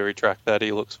I'm happy to retract that.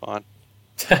 He looks fine.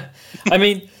 I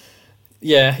mean,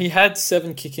 yeah, he had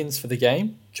 7 kick-ins for the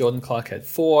game. Jordan Clark had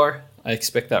 4. I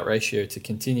expect that ratio to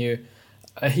continue.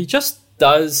 He just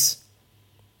does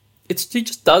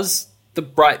the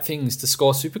right things to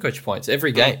score SuperCoach points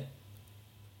every game.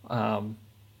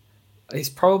 He's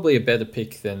probably a better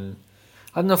pick than,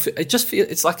 I don't know, if it just feels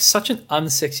it's like such an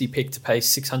unsexy pick to pay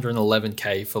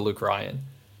 611k for Luke Ryan.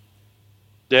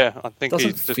 Yeah, I think Doesn't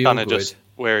he's just feel kind of good. just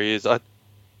where he is. I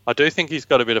do think he's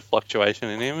got a bit of fluctuation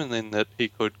in him, and then that he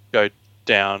could go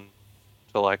down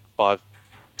to like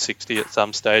 560 at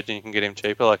some stage, and you can get him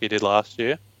cheaper like he did last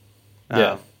year.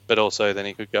 Yeah. But also then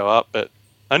he could go up. But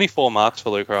only 4 marks for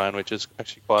Luke Ryan, which is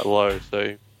actually quite low,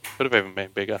 so could have even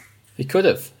been bigger. He could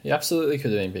have. He absolutely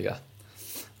could have been bigger.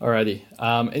 Alrighty.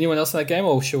 Anyone else in that game,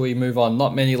 or shall we move on?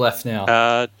 Not many left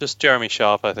now. Just Jeremy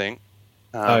Sharp, I think.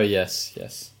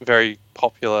 Yes. Very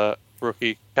popular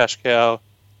rookie cash cow.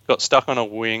 Got stuck on a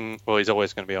wing. Well, he's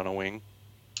always going to be on a wing.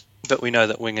 But we know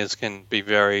that wingers can be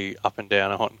very up and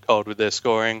down, hot and cold with their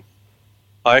scoring.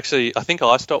 I think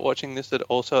I stopped watching this at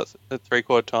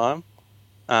 3/4 time.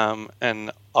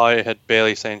 And I had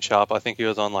barely seen Sharp. I think he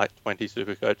was on like 20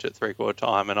 SuperCoach at 3/4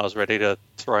 time, and I was ready to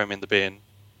throw him in the bin.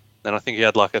 Then I think he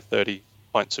had like a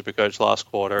 30-point SuperCoach last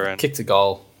quarter and Kicked a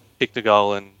goal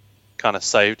and kind of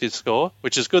saved his score,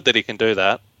 which is good that he can do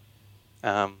that.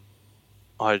 I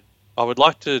would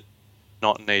like to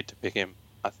not need to pick him,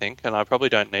 I think, and I probably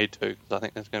don't need to because I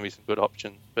think there's going to be some good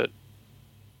options. But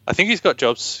I think he's got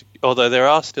jobs, although there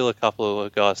are still a couple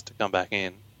of guys to come back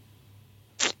in.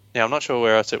 Yeah, I'm not sure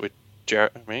where I sit with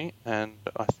Jeremy, and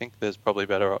I think there's probably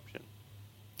better options.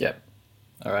 Yep.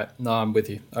 All right. No, I'm with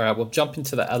you. All right, we'll jump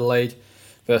into the Adelaide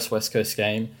versus West Coast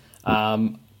game.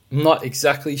 I'm not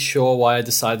exactly sure why I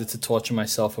decided to torture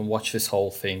myself and watch this whole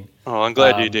thing. Oh, I'm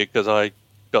glad you did, because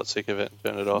got sick of it and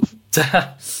turned it off.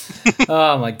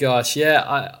 Oh my gosh,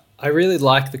 yeah. I really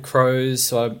like the Crows,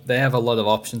 so they have a lot of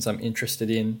options I'm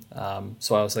interested in.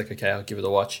 So I was like, okay, I'll give it a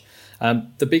watch.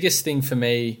 The biggest thing for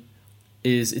me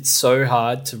is it's so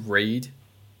hard to read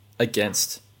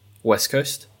against West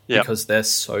Coast because they're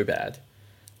so bad.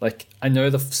 Like, I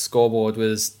know the scoreboard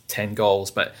was 10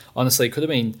 goals, but honestly, it could have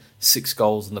been 6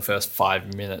 goals in the first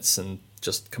 5 minutes and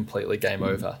just completely game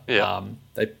over. Yeah.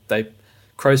 They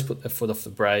Crows put their foot off the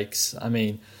brakes. I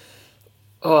mean,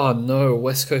 oh no,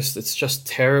 West Coast, it's just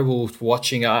terrible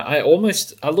watching. I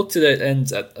looked at it,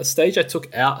 and at a stage I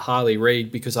took out Harley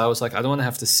Reid because I was like, I don't want to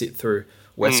have to sit through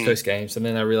West Coast games. And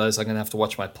then I realized I'm going to have to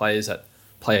watch my players that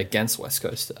play against West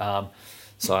Coast.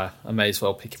 So I may as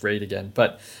well pick Reid again.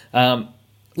 But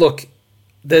look,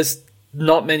 there's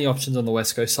not many options on the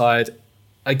West Coast side.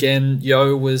 Again,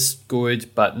 Yo was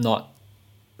good, but not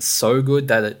so good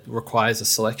that it requires a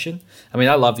selection. I mean,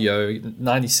 I love Yo,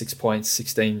 96 points,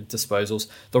 16 disposals.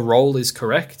 The role is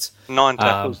correct. 9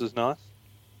 tackles is nice.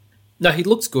 No, he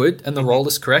looks good, and the role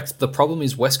is correct. The problem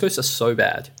is West Coast are so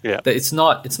bad that it's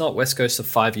not West Coast of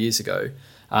 5 years ago,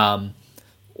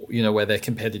 where they're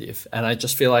competitive. And I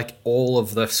just feel like all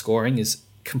of the scoring is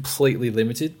completely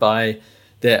limited by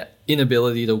their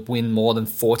inability to win more than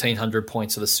 1,400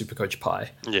 points of the SuperCoach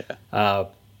pie. Yeah,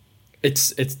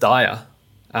 it's dire.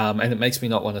 And it makes me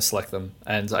not want to select them.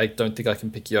 And I don't think I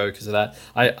can pick Yo because of that.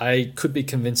 I could be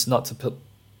convinced not to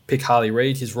pick Harley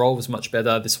Reid. His role was much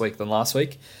better this week than last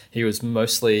week. He was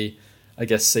mostly, I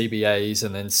guess, CBAs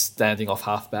and then standing off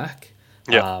halfback.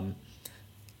 Yeah.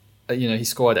 He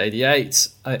scored 88.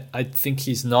 I think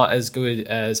he's not as good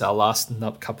as our last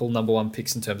couple number one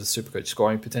picks in terms of SuperCoach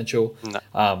scoring potential.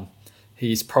 No.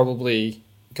 He's probably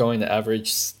going to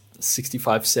average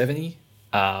 65, 70.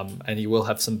 And he will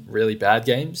have some really bad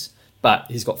games, but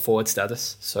he's got forward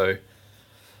status. So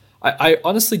I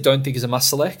honestly don't think he's a must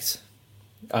select.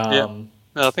 No,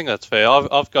 I think that's fair.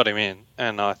 I've got him in,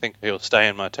 and I think he'll stay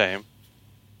in my team.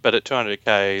 But at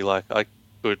 200k, like, I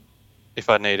could, if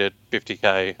I needed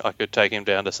 50k, I could take him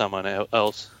down to someone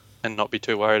else and not be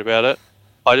too worried about it.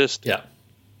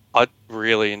 I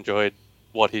really enjoyed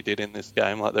what he did in this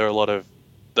game. Like, there are a lot of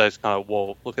those kind of,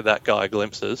 whoa, look at that guy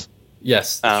glimpses.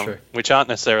 Yes, that's true. Which aren't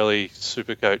necessarily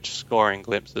SuperCoach scoring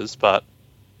glimpses, but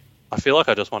I feel like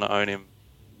I just want to own him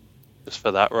just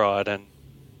for that ride. And,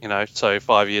 so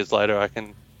 5 years later I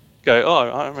can go, oh,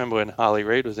 I remember when Harley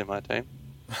Reid was in my team.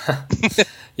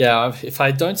 Yeah, if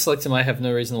I don't select him, I have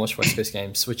no reason to watch West Coast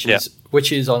games,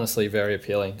 which is honestly very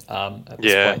appealing at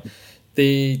this point.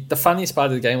 The funniest part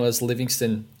of the game was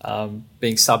Livingston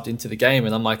being subbed into the game,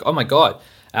 and I'm like, oh my God,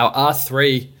 our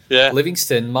R3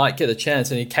 Livingston might get a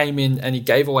chance, and he came in and he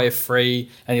gave away a free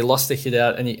and he lost a hit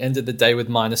out and he ended the day with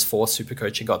 -4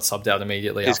 SuperCoach and got subbed out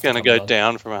immediately. He's going to go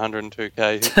down from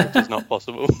 102k, which is not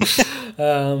possible.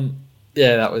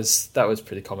 That was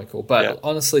pretty comical. But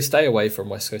honestly, stay away from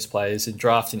West Coast players in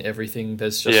drafting everything.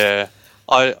 There's just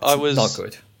I was not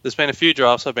good. There's been a few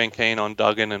drafts I've been keen on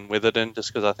Duggan and Witherden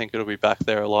just because I think it'll be back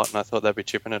there a lot, and I thought they'd be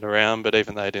chipping it around, but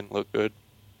even they didn't look good.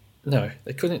 No,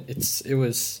 they couldn't. It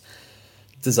was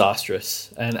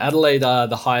disastrous. And Adelaide are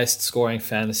the highest scoring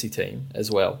fantasy team as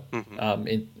well,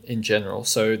 in general.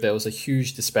 So there was a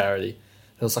huge disparity.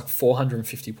 There was like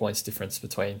 450 points difference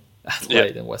between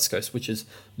Adelaide and West Coast, which is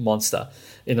monster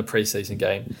in a preseason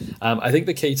game. I think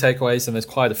the key takeaways, and there's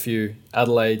quite a few,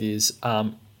 Adelaide is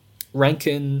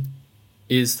Rankin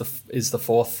is the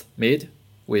fourth mid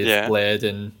with Laird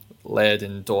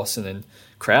and Dawson and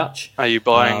Crouch. Are you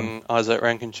buying Isaac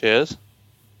Rankin shares?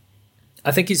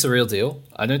 I think he's the real deal.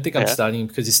 I don't think I'm starting him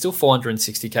because he's still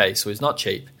 460k, so he's not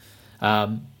cheap.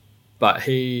 But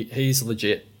he's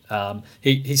legit.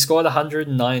 He scored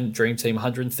 109 Dream Team,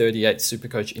 138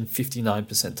 SuperCoach in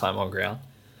 59% time on ground.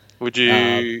 Would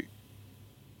you?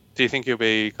 Do you think he'll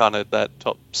be kind of that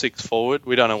top 6 forward?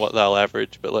 We don't know what they'll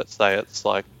average, but let's say it's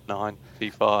like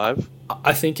 95.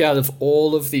 I think out of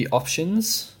all of the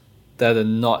options that are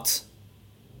not,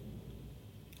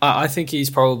 I think he's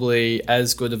probably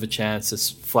as good of a chance as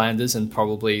Flanders and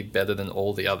probably better than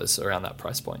all the others around that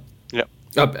price point.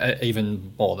 Yep.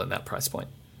 Even more than that price point.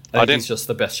 I think he's just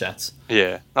the best chance.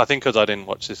 Yeah, I think because I didn't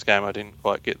watch this game, I didn't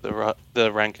quite get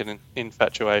the Rankin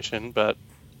infatuation, but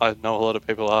I know a lot of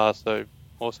people are, so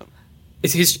awesome.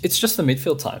 It's just the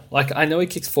midfield time. Like, I know he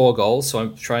kicks 4 goals, so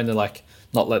I'm trying to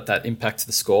not let that impact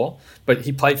the score, but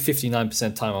he played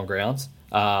 59% time on ground.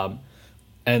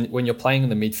 And when you're playing in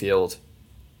the midfield,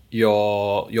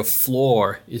 your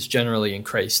floor is generally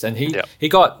increased. And he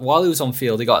got, while he was on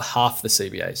field, he got half the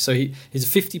CBA. So he's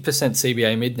a 50%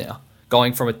 CBA mid now,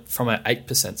 going from an 8%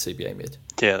 CBA mid.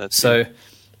 Yeah, that's so. Good.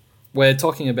 we're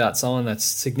talking about someone that's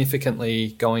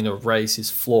significantly going to raise his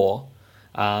floor.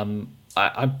 I'm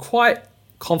quite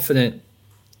confident,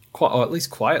 or at least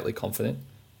quietly confident,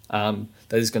 that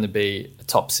he's going to be a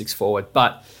top 6 forward.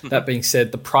 But that being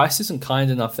said, the price isn't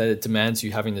kind enough that it demands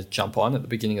you having to jump on at the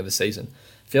beginning of the season.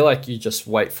 I feel like you just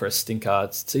wait for a stinker.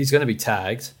 So he's going to be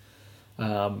tagged.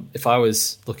 If I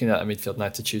was looking at a midfield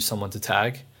night to choose someone to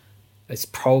tag, it's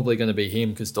probably going to be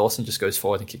him because Dawson just goes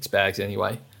forward and kicks bags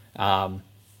anyway. And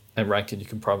Rankin you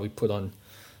can probably put on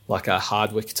like a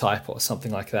Hardwick type or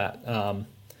something like that.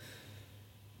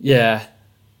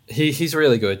 He's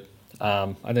really good.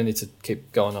 I don't need to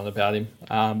keep going on about him.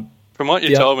 From what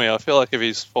you told me, I feel like if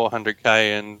he's 400k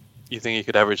and you think he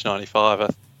could average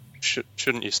 95,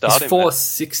 shouldn't you start him? He's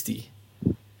 460.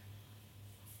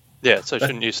 Yeah, so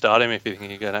shouldn't you start him if you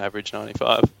think you're going to average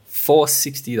 95?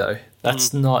 460 though.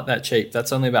 That's not that cheap.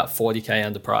 That's only about 40k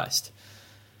underpriced.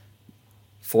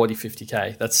 40,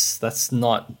 50k. That's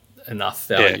not enough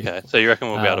value. Yeah, okay. So you reckon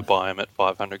we'll be able to buy him at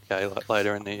 500k like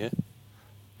later in the year?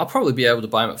 I'll probably be able to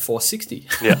buy him at 460.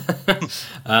 Yeah.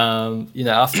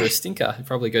 After a stinker, it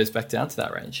probably goes back down to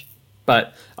that range.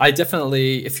 But I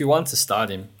definitely, if you wanted to start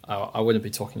him, I wouldn't be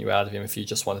talking you out of him if you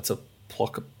just wanted to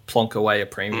plonk away a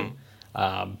premium.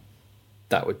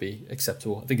 That would be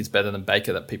acceptable. I think it's better than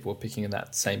Baker that people were picking in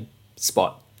that same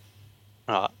spot.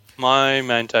 Right. My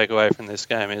main takeaway from this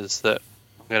game is that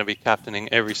I'm going to be captaining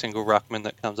every single ruckman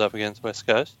that comes up against West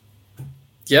Coast.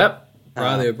 Yep.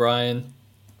 Riley O'Brien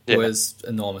was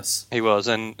enormous. He was,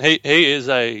 and he is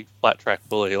a flat track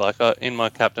bully. Like in my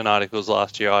captain articles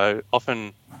last year, I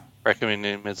often recommend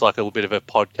him as like a little bit of a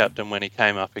pod captain when he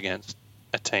came up against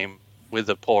a team with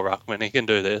a poor ruckman. He can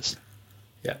do this.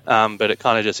 Yeah. But it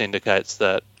kind of just indicates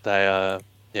that they are,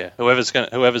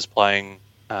 whoever's playing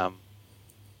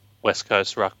West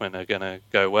Coast ruckman are going to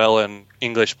go well, and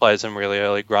English plays them really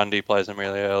early. Grundy plays them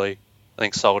really early. I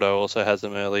think Soldo also has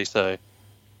them early, so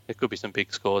there could be some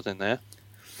big scores in there.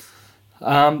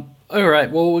 All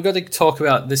right. Well, we've got to talk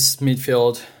about this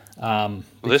midfield.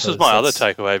 This is my other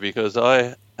takeaway because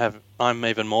I'm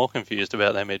even more confused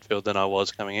about their midfield than I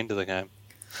was coming into the game.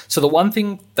 So the one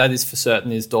thing that is for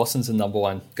certain is Dawson's the number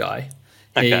one guy.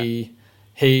 Okay.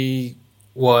 He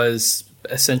was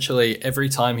essentially every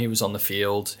time he was on the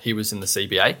field, he was in the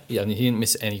CBA. He didn't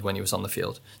miss any when he was on the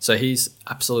field. So he's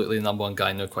absolutely the number one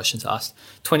guy, no questions asked.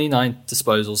 29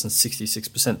 disposals and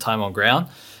 66% time on ground.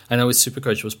 I know his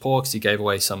SuperCoach was poor because he gave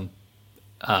away some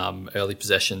early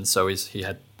possessions, so he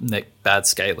had bad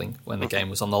scaling when the game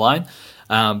was on the line.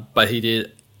 But he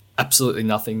did absolutely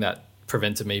nothing that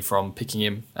prevented me from picking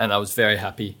him, and I was very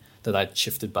happy that I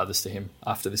shifted Butters to him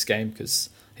after this game because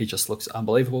he just looks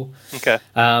unbelievable. Okay.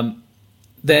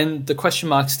 Then the question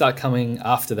marks start coming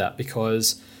after that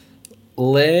because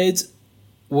Laird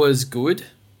was good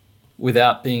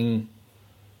without being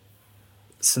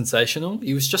sensational.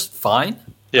 He was just fine.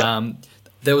 Yeah.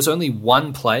 There was only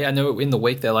one play. I know in the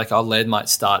week they're like, Laird might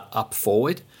start up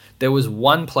forward. There was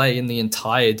one play in the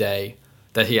entire day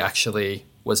that he actually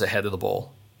was ahead of the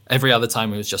ball. Every other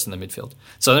time he was just in the midfield.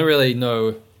 So I don't really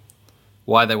know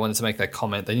why they wanted to make that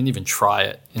comment. They didn't even try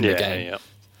it in the game. Yeah.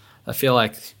 I feel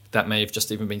like that may have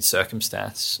just even been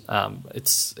circumstance.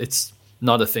 It's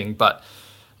not a thing, but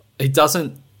it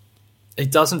doesn't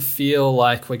feel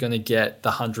like we're going to get the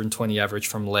 120 average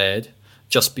from Laird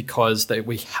just because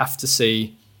we have to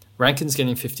see Rankin's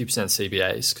getting 50%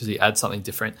 CBAs because he adds something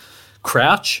different.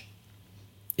 Crouch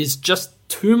is just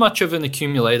too much of an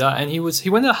accumulator, and he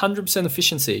went at 100%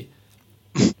 efficiency.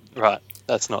 Right,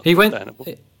 that's not sustainable.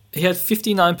 He had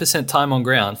 59% time on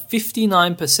ground,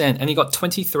 59%, and he got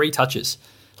 23 touches.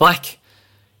 Like,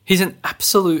 he's an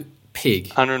absolute pig.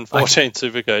 114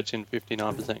 SuperCoach in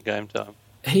 59% game time.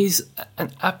 He's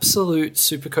an absolute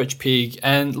SuperCoach pig,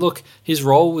 and look, his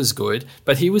role was good,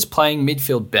 but he was playing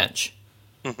midfield bench.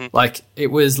 Mm-hmm. Like, it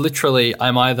was literally,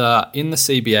 I'm either in the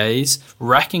CBAs,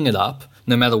 racking it up,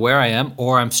 no matter where I am,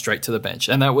 or I'm straight to the bench.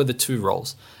 And that were the two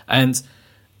roles. And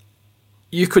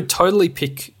you could totally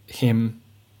pick him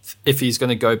if he's going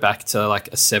to go back to like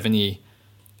a 70,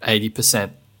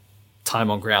 80% time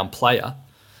on ground player.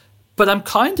 But I'm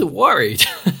kind of worried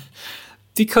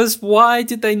because why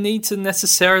did they need to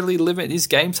necessarily limit his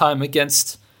game time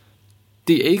against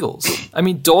the Eagles? I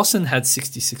mean, Dawson had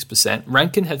 66%,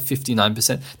 Rankin had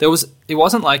 59%. It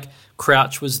wasn't like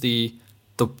Crouch was the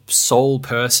sole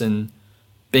person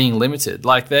being limited.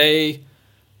 Like it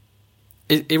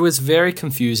was very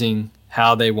confusing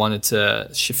how they wanted to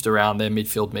shift around their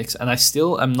midfield mix, and I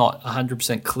still am not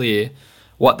 100% clear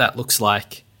what that looks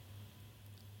like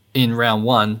in round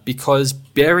one because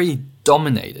Berry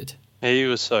dominated. He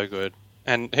was so good,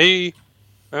 and he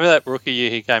Remember that rookie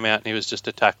year he came out and he was just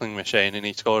a tackling machine and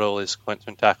he scored all his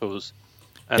Queensland tackles.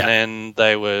 And then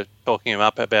they were talking him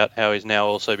up about how he's now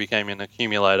also became an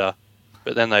accumulator.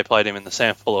 But then they played him in the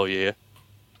sample all year.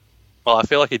 Well, I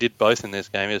feel like he did both in this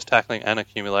game. He was tackling and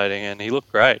accumulating, and he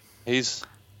looked great. I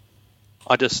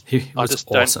just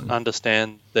awesome. Don't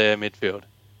understand their midfield.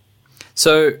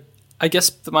 So I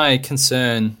guess my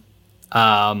concern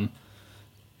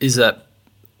is that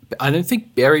I don't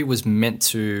think Berry was meant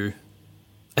to.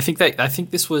 I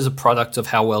think this was a product of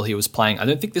how well he was playing. I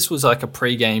don't think this was like a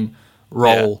pre-game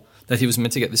role that he was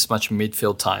meant to get this much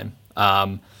midfield time.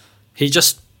 He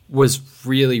just was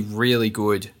really, really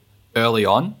good early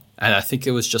on, and I think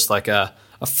it was just like a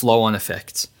flow-on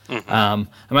effect. Mm-hmm.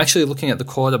 I'm actually looking at the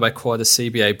quarter-by-quarter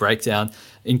CBA breakdown.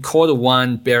 In quarter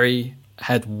one, Berry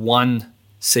had 1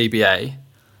 CBA,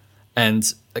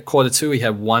 and at quarter two, he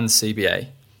had 1 CBA,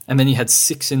 and then he had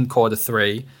 6 in quarter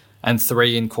 3 and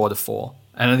 3 in quarter 4.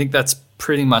 And I think that's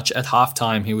pretty much at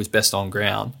halftime he was best on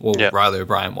ground. Well, Riley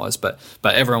O'Brien was, but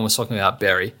everyone was talking about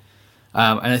Berry.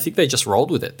 And I think they just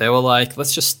rolled with it. They were like,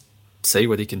 let's just see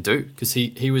what he can do, because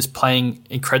he was playing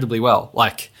incredibly well,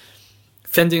 like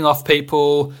fending off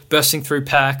people, bursting through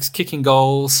packs, kicking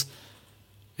goals.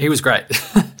 He was great.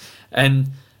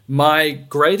 And my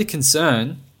greater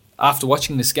concern after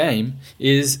watching this game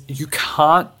is you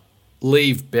can't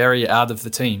leave Berry out of the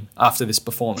team after this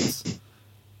performance.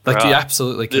 Like, you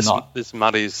absolutely cannot. This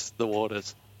muddies the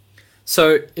waters.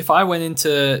 So if I went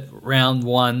into round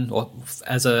one or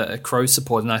as a Crows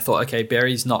supporter and I thought, okay,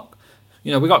 Berry's not,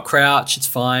 we got Crouch, it's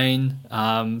fine.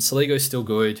 Saligo's still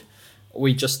good.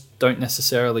 We just don't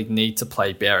necessarily need to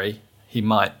play Berry. He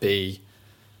might be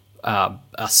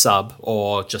a sub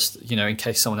or just, in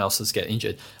case someone else has get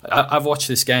injured. I've watched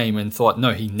this game and thought,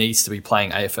 no, he needs to be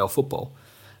playing AFL football.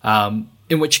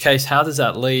 In which case, how does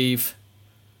that leave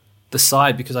the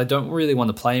side? Because I don't really want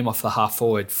to play him off the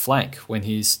half-forward flank when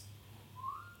he's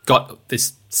got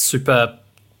this super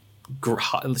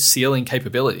ceiling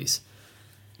capabilities.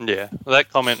 Yeah, well,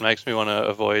 that comment makes me want to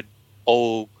avoid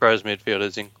all Crows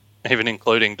midfielders, even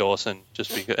including Dawson,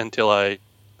 until I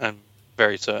am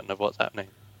very certain of what's happening.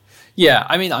 Yeah,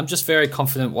 I mean, I'm just very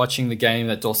confident watching the game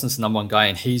that Dawson's the number one guy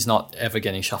and he's not ever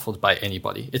getting shuffled by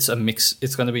anybody. It's a mix.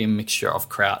 It's going to be a mixture of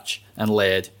Crouch and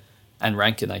Laird and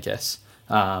Rankin, I guess.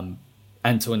 And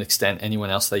to an extent, anyone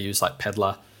else they use, like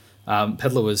Pedler.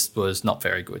 Pedler was not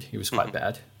very good. He was quite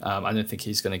bad. I don't think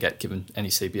he's going to get given any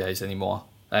CBAs anymore.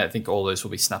 I think all those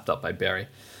will be snapped up by Berry.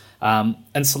 And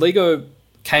Saligo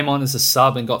came on as a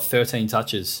sub and got 13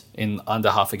 touches in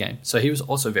under half a game. So he was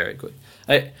also very good.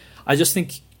 I just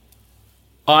think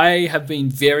I have been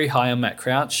very high on Matt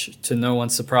Crouch, to no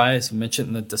one's surprise. I mentioned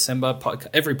in the December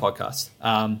every podcast.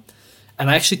 And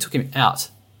I actually took him out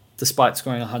despite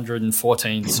scoring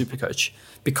 114 SuperCoach,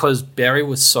 because Berry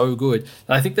was so good.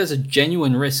 And I think there's a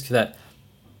genuine risk that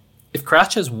if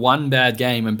Crouch has one bad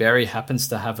game and Berry happens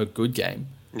to have a good game,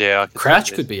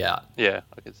 Crouch could be out. Yeah,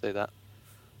 I can see that.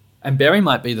 And Berry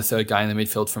might be the third guy in the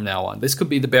midfield from now on. This could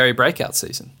be the Berry breakout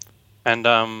season. And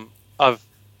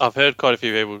I've heard quite a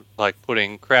few people like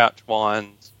putting Crouch,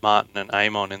 Wines, Martin and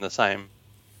Amon in the same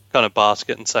kind of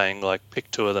basket and saying, like, pick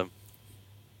 2 of them.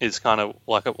 Is kind of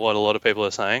like what a lot of people are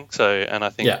saying. So, and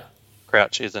I think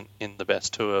Crouch isn't in the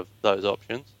best 2 of those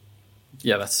options.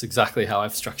 Yeah, that's exactly how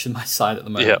I've structured my side at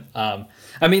the moment. Yep.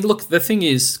 I mean, look, the thing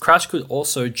is, Crouch could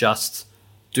also just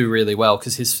do really well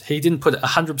because he didn't put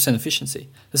 100% efficiency.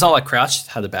 It's not like Crouch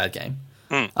had a bad game.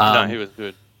 No, he was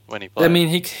good when he played. I mean,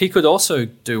 he could also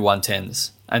do 110s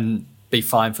and be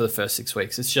fine for the first 6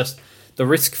 weeks. It's just the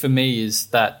risk for me is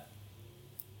that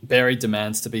Berry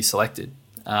demands to be selected.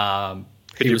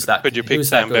 Could you pick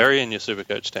Sam Berry in your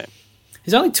SuperCoach team?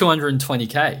 He's only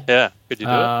 220k. Yeah, could you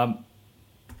do it?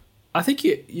 I think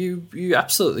you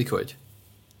absolutely could.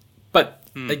 But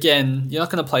again, you're not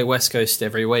going to play West Coast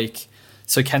every week.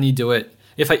 So can he do it?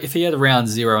 If he had a round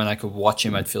 0 and I could watch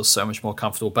him, I'd feel so much more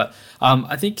comfortable. But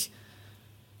I think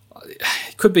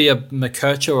it could be a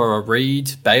McKercher or a Reed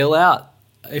bailout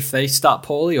if they start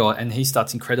poorly and he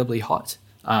starts incredibly hot.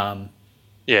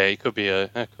 Yeah, he could be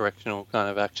a correctional kind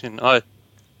of action. I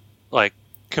like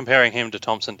comparing him to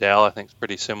Thompson Dow. I think is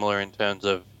pretty similar in terms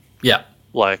of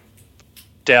like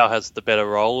Dow has the better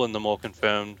role and the more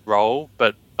confirmed role,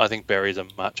 but I think Berry's a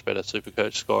much better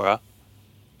SuperCoach scorer.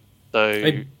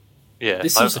 So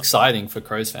this is exciting for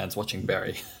Crows fans watching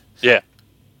Berry. Yeah,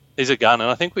 he's a gun, and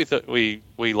I think we thought we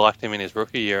liked him in his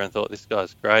rookie year and thought this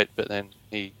guy's great, but then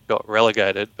he got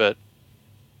relegated. But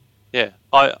yeah,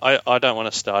 I don't want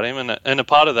to start him, and a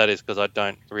part of that is because I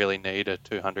don't really need a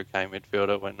 200k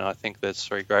midfielder when I think there's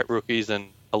 3 great rookies and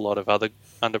a lot of other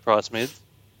underpriced mids.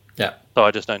 Yeah. So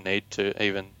I just don't need to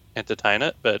even entertain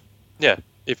it. But yeah,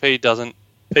 if he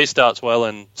starts well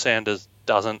and Sanders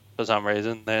doesn't for some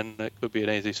reason, then it could be an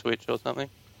easy switch or something.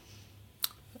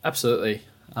 Absolutely.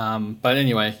 But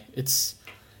anyway, it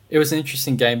was an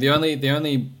interesting game. The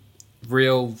only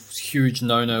real huge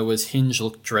no-no was Hinge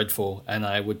looked dreadful, and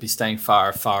I would be staying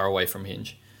far, far away from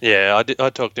Hinge. Yeah, I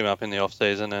talked him up in the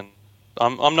off-season, and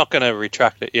I'm not going to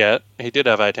retract it yet. He did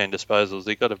have 18 disposals.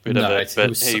 He got a bit of it,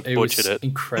 but he butchered it.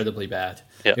 Incredibly bad.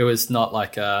 Yep. It was not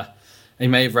like he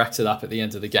may have racked it up at the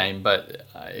end of the game, but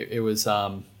it was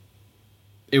a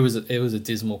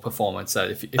dismal performance.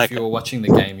 That if you were watching the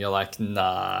game, you're like,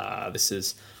 nah,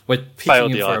 we're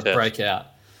picking him for a breakout.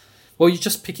 Well, you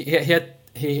just pick.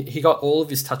 He got all of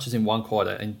his touches in one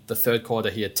quarter. In the third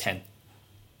quarter, he had 10.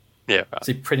 Yeah, right.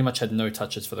 So he pretty much had no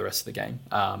touches for the rest of the game.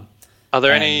 Are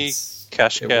there any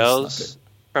cash cows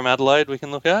from Adelaide we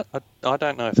can look at? I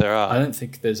don't know if there are. I don't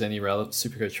think there's any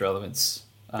SuperCoach relevance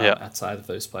outside of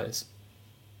those players.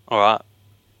 All right.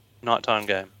 Nighttime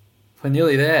game. We're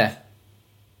nearly there.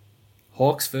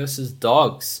 Hawks versus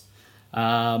Dogs.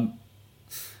 I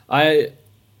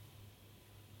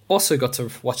also got to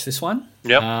watch this one.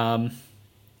 Yep.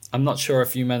 I'm not sure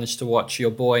if you managed to watch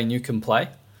your boy Newcomb play.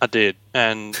 I did,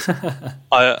 and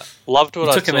I loved what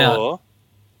I saw.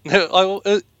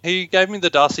 He gave me the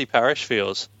Darcy Parish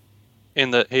feels,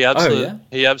 in that he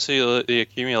absolutely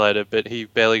accumulated, but he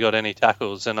barely got any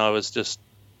tackles, and I was just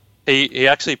he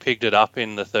actually picked it up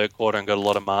in the third quarter and got a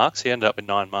lot of marks. He ended up with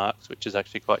 9 marks, which is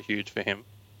actually quite huge for him.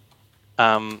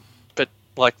 But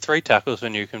like 3 tackles for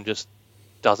Newcomb just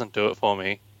doesn't do it for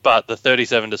me. But the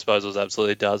 37 disposals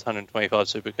absolutely does. 125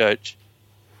 SuperCoach.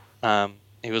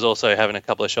 He was also having a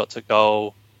couple of shots at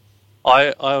goal.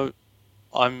 I'm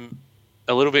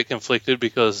a little bit conflicted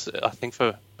because I think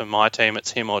for my team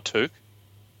it's him or Took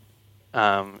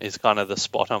is kind of the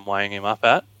spot I'm weighing him up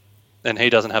at. And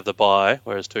he doesn't have the bye,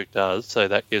 whereas Took does, so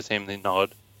that gives him the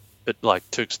nod. But like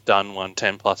Took's done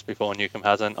 110 plus before, Newcomb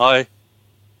hasn't. I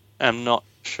am not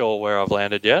sure where I've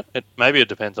landed yet. Maybe it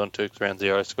depends on Took's round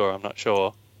 0 score, I'm not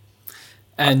sure.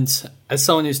 And as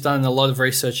someone who's done a lot of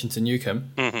research into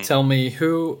Newcomb, tell me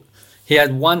he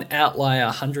had one outlier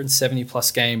 170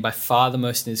 plus game, by far the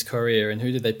most in his career, and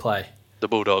who did they play? The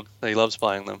Bulldogs. He loves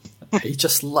playing them. He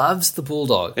just loves the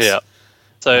Bulldogs. Yeah.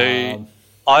 So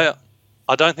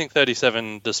I don't think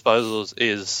 37 disposals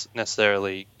is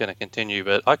necessarily going to continue,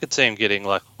 but I could see him getting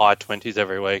like high 20s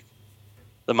every week.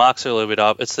 The marks are a little bit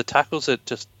up. It's the tackles that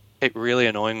just keep really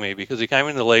annoying me, because he came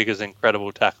in the league as an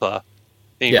incredible tackler.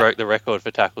 He broke the record for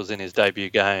tackles in his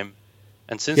debut game.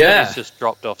 And since then, he's just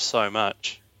dropped off so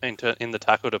much in the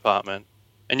tackle department.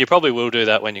 And you probably will do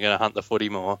that when you're going to hunt the footy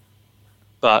more.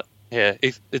 But, yeah, I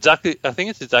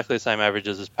think it's exactly the same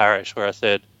averages as Parish, where I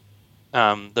said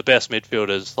the best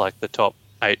midfielders, like the top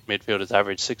 8 midfielders,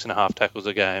 average 6.5 tackles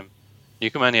a game.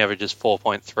 Newcomb only averages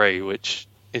 4.3, which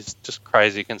is just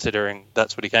crazy considering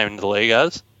that's what he came into the league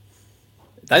as.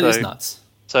 That is nuts.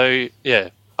 So, yeah.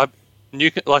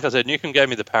 Like I said, Newcomb gave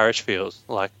me the Parish feels.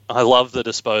 Like, I love the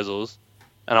disposals,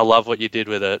 and I love what you did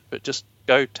with it, but just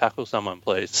go tackle someone,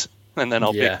 please, and then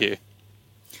I'll pick you.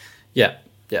 Yeah.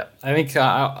 I think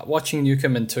watching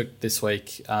Newcomb and Took this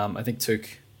week, I think Took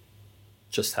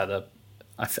just had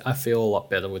I feel a lot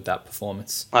better with that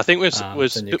performance. I think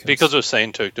because we've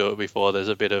seen Took do it before, there's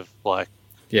a bit of, like,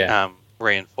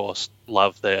 reinforced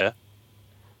love there.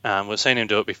 We've seen him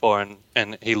do it before,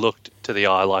 and he looked to the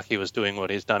eye like he was doing what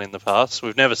he's done in the past.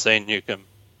 We've never seen Newcomb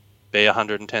be a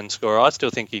 110 scorer. I still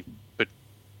think he would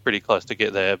pretty close to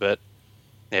get there, but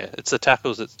yeah, it's the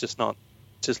tackles that's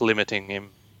just limiting him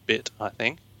a bit, I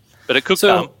think. But it could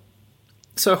come.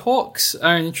 So Hawks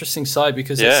are an interesting side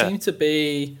because they seem to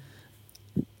be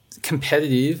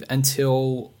competitive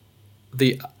until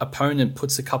the opponent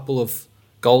puts a couple of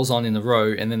goals on in a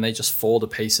row, and then they just fall to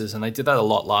pieces. And they did that a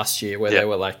lot last year, where they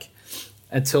were like,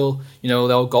 until they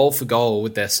were goal for goal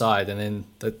with their side, and then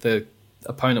the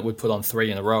opponent would put on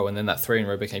 3 in a row, and then that 3 in a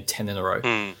row became 10 in a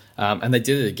row. And they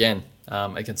did it again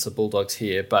against the Bulldogs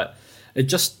here, but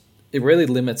it really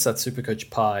limits that SuperCoach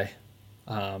pie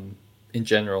in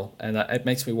general, and it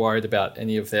makes me worried about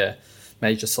any of their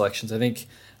major selections. I think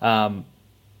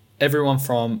everyone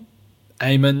from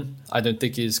Eamon, I don't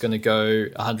think he's going to go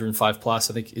 105 plus.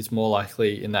 I think he's more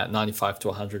likely in that 95 to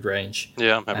 100 range.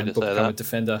 Yeah, I'm happy to say that. A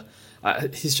defender.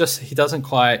 He doesn't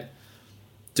quite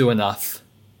do enough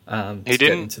to get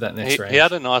into that next range. He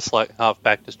had a nice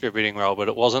half-back distributing role, but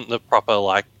it wasn't the proper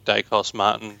Dacos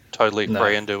Martin totally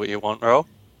free and do what you want role.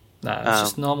 No, it's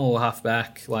just normal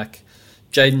half-back, like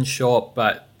Jaden Short,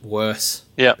 but worse.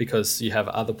 Yeah. Because you have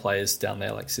other players down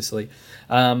there like Sicily.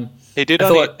 He did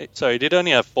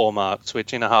only have 4 marks,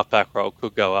 which in a half-back role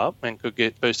could go up and could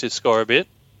boost his score a bit.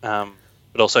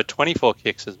 But also 24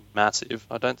 kicks is massive.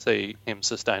 I don't see him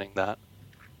sustaining that.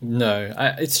 No,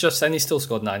 it's just, and he still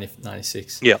scored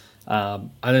 96. Yeah. I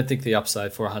don't think the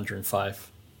upside for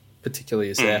 105 particularly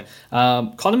is there.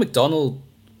 Connor McDonald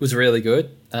was really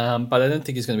good, but I don't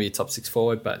think he's going to be a top 6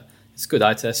 forward, but it's a good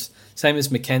eye test. Same as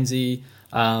McKenzie,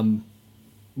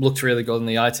 looked really good in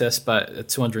the eye test, but at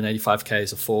 285k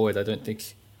as a forward, I don't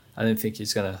think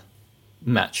he's going to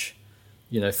match,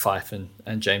 Fife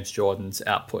and James Jordan's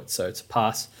output, so it's a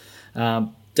pass.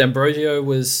 D'Ambrosio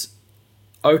was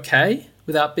okay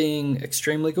without being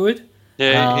extremely good.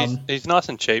 Yeah, he's nice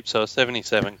and cheap, so a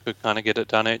 77 could kind of get it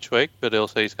done each week, but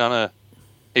also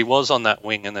he was on that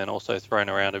wing and then also thrown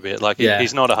around a bit.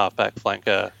 He's not a halfback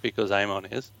flanker because Amon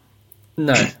is.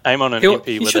 No. Amon and Impey were there.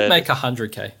 He should make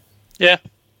 100k. Yeah.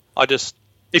 I'm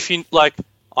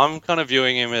kind of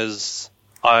viewing him as,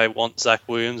 I want Zach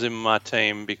Williams in my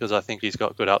team because I think he's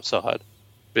got good upside.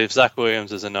 But if Zach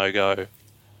Williams is a no-go,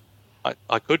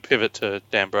 I could pivot to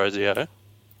D'Ambrosio.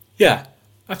 Yeah,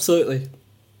 absolutely.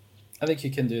 I think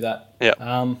you can do that. Yeah.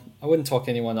 I wouldn't talk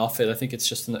anyone off it. I think it's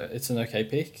just it's an okay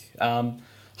pick.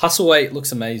 Hustleweight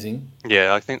looks amazing.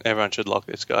 Yeah, I think everyone should lock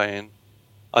this guy in.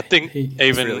 I think he's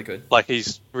really good.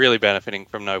 He's really benefiting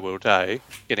from no Will Day,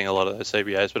 getting a lot of those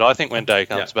CBAs. But I think when Day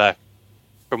comes back,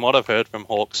 from what I've heard from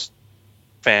Hawks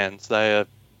fans, they are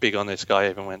big on this guy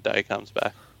even when Day comes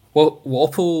back. Well,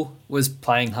 Warple was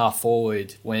playing half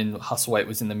forward when Hustleweight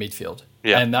was in the midfield.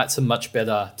 Yeah. And that's a much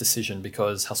better decision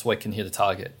because Hustleweight can hit a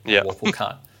target. Yeah. Warple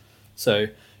can't. So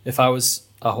if I was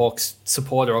a Hawks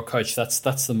supporter or coach, that's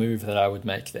the move that I would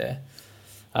make there.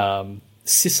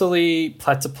 Sicily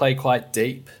had to play quite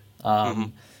deep.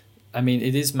 I mean,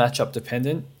 it is matchup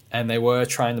dependent, and they were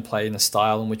trying to play in a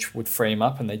style in which would free him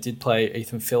up, and they did play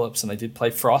Ethan Phillips and they did play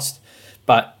Frost,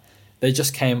 but they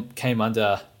just came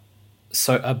under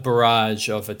a barrage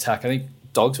of attack. I think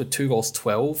Dogs were 2 goals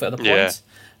 12 at a point.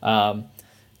 Yeah.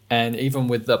 And even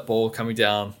with that ball coming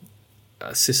down,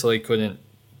 Sicily couldn't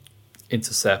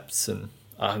intercept, and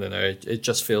I don't know, it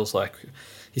just feels like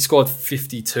he scored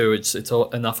 52. It's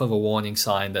enough of a warning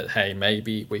sign that, hey,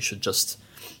 maybe we should just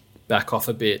back off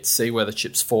a bit, see where the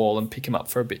chips fall, and pick him up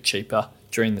for a bit cheaper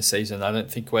during the season. I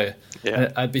don't think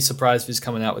I'd be surprised if he's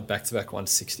coming out with back-to-back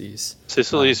 160s.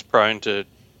 Sicily's prone to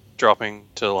dropping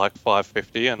to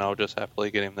 550, and I'll just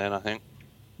happily get him then, I think.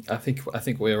 I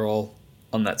think we're all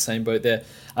on that same boat there.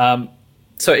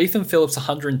 So Ethan Phillips,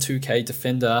 102k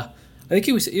defender. I think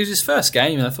it was his first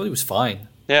game, and I thought he was fine.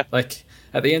 Yeah.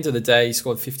 At the end of the day, he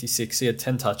scored 56. He had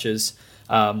 10 touches.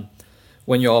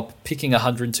 When you're picking a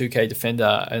 102k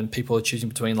defender and people are choosing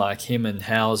between him and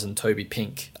Howes and Toby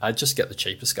Pink, I'd just get the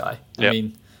cheapest guy. Yep. I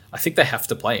mean, I think they have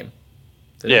to play him.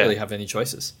 They don't really have any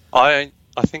choices. I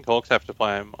think Hawks have to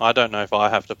play him. I don't know if I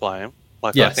have to play him.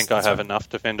 I think I have enough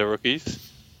defender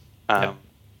rookies.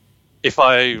 If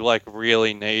I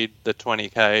really need the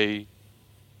 20k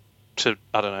to,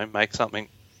 I don't know, make something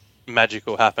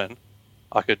magical happen,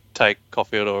 I could take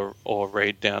Caulfield or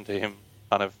Reed down to him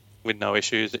kind of with no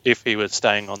issues if he was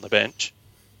staying on the bench.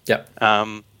 Yep.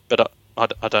 But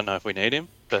I don't know if we need him,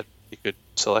 but you could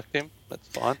select him. That's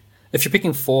fine. If you're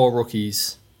picking 4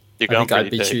 rookies, I think I'd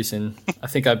be choosing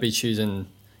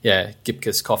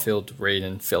Gipkus, Caulfield, Reed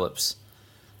and Phillips.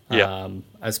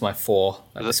 As my 4.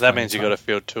 That means you've got to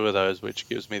field 2 of those, which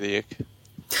gives me the ick.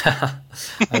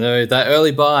 I know, that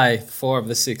early buy, 4 of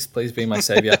the 6, please be my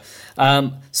saviour.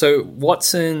 So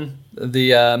Watson,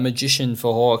 the magician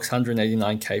for Hawks,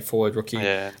 189k forward rookie,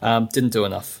 didn't do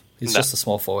enough. He's just a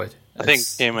small forward. I think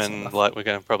him and we're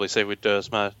going to probably see with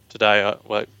Dersma today,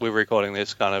 we're recording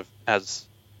this kind of as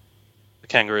the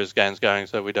Kangaroos game's going,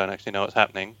 so we don't actually know what's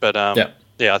happening. But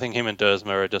I think him and Dersma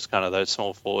are just kind of those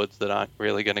small forwards that aren't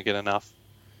really going to get enough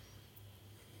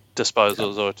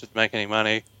disposals or to make any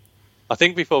money. I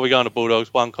think before we go on to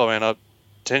Bulldogs, one comment,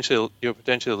 you're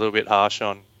potentially a little bit harsh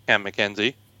on Cam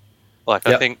McKenzie. I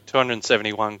think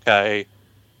 271k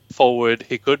forward,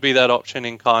 he could be that option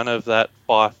in kind of that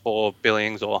 5-4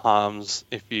 Billings or Harms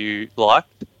if you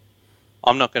liked.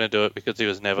 I'm not going to do it because he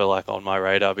was never on my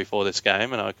radar before this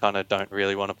game, and I kind of don't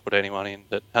really want to put anyone in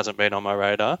that hasn't been on my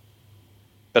radar.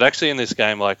 But actually in this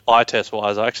game, eye test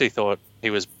wise, I actually thought he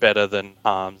was better than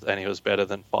Harms and he was better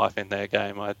than Fife in their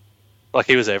game.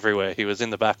 He was everywhere. He was in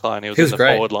the back line. He was in the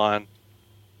forward line.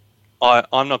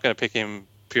 I'm not going to pick him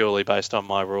purely based on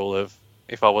my rule of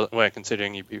if I weren't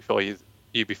considering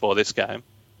you before this game.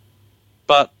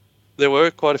 But there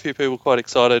were quite a few people quite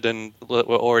excited and were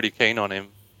already keen on him.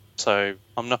 So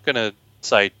I'm not going to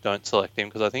say don't select him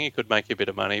because I think he could make you a bit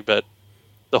of money. But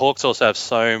the Hawks also have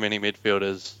so many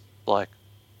midfielders,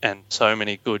 and so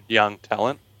many good young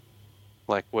talent.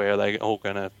 Where are they all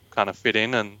going to kind of fit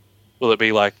in? And will it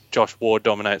be like Josh Ward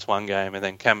dominates one game and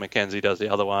then Cam McKenzie does the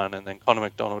other one and then Connor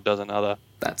McDonald does another?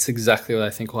 That's exactly what I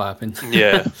think will happen.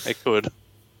 Yeah, it could.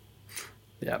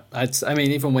 Yeah, I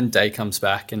mean, even when Day comes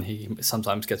back and he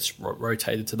sometimes gets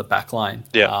rotated to the back line,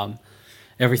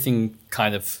 everything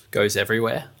kind of goes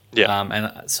everywhere. Yeah.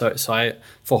 And so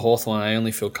for Hawthorn, I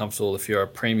only feel comfortable if you're a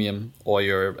premium or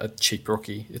you're a cheap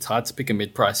rookie. It's hard to pick a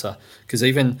mid-pricer because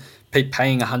even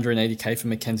paying 180k for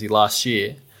McKenzie last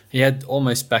year, he had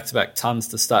almost back-to-back tons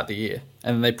to start the year.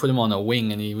 And they put him on a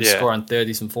wing and he was scoring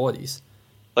 30s and 40s.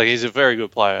 He's a very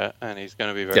good player and he's going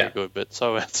to be very good, but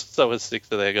so is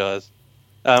six of their guys.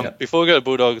 Before we go to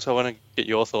Bulldogs, I want to get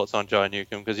your thoughts on Joe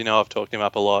Newcomb because I've talked him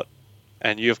up a lot,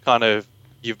 and you've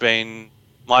been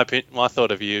my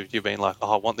thought of you've been like,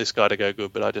 I want this guy to go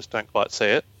good, but I just don't quite see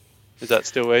it. Is that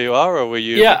still where you are, or were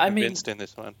you convinced in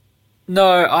this one?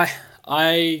 No,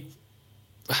 I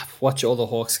watch all the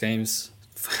Hawks games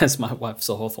as my wife's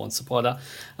a Hawthorn supporter,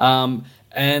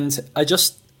 and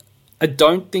I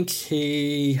don't think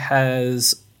he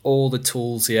has all the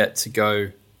tools yet to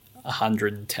go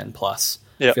 110 plus.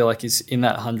 Yep. I feel like he's in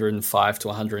that 105 to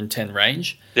 110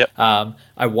 range. Yep.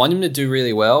 I want him to do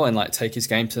really well and take his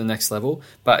game to the next level,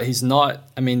 but he's not.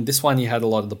 I mean, this one he had a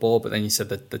lot of the ball, but then you said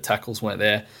that the tackles weren't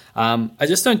there. I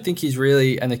just don't think he's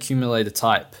really an accumulator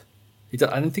type. I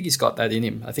don't think he's got that in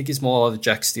him. I think he's more of a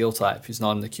Jack Steele type. He's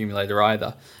not an accumulator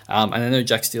either. And I know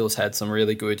Jack Steele's had some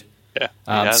really good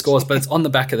scores, but it's on the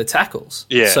back of the tackles.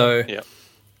 Yeah. So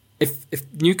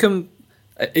if Newcomb...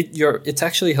 It's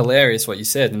actually hilarious what you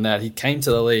said in that he came to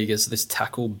the league as this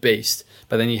tackle beast,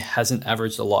 but then he hasn't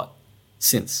averaged a lot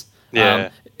since.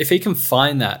 Yeah. If he can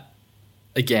find that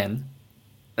again,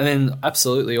 and then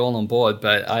absolutely all on board.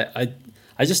 But I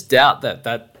just doubt that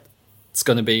that's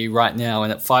going to be right now.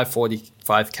 And at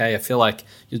 545k, I feel like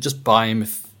you'll just buy him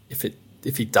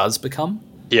if he does become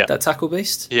that tackle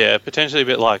beast. Yeah, potentially a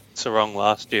bit like Sarong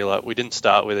last year. We didn't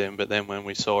start with him, but then when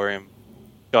we saw him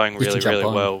going really, really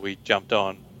well, we jumped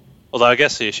on. Although I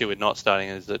guess the issue with not starting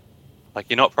is that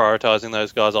you're not prioritising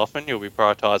those guys often. You'll be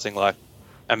prioritising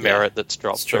a Merritt that's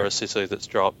dropped or a Sicily that's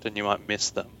dropped, and you might miss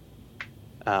them.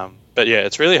 But yeah,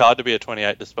 it's really hard to be a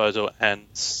 28 disposal and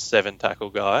 7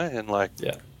 tackle guy, and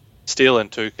Steele and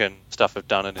Tuke and stuff have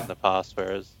done it in the past,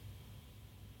 whereas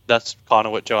that's kind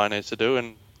of what Jai needs to do.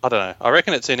 And I don't know, I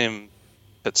reckon it's in him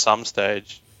at some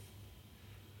stage.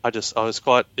 I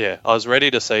was ready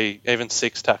to see even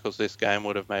 6 tackles this game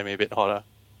would have made me a bit hotter.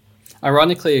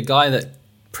 Ironically, a guy that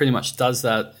pretty much does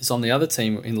that is on the other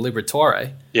team in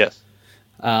Liberatore. Yes.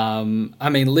 I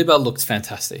mean, Libba looks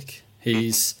fantastic.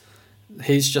 He's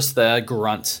just there,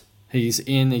 grunt. He's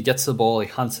in, he gets the ball, he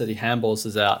hunts it, he handballs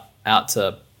it out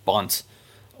to Bont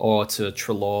or to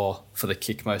Treloar for the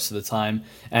kick most of the time.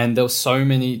 And there were so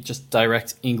many just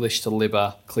direct English to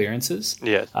Libba clearances.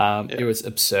 Yes. It was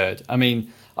absurd. I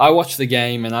mean, I watched the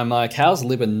game and I'm like, how's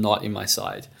Libba not in my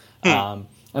side? And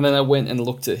then I went and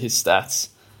looked at his stats,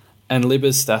 and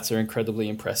Libba's stats are incredibly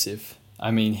impressive.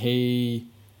 I mean,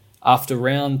 after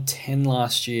round 10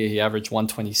 last year, he averaged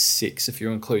 126 if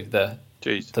you include the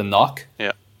knock.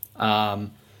 Yeah.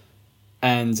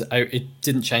 And it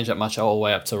didn't change that much all the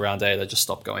way up to round 8. I just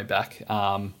stopped going back.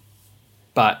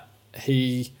 But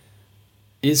he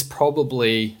is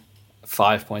probably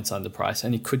 5 points underpriced,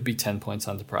 and he could be 10 points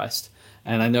underpriced.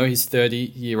 And I know he's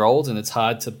 30-year-old, and it's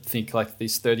hard to think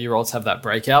these 30-year-olds have that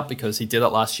breakout because he did it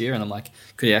last year, and I'm like,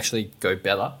 could he actually go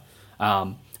better?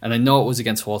 And I know it was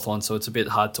against Hawthorn, so it's a bit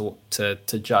hard to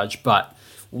judge. But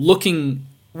watching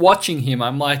him,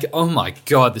 I'm like, oh my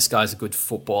God, this guy's a good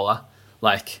footballer.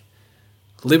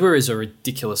 Libba is a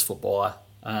ridiculous footballer.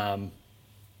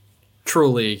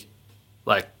 Truly,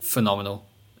 phenomenal.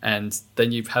 And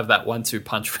then you have that 1-2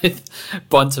 punch with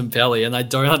Bontempelli, and I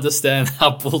don't understand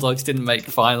how Bulldogs didn't make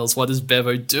finals. What is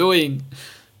Bevo doing?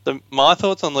 My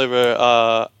thoughts on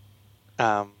Libba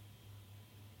are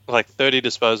 30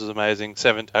 disposals amazing,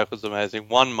 7 tackles amazing,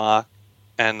 1 mark,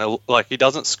 and he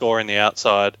doesn't score in the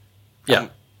outside. Yeah.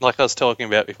 Like I was talking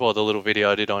about before, the little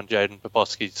video I did on Jaden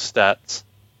Poposky's stats,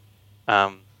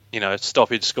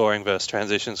 stoppage scoring versus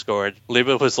transition scoring.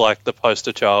 Libba was the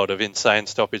poster child of insane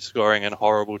stoppage scoring and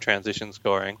horrible transition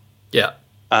scoring. Yeah.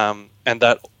 And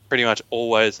that pretty much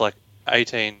always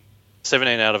 17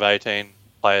 out of 18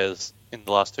 players in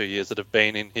the last 2 years that have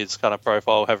been in his kind of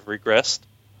profile have regressed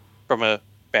from a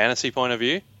fantasy point of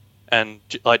view. And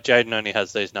Jaden only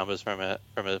has these numbers from a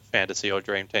fantasy or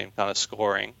dream team kind of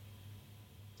scoring.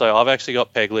 So I've actually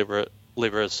got pegged Libba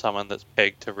Liver as someone that's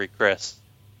pegged to regress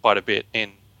quite a bit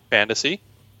in fantasy.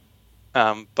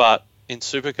 But in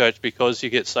SuperCoach, because you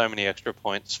get so many extra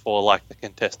points for like the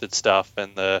contested stuff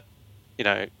and the,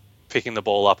 picking the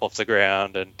ball up off the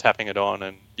ground and tapping it on,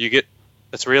 and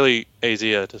it's really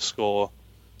easier to score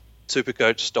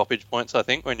SuperCoach stoppage points, I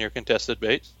think, when you're contested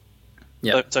beats.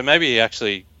 Yeah. So maybe he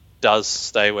actually does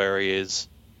stay where he is,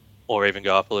 or even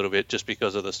go up a little bit, just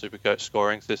because of the SuperCoach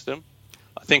scoring system.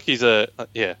 I think he's I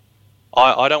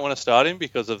don't want to start him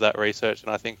because of that research,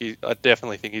 and I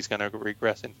definitely think he's going to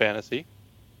regress in fantasy.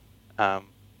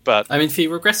 But I mean, if he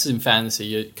regresses in fantasy,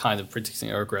 you're kind of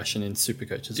predicting a regression in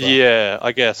SuperCoach as well. Yeah,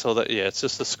 I guess. It's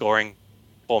just the scoring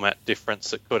format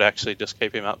difference that could actually just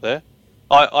keep him up there.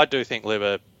 I do think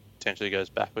Liver potentially goes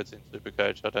backwards in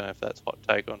SuperCoach. I don't know if that's hot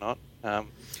take or not.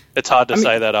 It's hard to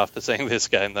say that after seeing this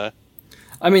game, though.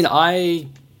 I mean, I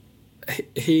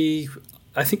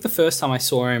think the first time I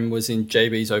saw him was in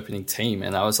JB's opening team,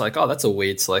 and I was like, oh, that's a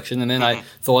weird selection. And then I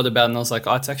thought about it, and I was like,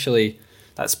 oh,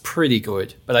 that's pretty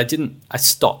good. But I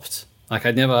stopped. Like,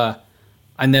 I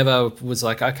never was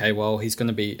like, okay, well, he's going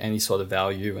to be any sort of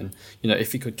value, and,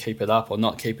 if he could keep it up or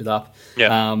not keep it up.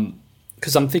 Yeah.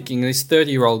 Because I'm thinking, this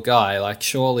 30-year-old guy, like,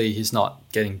 surely he's not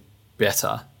getting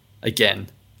better again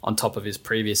on top of his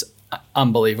previous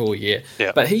unbelievable year.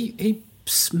 Yeah. But he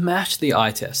smashed the eye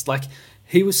test. Like,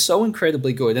 he was so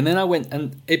incredibly good. And then I went,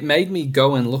 and it made me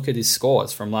go and look at his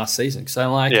scores from last season. So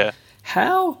I'm like,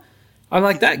 how? I'm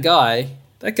like, that guy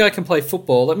can play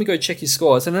football. Let me go check his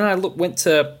scores. And then I went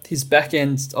to his back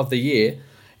end of the year.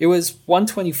 It was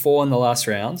 124 in the last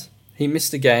round. He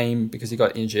missed a game because he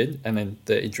got injured, and then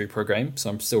the injury program, so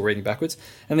I'm still reading backwards.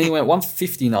 And then he went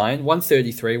 159,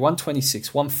 133,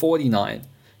 126, 149.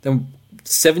 Then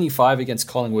 75 against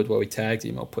Collingwood, where we tagged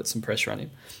him or put some pressure on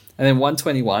him. And then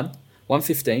 121,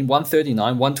 115,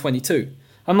 139, 122.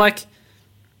 I'm like,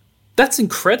 that's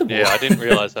incredible. Yeah, I didn't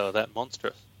realise they were that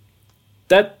monstrous.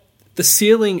 The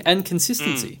ceiling and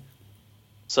consistency.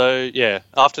 So, yeah,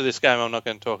 after this game, I'm not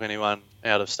going to talk anyone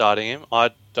out of starting him.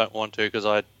 I don't want to,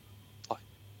 because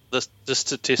just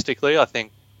statistically, I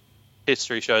think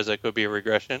history shows there could be a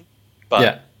regression.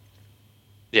 But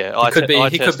yeah,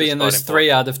 he could be in those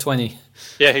 3 out of 20.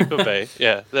 Yeah, he could be.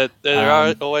 Yeah, there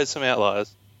are always some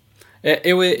outliers.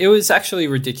 It was actually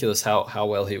ridiculous how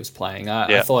well he was playing.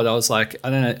 I thought, I was like, I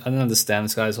don't understand,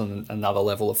 this guy's on another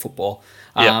level of football.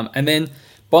 And then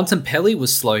Bontempelli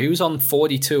was slow. He was on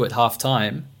 42 at half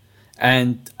time,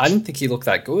 and I didn't think he looked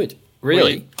that good.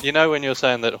 Really? Well, when you're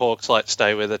saying that Hawks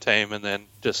stay with a team and then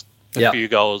just a few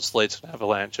goals leads to an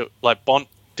avalanche, like Bont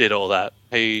did all that.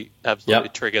 He absolutely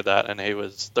triggered that, and he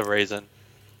was the reason.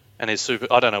 And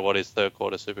I don't know what his third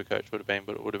quarter SuperCoach would have been,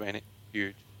 but it would have been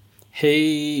huge.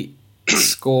 He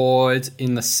scored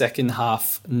in the second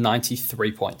half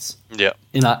 93 points. Yeah.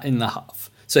 In the half.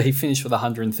 So he finished with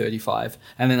 135.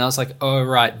 And then I was like, oh,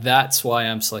 right, that's why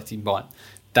I'm selecting Bont.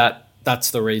 That's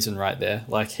the reason right there.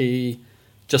 Like, he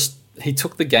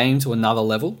took the game to another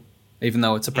level, even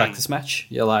though it's a practice match.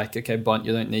 You're like, okay, Bont,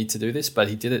 you don't need to do this, but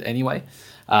he did it anyway.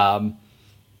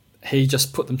 He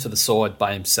just put them to the sword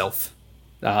by himself.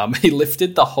 He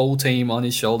lifted the whole team on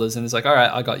his shoulders and is like, all right,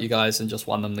 I got you guys, and just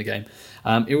won them the game.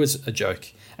 It was a joke.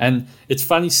 And it's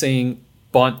funny seeing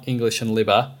Bont, English, and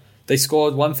Libba. They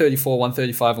scored 134,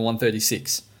 135, and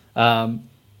 136.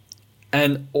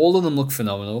 And all of them look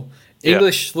phenomenal.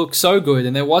 English looked so good,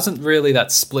 and there wasn't really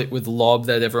that split with Lob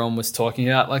that everyone was talking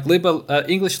about. Like,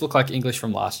 English looked like English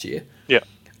from last year. Yeah.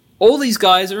 All these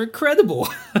guys are incredible.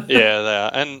 Yeah, they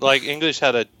are. And, English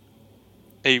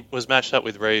he was matched up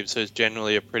with Reeves, who's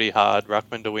generally a pretty hard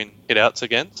ruckman to win hitouts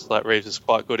against. Like, Reeves is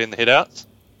quite good in the hitouts.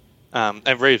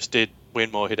 And Reeves did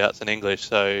win more hitouts than English,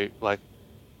 so,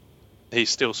 he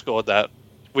still scored that,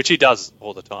 which he does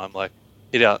all the time. Like,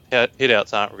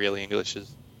 hitouts aren't really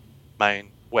English's main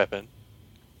weapon.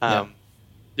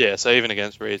 So even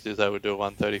against Reeves, they would do a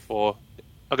 134.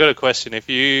 I've got a question. If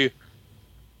you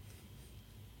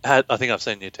had, I think I've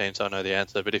seen your team, so I know the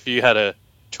answer, but if you had a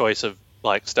choice of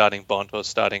starting Bont or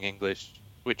starting English,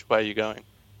 which way are you going?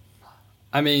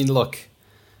 I mean, look,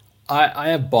 I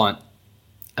have Bont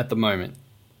at the moment,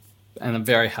 and I'm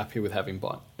very happy with having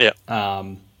Bont. Yeah.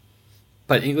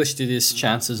 But English did his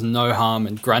chances no harm,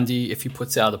 and Grundy, if he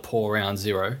puts out a poor round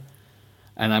 0,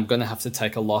 and I'm going to have to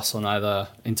take a loss on either,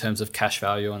 in terms of cash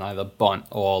value, on either Bont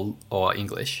or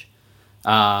English.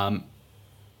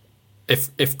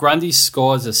 If Grundy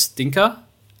scores a stinker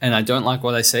and I don't like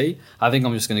what I see, I think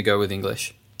I'm just going to go with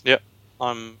English. Yep,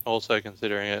 I'm also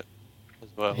considering it as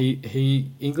well.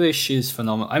 English is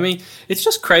phenomenal. I mean, it's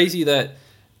just crazy that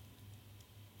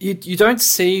you don't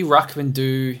see Ruckman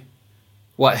do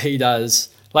what he does.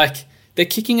 Like, they're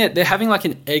kicking it. They're having like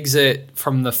an exit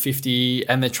from the 50,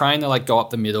 and they're trying to like go up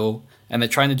the middle, and they're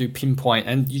trying to do pinpoint.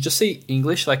 And you just see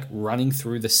English like running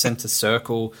through the center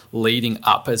circle, leading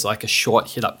up as like a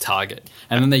short hit up target,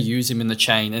 and then they use him in the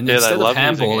chain. And instead of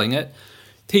handballing it,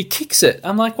 he kicks it.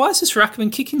 I'm like, why is this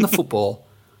ruckman kicking the football?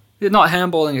 They're not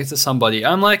handballing it to somebody.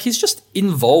 I'm like, he's just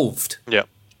involved. Yeah.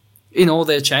 In all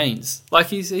their chains, like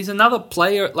he's another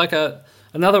player, like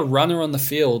another runner on the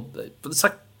field. But it's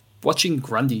like watching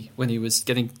Grundy when he was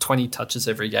getting 20 touches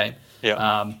every game.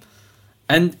 Yeah.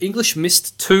 And English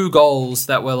missed 2 goals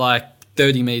that were like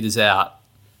 30 meters out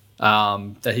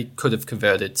that he could have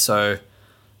converted. So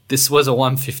this was a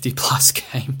 150 plus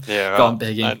game. Yeah, gone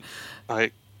begging.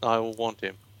 I want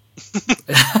him.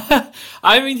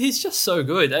 I mean, he's just so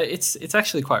good. It's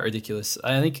actually quite ridiculous.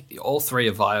 I think all 3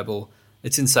 are viable.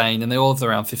 It's insane, and they all have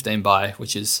around 15 bye,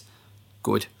 which is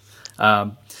good.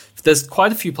 There's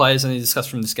quite a few players I need to discuss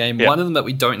from this game. Yep. One of them that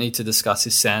we don't need to discuss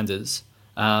is Sanders.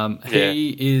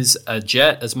 He is a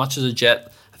Jet, as much as a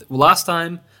Jet. Last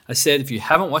time I said if you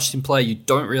haven't watched him play, you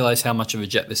don't realise how much of a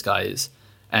Jet this guy is.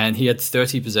 And he had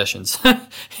 30 possessions.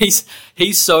 He's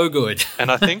so good.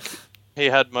 And I think he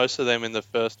had most of them in the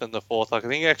first and the fourth. Like, I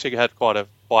think he actually had quite a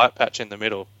quiet patch in the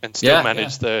middle and still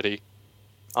managed 30.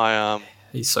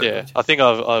 He's so good. I think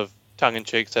I've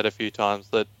tongue-in-cheek said a few times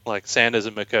that like Sanders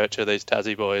and McKercher, these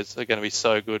Tassie boys, are going to be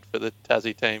so good for the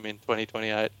Tassie team in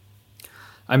 2028.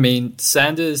 I mean,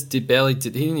 Sanders he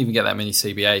didn't even get that many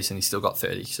CBAs and he still got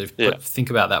 30. So think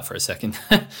about that for a second.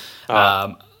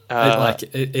 I'm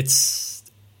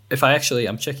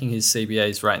checking his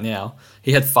CBAs right now.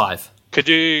 He had 5.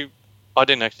 I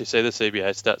didn't actually see the CBA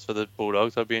stats for the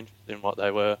Bulldogs. I'd be interested in what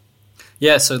they were.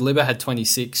 Yeah, so Libba had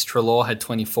 26, Treloar had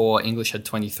 24, English had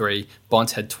 23,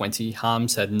 Bont had 20,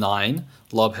 Harms had 9,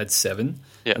 Lobb had 7,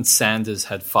 and Sanders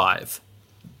had 5.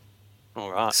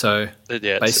 All right. So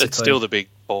it's still the big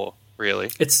 4,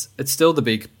 really. It's still the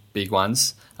big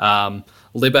ones.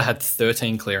 Libba had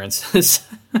 13 clearances.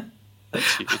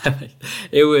 That's huge.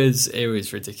 It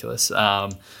was ridiculous.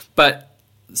 But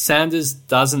Sanders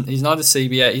he's not a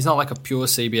CBA. He's not like a pure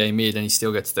CBA mid, and he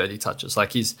still gets 30 touches.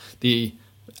 Like, he's the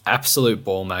absolute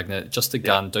ball magnet, just a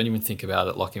gun. Don't even think about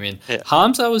it. Lock him in. Yeah.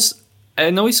 Harms, I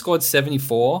know he scored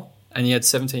 74 and he had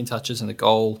 17 touches and a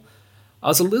goal. I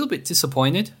was a little bit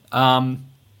disappointed. I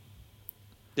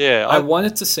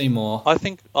wanted to see more. I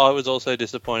think I was also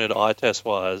disappointed eye test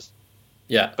wise.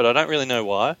 Yeah. But I don't really know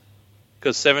why.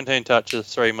 Because 17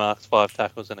 touches, 3 marks, 5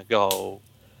 tackles and a goal,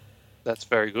 that's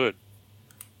very good.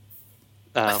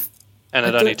 And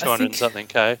at only 200 and something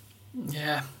K.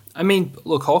 Yeah. I mean,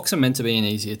 look, Hawks are meant to be an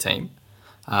easier team.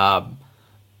 There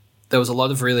was a lot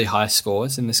of really high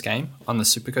scores in this game on the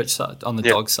SuperCoach side, on the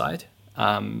dog side,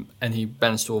 and he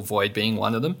managed to avoid being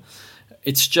one of them.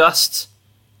 It's just,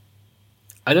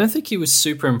 I don't think he was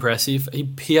super impressive.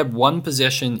 He had 1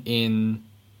 possession in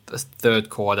the third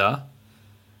quarter,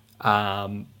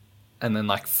 and then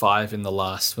like 5 in the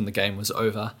last when the game was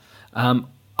over.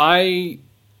 I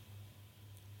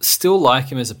still like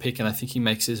him as a pick, and I think he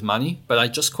makes his money. But I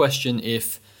just question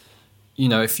if you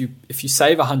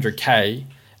save 100K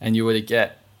and you were to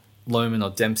get Lohman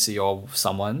or Dempsey or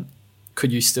someone,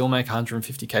 could you still make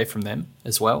 150K from them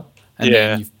as well? And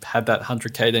then you've had that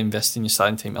 100K to invest in your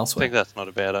starting team elsewhere. I think that's not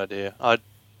a bad idea.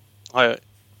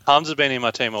 Harms has been in my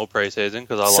team all preseason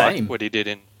because I liked what he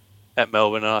did at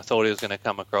Melbourne, and I thought he was going to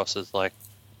come across as like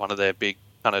one of their big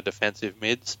kind of defensive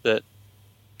mids, but.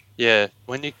 Yeah,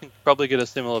 when you can probably get a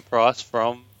similar price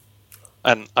from,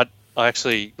 and I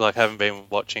actually haven't been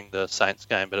watching the Saints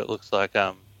game, but it looks like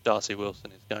Darcy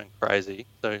Wilson is going crazy,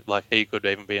 so like he could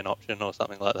even be an option or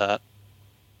something like that.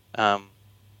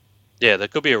 There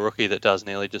could be a rookie that does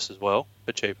nearly just as well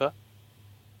for cheaper.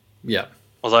 Yeah,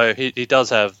 although he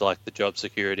does have like the job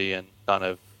security and kind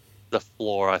of the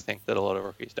floor, I think, that a lot of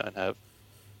rookies don't have.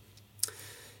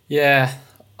 Yeah.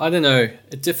 I don't know.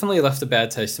 It definitely left a bad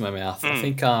taste in my mouth. I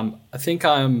think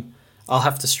I'll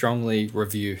have to strongly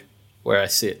review where I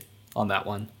sit on that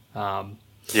one. But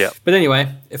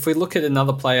anyway, if we look at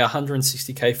another player,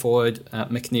 160K forward,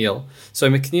 McNeil. So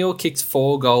McNeil kicked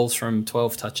 4 goals from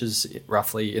 12 touches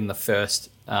roughly in the first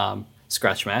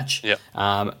scratch match,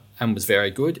 and was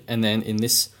very good. And then in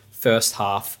this first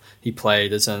half, he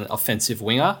played as an offensive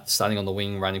winger, starting on the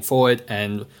wing, running forward,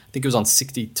 and I think it was on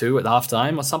 62 at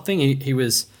halftime or something. He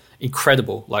was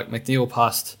incredible. Like, McNeil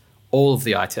passed all of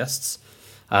the eye tests.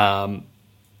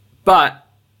 But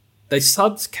they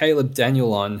subbed Caleb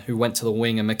Daniel on, who went to the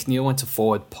wing, and McNeil went to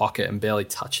forward pocket and barely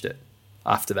touched it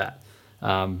after that.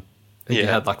 He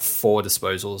had like 4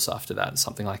 disposals after that,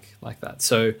 something like that.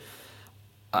 So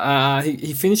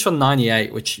he finished on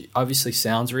 98, which obviously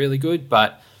sounds really good,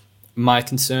 but my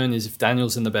concern is if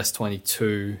Daniel's in the best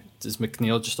 22, does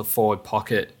McNeil just a forward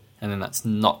pocket? And then that's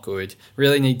not good.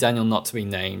 Really need Daniel not to be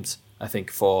named, I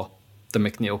think, for the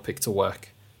McNeil pick to work.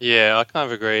 Yeah, I kind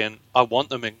of agree. And I want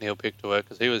the McNeil pick to work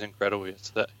because he was incredible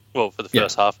yesterday. Well, for the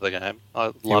first half of the game. I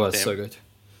loved him. He was so good.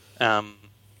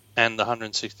 And the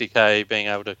 160k being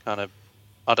able to kind of,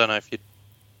 I don't know if you'd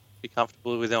be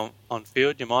comfortable with him on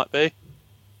field. You might be.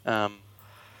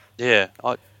 Yeah,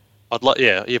 I'd like.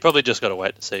 Yeah, you probably just got to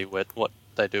wait to see what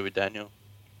they do with Daniel.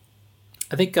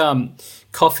 I think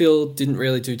Caulfield didn't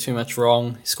really do too much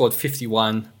wrong. He scored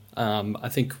 51. I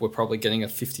think we're probably getting a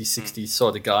 50-60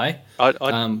 sort of guy.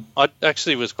 I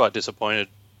actually was quite disappointed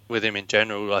with him in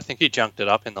general. I think he junked it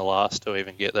up in the last to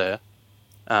even get there.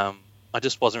 I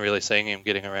just wasn't really seeing him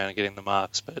getting around and getting the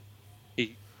marks, but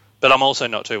I'm also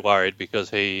not too worried because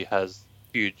he has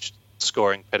huge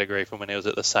scoring pedigree from when he was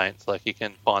at the Saints. Like, he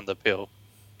can find the pill.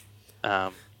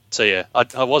 So yeah,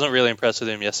 I wasn't really impressed with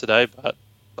him yesterday, but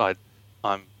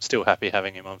I'm still happy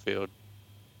having him on field.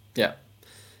 Yeah,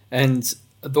 and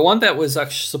the one that was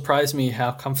actually surprised me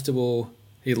how comfortable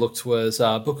he looked was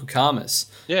Buku Kamas.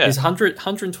 Yeah, he's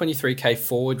 123k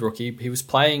forward rookie. He was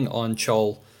playing on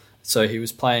Chol, so he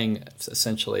was playing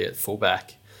essentially at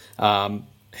fullback.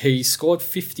 He scored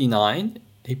 59.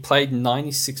 He played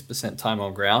 96% time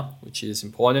on ground, which is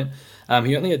important.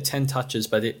 He only had 10 touches,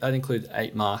 but that included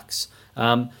 8 marks.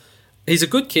 He's a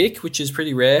good kick, which is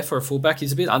pretty rare for a fullback.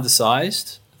 He's a bit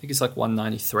undersized. I think he's like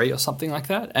 193 or something like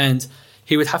that. And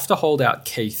he would have to hold out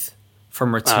Keith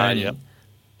from returning. Yep.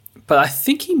 But I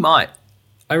think he might.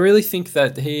 I really think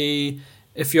that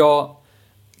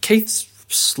Keith's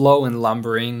slow and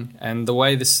lumbering, and the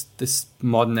way this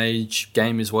modern age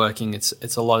game is working,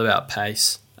 it's a lot about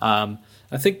pace. I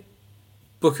think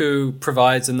Buku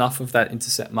provides enough of that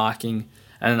intercept marking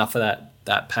and enough of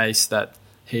that pace that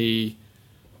he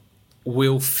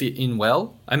will fit in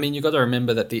well. I mean, you've got to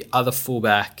remember that the other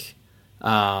fullback,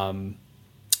 who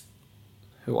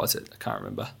was it? I can't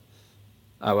remember.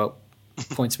 Oh, well,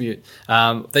 points mute.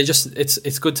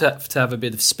 It's good to have a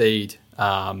bit of speed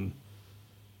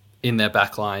in their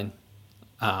back line.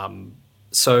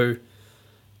 So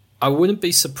I wouldn't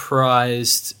be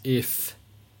surprised if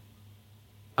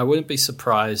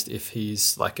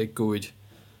he's like a good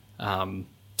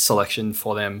selection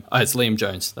for them. Oh, it's Liam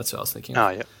Jones. That's what I was thinking. Oh,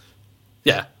 yeah.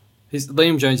 Yeah.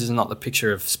 Liam Jones is not the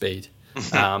picture of speed.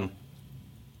 I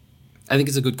think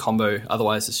it's a good combo.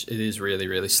 Otherwise, it is really,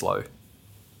 really slow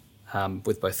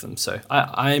with both of them. So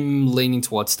I'm leaning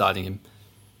towards starting him.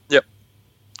 Yep.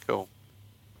 Cool.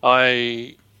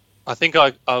 I think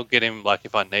I'll get him like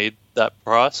if I need that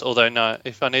price. Although, no,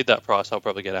 if I need that price, I'll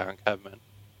probably get Aaron Cadman.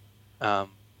 If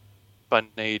I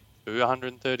need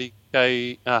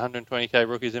 130k, 120k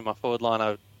rookies in my forward line,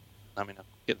 I'll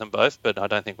get them both, but I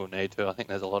don't think we'll need to. I think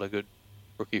there's a lot of good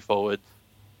rookie forwards.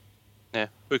 Yeah,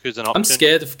 Buku's an option. I'm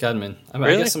scared of Cadman.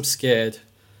 Really? I guess I'm scared.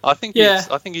 I think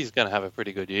he's going to have a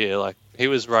pretty good year. Like, he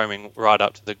was roaming right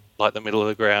up to the middle of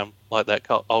the ground, like that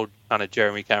old kind of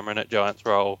Jeremy Cameron at Giants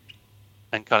role,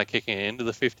 and kind of kicking it into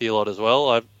the 50 a lot as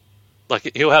well.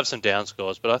 He'll have some down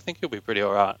scores, but I think he'll be pretty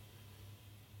all right.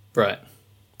 Right.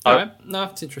 All right. No,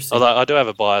 it's interesting. Although I do have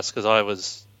a bias because I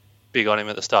was big on him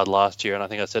at the start of last year, and I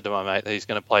think I said to my mate that he's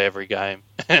going to play every game,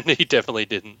 and he definitely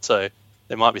didn't. So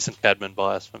there might be some Cadman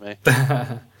bias for me.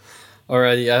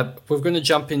 Alrighty, we're going to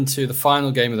jump into the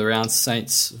final game of the round,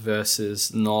 Saints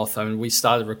versus North. I mean, we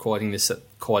started recording this at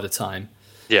quarter time.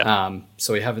 Yeah.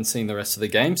 So we haven't seen the rest of the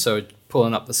game, so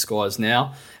pulling up the scores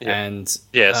now. Yeah. And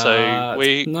yeah, so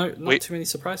not too many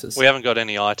surprises. We haven't got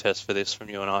any eye tests for this from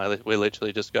you and I. We're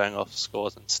literally just going off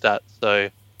scores and stats. So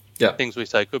things we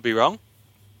say could be wrong.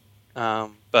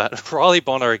 But Riley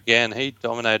Bonner again, he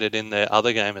dominated in their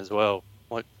other game as well.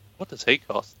 Like, what does he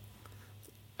cost?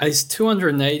 He's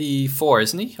 284,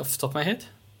 isn't he, off the top of my head?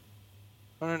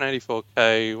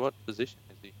 184k, what position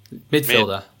is he?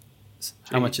 Midfielder.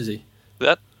 How much is he?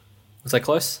 Was that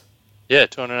close? Yeah,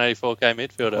 284k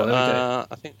midfielder.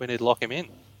 I think we need to lock him in.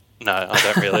 No, I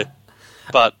don't really.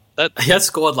 But he has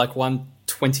scored like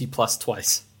 120 plus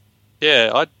twice.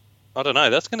 Yeah, I don't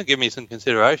know. That's going to give me some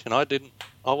consideration. I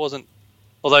wasn't.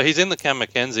 Although he's in the Cam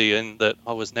Mackenzie, and that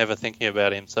I was never thinking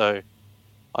about him, so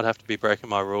I'd have to be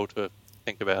breaking my rule to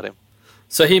think about him.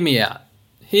 So hear me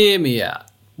out.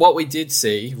 What we did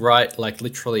see, right, like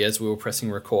literally as we were pressing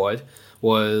record,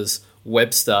 was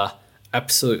Webster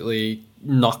absolutely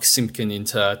knock Simpkin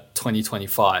into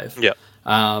 2025. Yeah.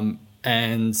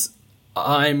 And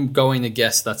I'm going to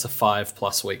guess that's a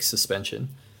 5+ week suspension.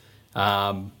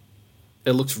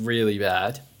 It looks really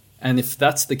bad. And if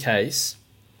that's the case,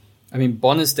 I mean,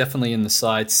 Bonner's definitely in the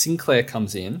side. Sinclair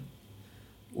comes in.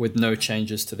 with no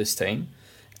changes to this team?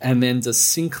 And then does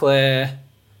Sinclair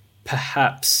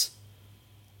perhaps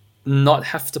not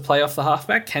have to play off the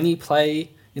halfback? Can he play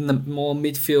in the more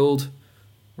midfield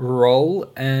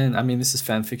role? And I mean, this is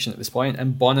fan fiction at this point.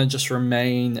 And Bonner just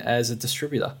remain as a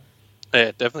distributor?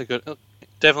 Yeah,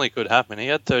 definitely could happen. He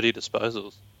had 30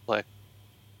 disposals. Like,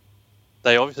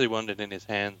 they obviously wanted it in his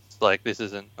hands. Like, this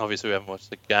isn't, obviously we haven't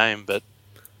watched the game, but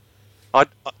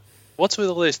what's with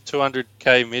all these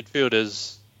 200k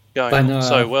midfielders going on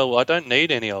so well? I don't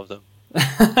need any of them.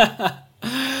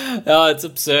 Oh, it's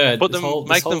absurd.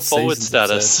 Make them forward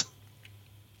status.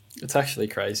 Absurd. It's actually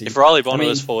crazy. If Riley Bonner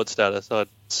was forward status, I'd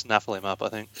snaffle him up, I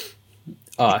think.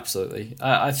 Oh, absolutely.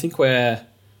 I think we're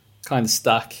kind of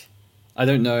stuck. I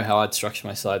don't know how I'd structure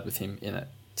my side with him in it,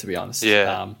 to be honest.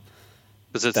 Yeah.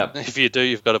 Because if you do,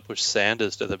 you've got to push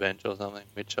Sanders to the bench or something,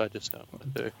 which I just don't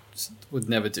want to do. Would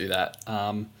never do that.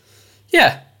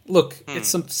 Yeah, look,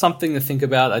 it's something to think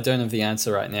about. I don't have the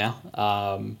answer right now,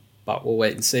 but we'll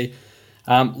wait and see.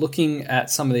 Looking at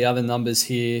some of the other numbers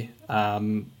here,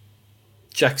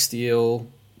 Jack Steele,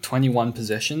 21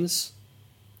 possessions.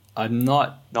 I'm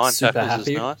not super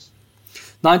happy. 9 tackles is nice.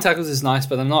 9 tackles is nice,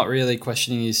 but I'm not really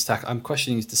questioning his tackle. I'm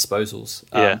questioning his disposals.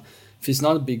 If he's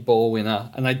not a big ball winner,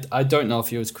 and I don't know if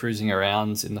he was cruising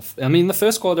around in the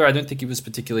first quarter, I don't think he was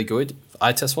particularly good,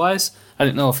 eye test wise. I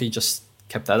don't know if he just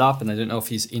kept that up, and I don't know if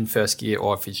he's in first gear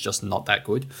or if he's just not that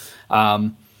good.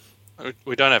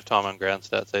 We don't have time on ground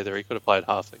stats either. He could have played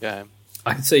half the game.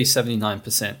 I can see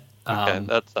 79%. Okay,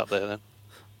 that's up there then.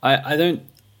 I don't.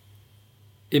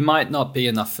 It might not be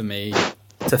enough for me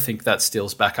to think that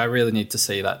Steele's back. I really need to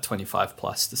see that 25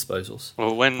 plus disposals.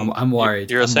 Well, I'm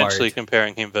worried. You're essentially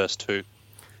comparing him versus Took,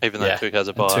 even though Took has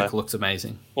a bye. Took looks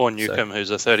amazing. Or Newcomb, who's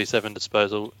a 37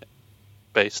 disposal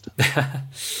beast.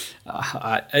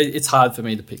 It's hard for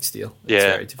me to pick Steele. It's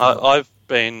very difficult. I've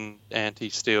been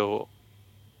anti-Steele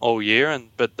all year,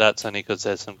 but that's only because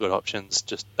there's some good options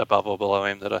just above or below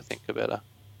him that I think are better.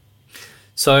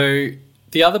 So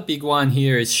the other big one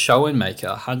here is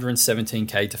Schoenmaker,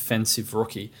 117k defensive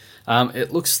rookie.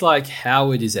 It looks like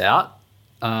Howard is out.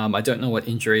 I don't know what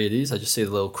injury it is. I just see the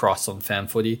little cross on fan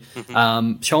footy.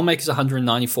 Schoenmaker's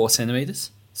 194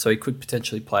 centimetres, so he could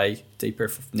potentially play deeper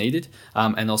if needed.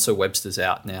 And also Webster's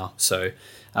out now. So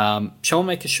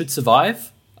Schoenmaker should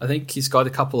survive. I think he's got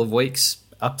a couple of weeks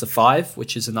up to 5,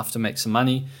 which is enough to make some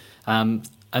money.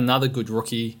 Another good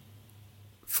rookie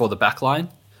for the back line.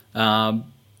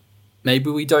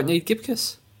 Maybe we don't need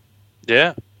Gipkus.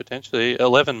 Yeah, potentially.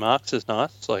 11 marks is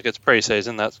nice. Like, it's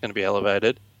pre-season, that's going to be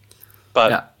elevated.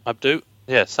 But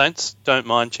Saints don't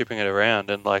mind chipping it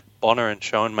around, and like Bonner and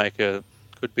Schoenmaker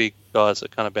could be guys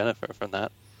that kind of benefit from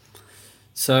that.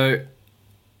 So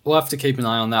we'll have to keep an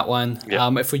eye on that one.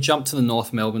 Yep. If we jump to the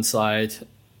North Melbourne side,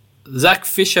 Zach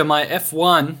Fisher, my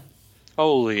F1.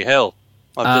 Holy hell.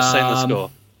 I've just seen the score.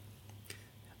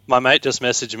 My mate just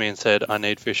messaged me and said, I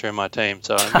need Fisher in my team.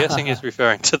 So I'm guessing he's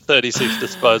referring to 36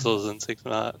 disposals and 6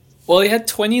 marks. Well, he had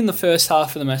 20 in the first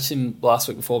half of the match last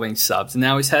week before being subbed. And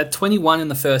now he's had 21 in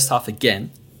the first half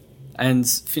again and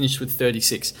finished with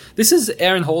 36. This is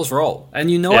Aaron Hall's role. And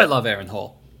I love Aaron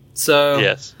Hall. So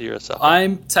yes, you're a sucker.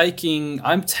 I'm taking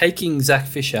Zach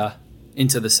Fisher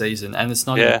into the season, and it's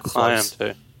not even close. I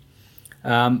am too.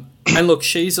 And look,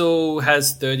 Sheasel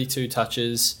has 32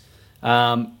 touches.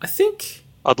 I think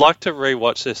I'd like to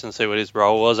re-watch this and see what his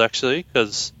role was, actually,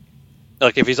 because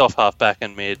like, if he's off half-back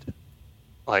and mid,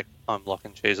 like, I'm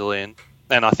locking Sheasel in.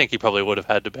 And I think he probably would have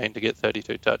had to been to get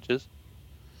 32 touches.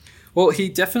 Well, he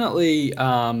definitely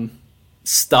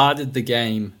started the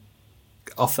game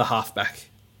off the halfback.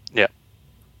 Yeah.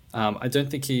 I don't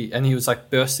think he was like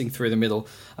bursting through the middle.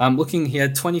 He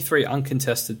had 23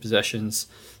 uncontested possessions,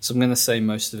 so I'm going to say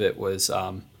most of it was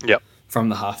from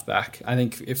the halfback. I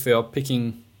think if I'm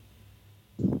picking,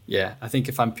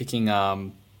 if I'm picking,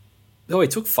 he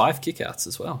took 5 kickouts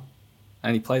as well,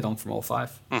 and he played on from all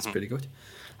 5. That's pretty good.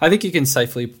 I think you can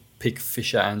safely pick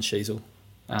Fisher and Sheasel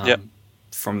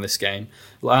from this game.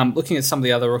 Looking at some of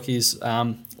the other rookies,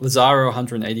 Lazaro,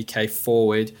 180k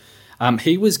forward.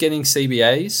 He was getting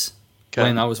CBAs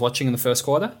when I was watching in the first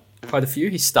quarter. Quite a few.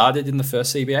 He started in the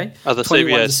first CBA. Are the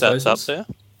CBA stats up there?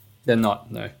 They're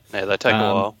not, no. Yeah, they take a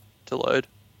while to load.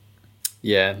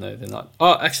 Yeah, no, they're not.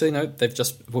 Oh, actually, no. They've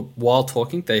just, while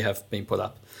talking, they have been put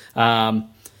up.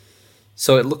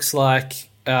 So it looks like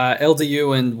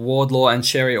LDU and Wardlaw and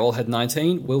Sherry all had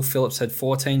 19. Will Phillips had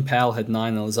 14. Powell had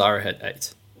 9. And Lazaro had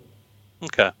 8.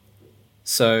 Okay.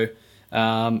 So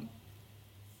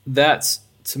that,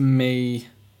 to me,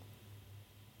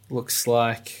 looks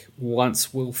like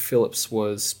once Will Phillips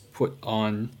was put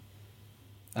on,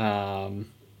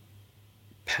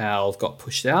 Powell got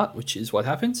pushed out, which is what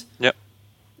happened. Yep.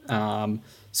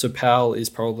 So Powell is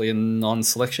probably a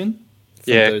non-selection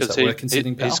for those that were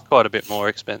considering Powell. He's quite a bit more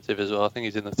expensive as well. I think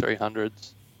he's in the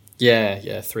 300s. Yeah,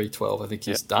 312. I think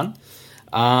he's done.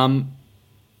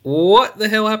 What the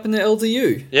hell happened to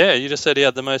LDU? Yeah, you just said he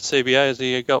had the most CBAs.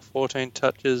 He got 14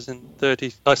 touches and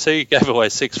 30. I see he gave away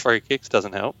 6 free kicks.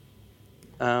 Doesn't help.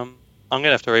 I'm going to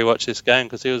have to rewatch this game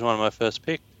because he was one of my first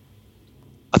picks.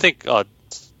 I think I'd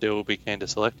still be keen to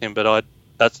select him, but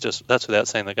that's without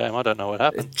seeing the game. I don't know what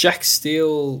happened. Jack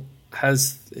Steele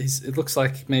it looks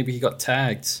like maybe he got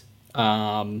tagged.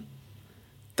 That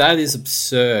is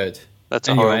absurd. That's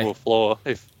a horrible flaw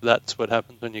if that's what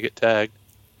happens when you get tagged.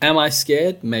 Am I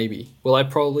scared? Maybe. Will I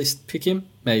probably pick him?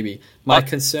 Maybe. My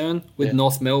concern with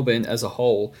North Melbourne as a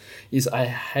whole is I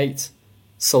hate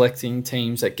selecting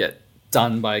teams that get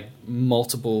done by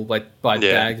multiple,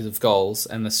 bags of goals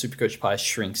and the Supercoach pie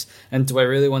shrinks. And do I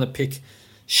really want to pick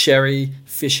Sherry,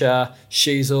 Fisher,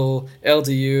 Sheasel,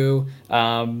 LDU,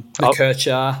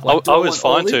 McKercher? I was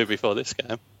fine too before this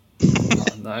game.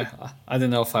 No, I don't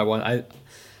know if I want.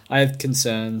 I have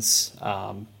concerns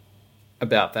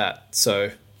about that.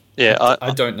 So yeah,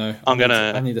 I don't know.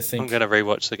 I need to think. I'm gonna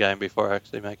rewatch the game before I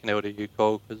actually make an LDU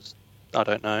call because I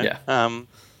don't know. Yeah.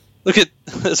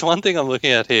 There's one thing I'm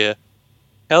looking at here.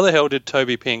 How the hell did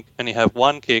Toby Pink only have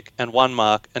 1 kick and 1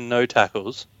 mark and no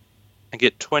tackles and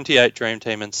get 28 Dream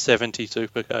Team and 70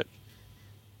 Supercoach?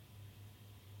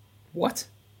 What?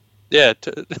 Yeah.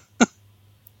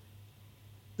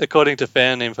 According to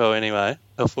fan info anyway.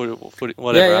 Or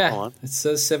whatever yeah. one. It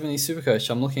says 70 Supercoach.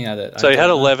 I'm looking at it. So he had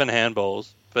 11 handballs,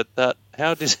 but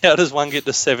how does one get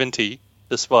to 70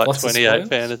 despite 28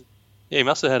 fantasy? Yeah, he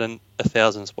must have had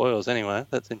 1,000 spoils anyway.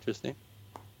 That's interesting.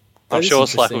 I'm sure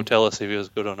Slack will tell us if he was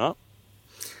good or not.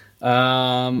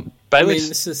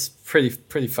 This is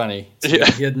pretty funny.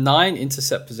 Yeah. He had 9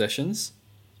 intercept possessions.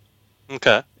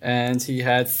 Okay. And he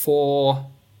had 4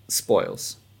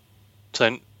 spoils.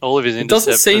 So all of his intercept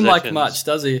It doesn't seem like much,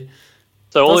 does he?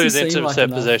 So all of his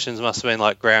intercept possessions must have been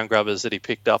like ground grubbers that he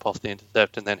picked up off the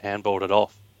intercept and then handballed it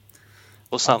off.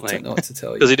 Or something. I don't know what to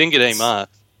tell you. Because he didn't get any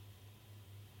marks.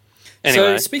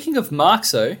 Anyway. So speaking of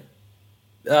marks, though,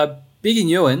 Biggie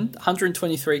Nguyen,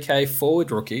 123k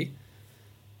forward rookie,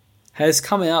 has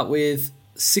come out with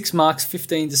 6 marks,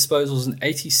 15 disposals, and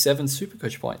 87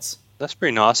 Supercoach points. That's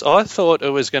pretty nice. I thought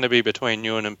it was going to be between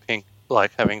Nguyen and Pink,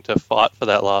 having to fight for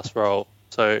that last role.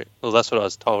 So, that's what I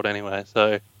was told anyway.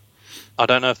 So, I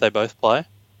don't know if they both play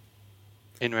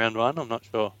in round 1. I'm not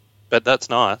sure. But that's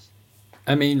nice.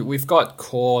 I mean, we've got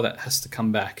Core that has to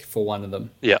come back for one of them.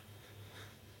 Yeah.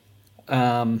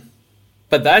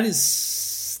 But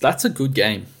that's a good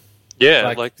game.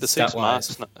 Yeah, the 6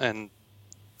 marks, and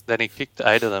then he kicked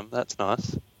 8 of them. That's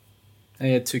nice. And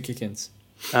he had 2 kick-ins.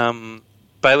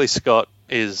 Bailey Scott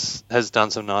has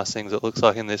done some nice things, it looks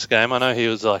like, in this game. I know he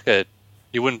was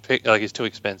you wouldn't pick, he's too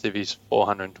expensive. He's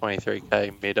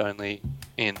 423k mid only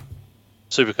in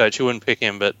Supercoach. You wouldn't pick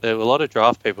him, but there were a lot of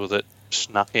draft people that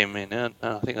snuck him in, and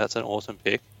I think that's an awesome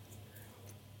pick.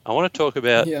 I want to talk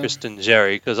about Tristan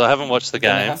Xerri because I haven't watched the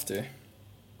game. I have to.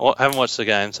 I haven't watched the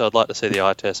game, so I'd like to see the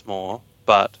eye test more.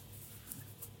 But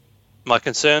my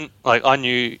concern, I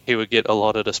knew he would get a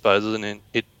lot of disposals and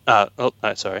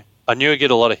I knew he'd get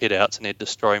a lot of hit outs and he'd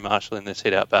destroy Marshall in this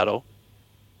hit out battle,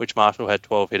 which Marshall had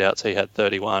 12 hit outs, he had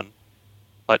 31.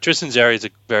 Tristan Xerri is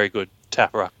a very good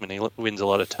tap ruckman. He wins a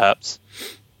lot of taps.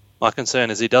 My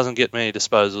concern is he doesn't get many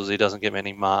disposals, he doesn't get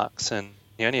many marks, and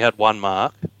he only had 1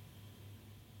 mark.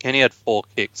 And he had 4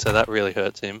 kicks, so that really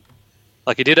hurts him.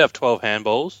 He did have 12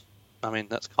 handballs. I mean,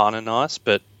 that's kind of nice,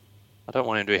 but I don't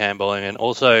want him to be handballing. And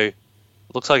also, it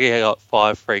looks like he got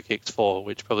 5 free kicks for,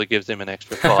 which probably gives him an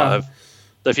extra 5.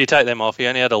 So if you take them off, he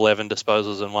only had 11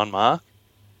 disposals and 1 mark.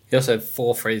 He also had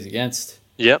 4 frees against.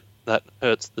 Yep, that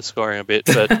hurts the scoring a bit.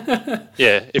 But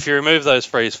yeah, if you remove those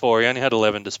frees for, he only had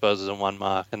 11 disposals and 1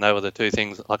 mark. And they were the 2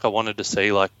 things I wanted to see,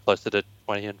 closer to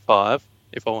 20 and 5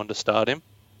 if I wanted to start him.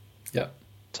 Yeah.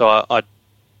 So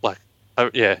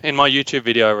in my YouTube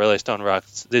video I released on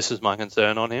Rucks, this is my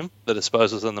concern on him, the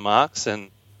disposals and the marks,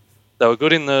 and they were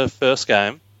good in the first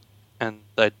game, and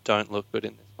they don't look good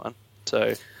in this one.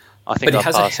 So I think. But he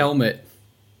has a helmet,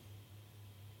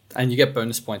 and you get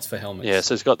bonus points for helmets. Yeah,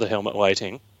 so he's got the helmet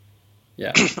waiting.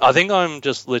 Yeah. I think I'm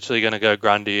just literally going to go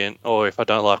Grundy, or if I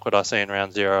don't like what I see in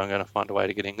round 0, I'm going to find a way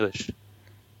to get English.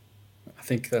 I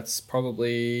think that's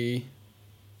probably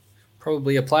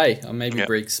a play, or maybe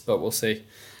Briggs, but we'll see.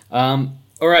 All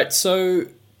right, so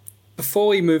before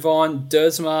we move on,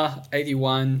 Dersma,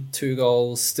 81, 2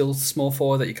 goals, still small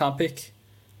forward that you can't pick?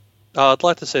 I'd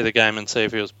like to see the game and see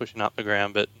if he was pushing up the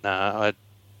ground, but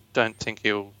don't think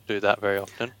he'll do that very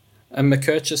often. And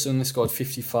McKerchis only scored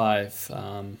 55.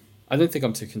 I don't think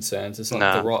I'm too concerned. As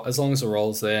long as the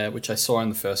roll's there, which I saw in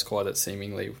the first quarter, it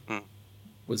seemingly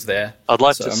was there. I'd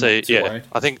like to see, worried.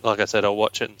 I think, like I said, I'll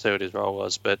watch it and see what his role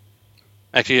was, but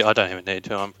actually I don't even need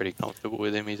to. I'm pretty comfortable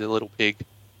with him. He's a little pig.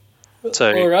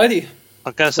 So, alrighty.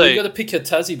 I'm going to say... you got to pick your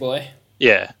Tassie boy.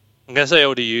 Yeah. I'm going to say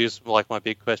LDU's like my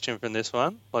big question from this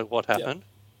one, like what happened.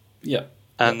 Yeah.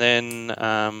 And then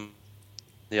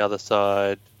the other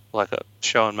side, like a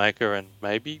Schoenmaker and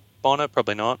maybe Bonner,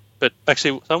 probably not. But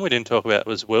actually, something we didn't talk about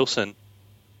was Wilson,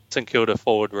 St Kilda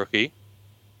forward rookie.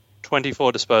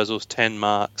 24 disposals, 10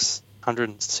 marks,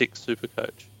 106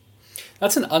 Supercoach.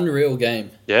 That's an unreal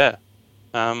game. Yeah.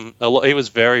 He was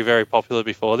very, very popular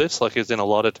before this. Like, he was in a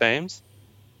lot of teams.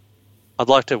 I'd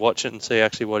like to watch it and see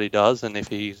actually what he does and if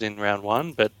he's in round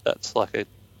one, but that's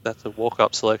a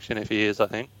walk-up selection if he is, I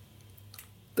think.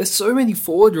 There's so many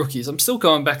forward rookies. I'm still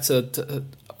going back to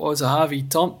what was it, Harvey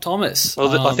Thomas.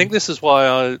 Well, I think this is why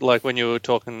I, like, when you were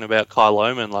talking about Kyle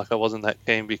Lohman, like, I wasn't that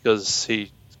keen because he's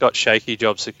got shaky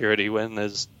job security when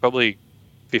there's probably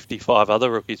 55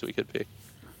 other rookies we could pick.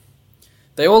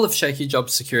 They all have shaky job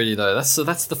security, though. That's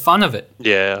the fun of it.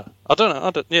 Yeah, I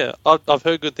don't know. I've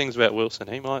heard good things about Wilson.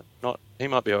 He might not. He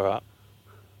might be all right.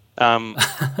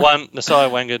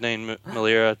 Nasai Wanganeen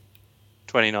Malira,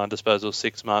 29 disposals,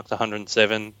 6 marks,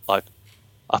 107. Like,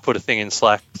 I put a thing in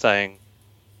Slack saying,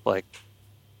 like,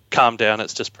 calm down.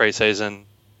 It's just preseason.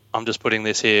 I'm just putting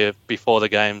this here before the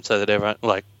game so that everyone,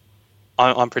 like,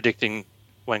 I'm predicting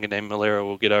Wanganeen Malira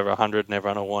will get over 100 and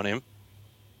everyone will want him.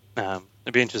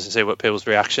 It'd be interesting to see what people's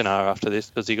reaction are after this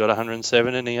because he got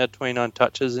 107 and he had 29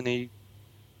 touches and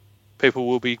people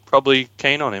will be probably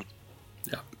keen on him.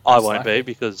 Yeah, I won't be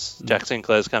because Jack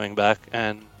Sinclair's coming back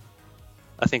and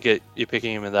I think you're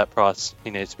picking him at that price. He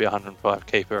needs to be 105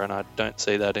 keeper and I don't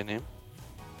see that in him.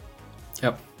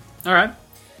 Yep. All right.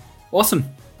 Awesome.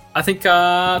 I think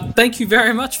thank you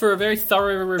very much for a very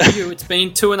thorough review. It's been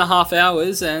 2.5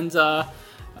 hours and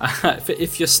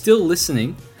if you're still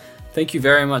listening, thank you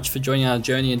very much for joining our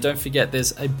journey. And don't forget,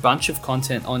 there's a bunch of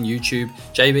content on YouTube.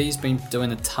 JB's been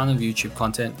doing a ton of YouTube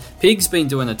content. Pig's been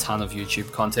doing a ton of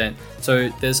YouTube content. So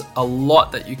there's a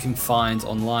lot that you can find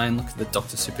online. Look at the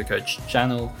Dr. Supercoach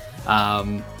channel.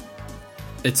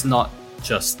 It's not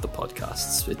just the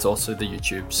podcasts. It's also the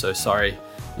YouTube. So sorry,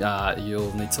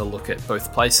 you'll need to look at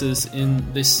both places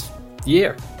in this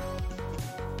year.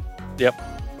 Yep.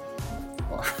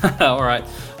 All right.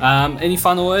 Any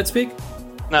final words, Pig?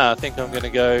 No, I think I'm going to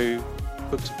go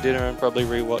cook some dinner and probably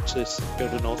rewatch this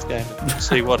Kilda North game and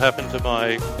see what happened to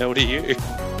my LDU.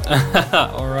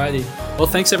 Alrighty. Well,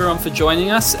 thanks everyone for joining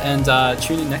us and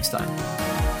tune in next time.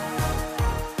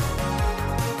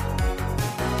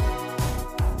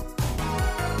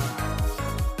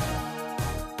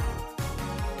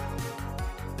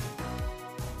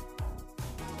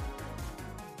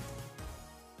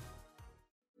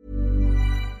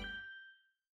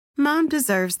 Mom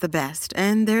deserves the best,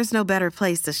 and there's no better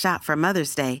place to shop for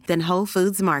Mother's Day than Whole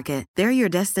Foods Market. They're your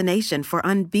destination for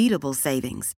unbeatable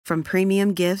savings, from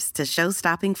premium gifts to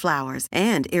show-stopping flowers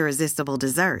and irresistible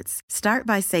desserts. Start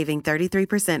by saving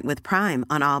 33% with Prime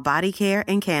on all body care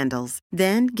and candles.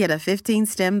 Then get a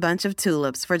 15-stem bunch of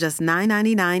tulips for just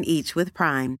 $9.99 each with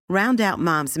Prime. Round out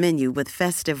Mom's menu with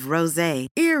festive rosé,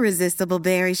 irresistible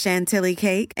berry chantilly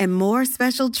cake, and more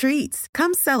special treats.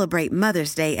 Come celebrate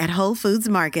Mother's Day at Whole Foods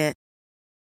Market.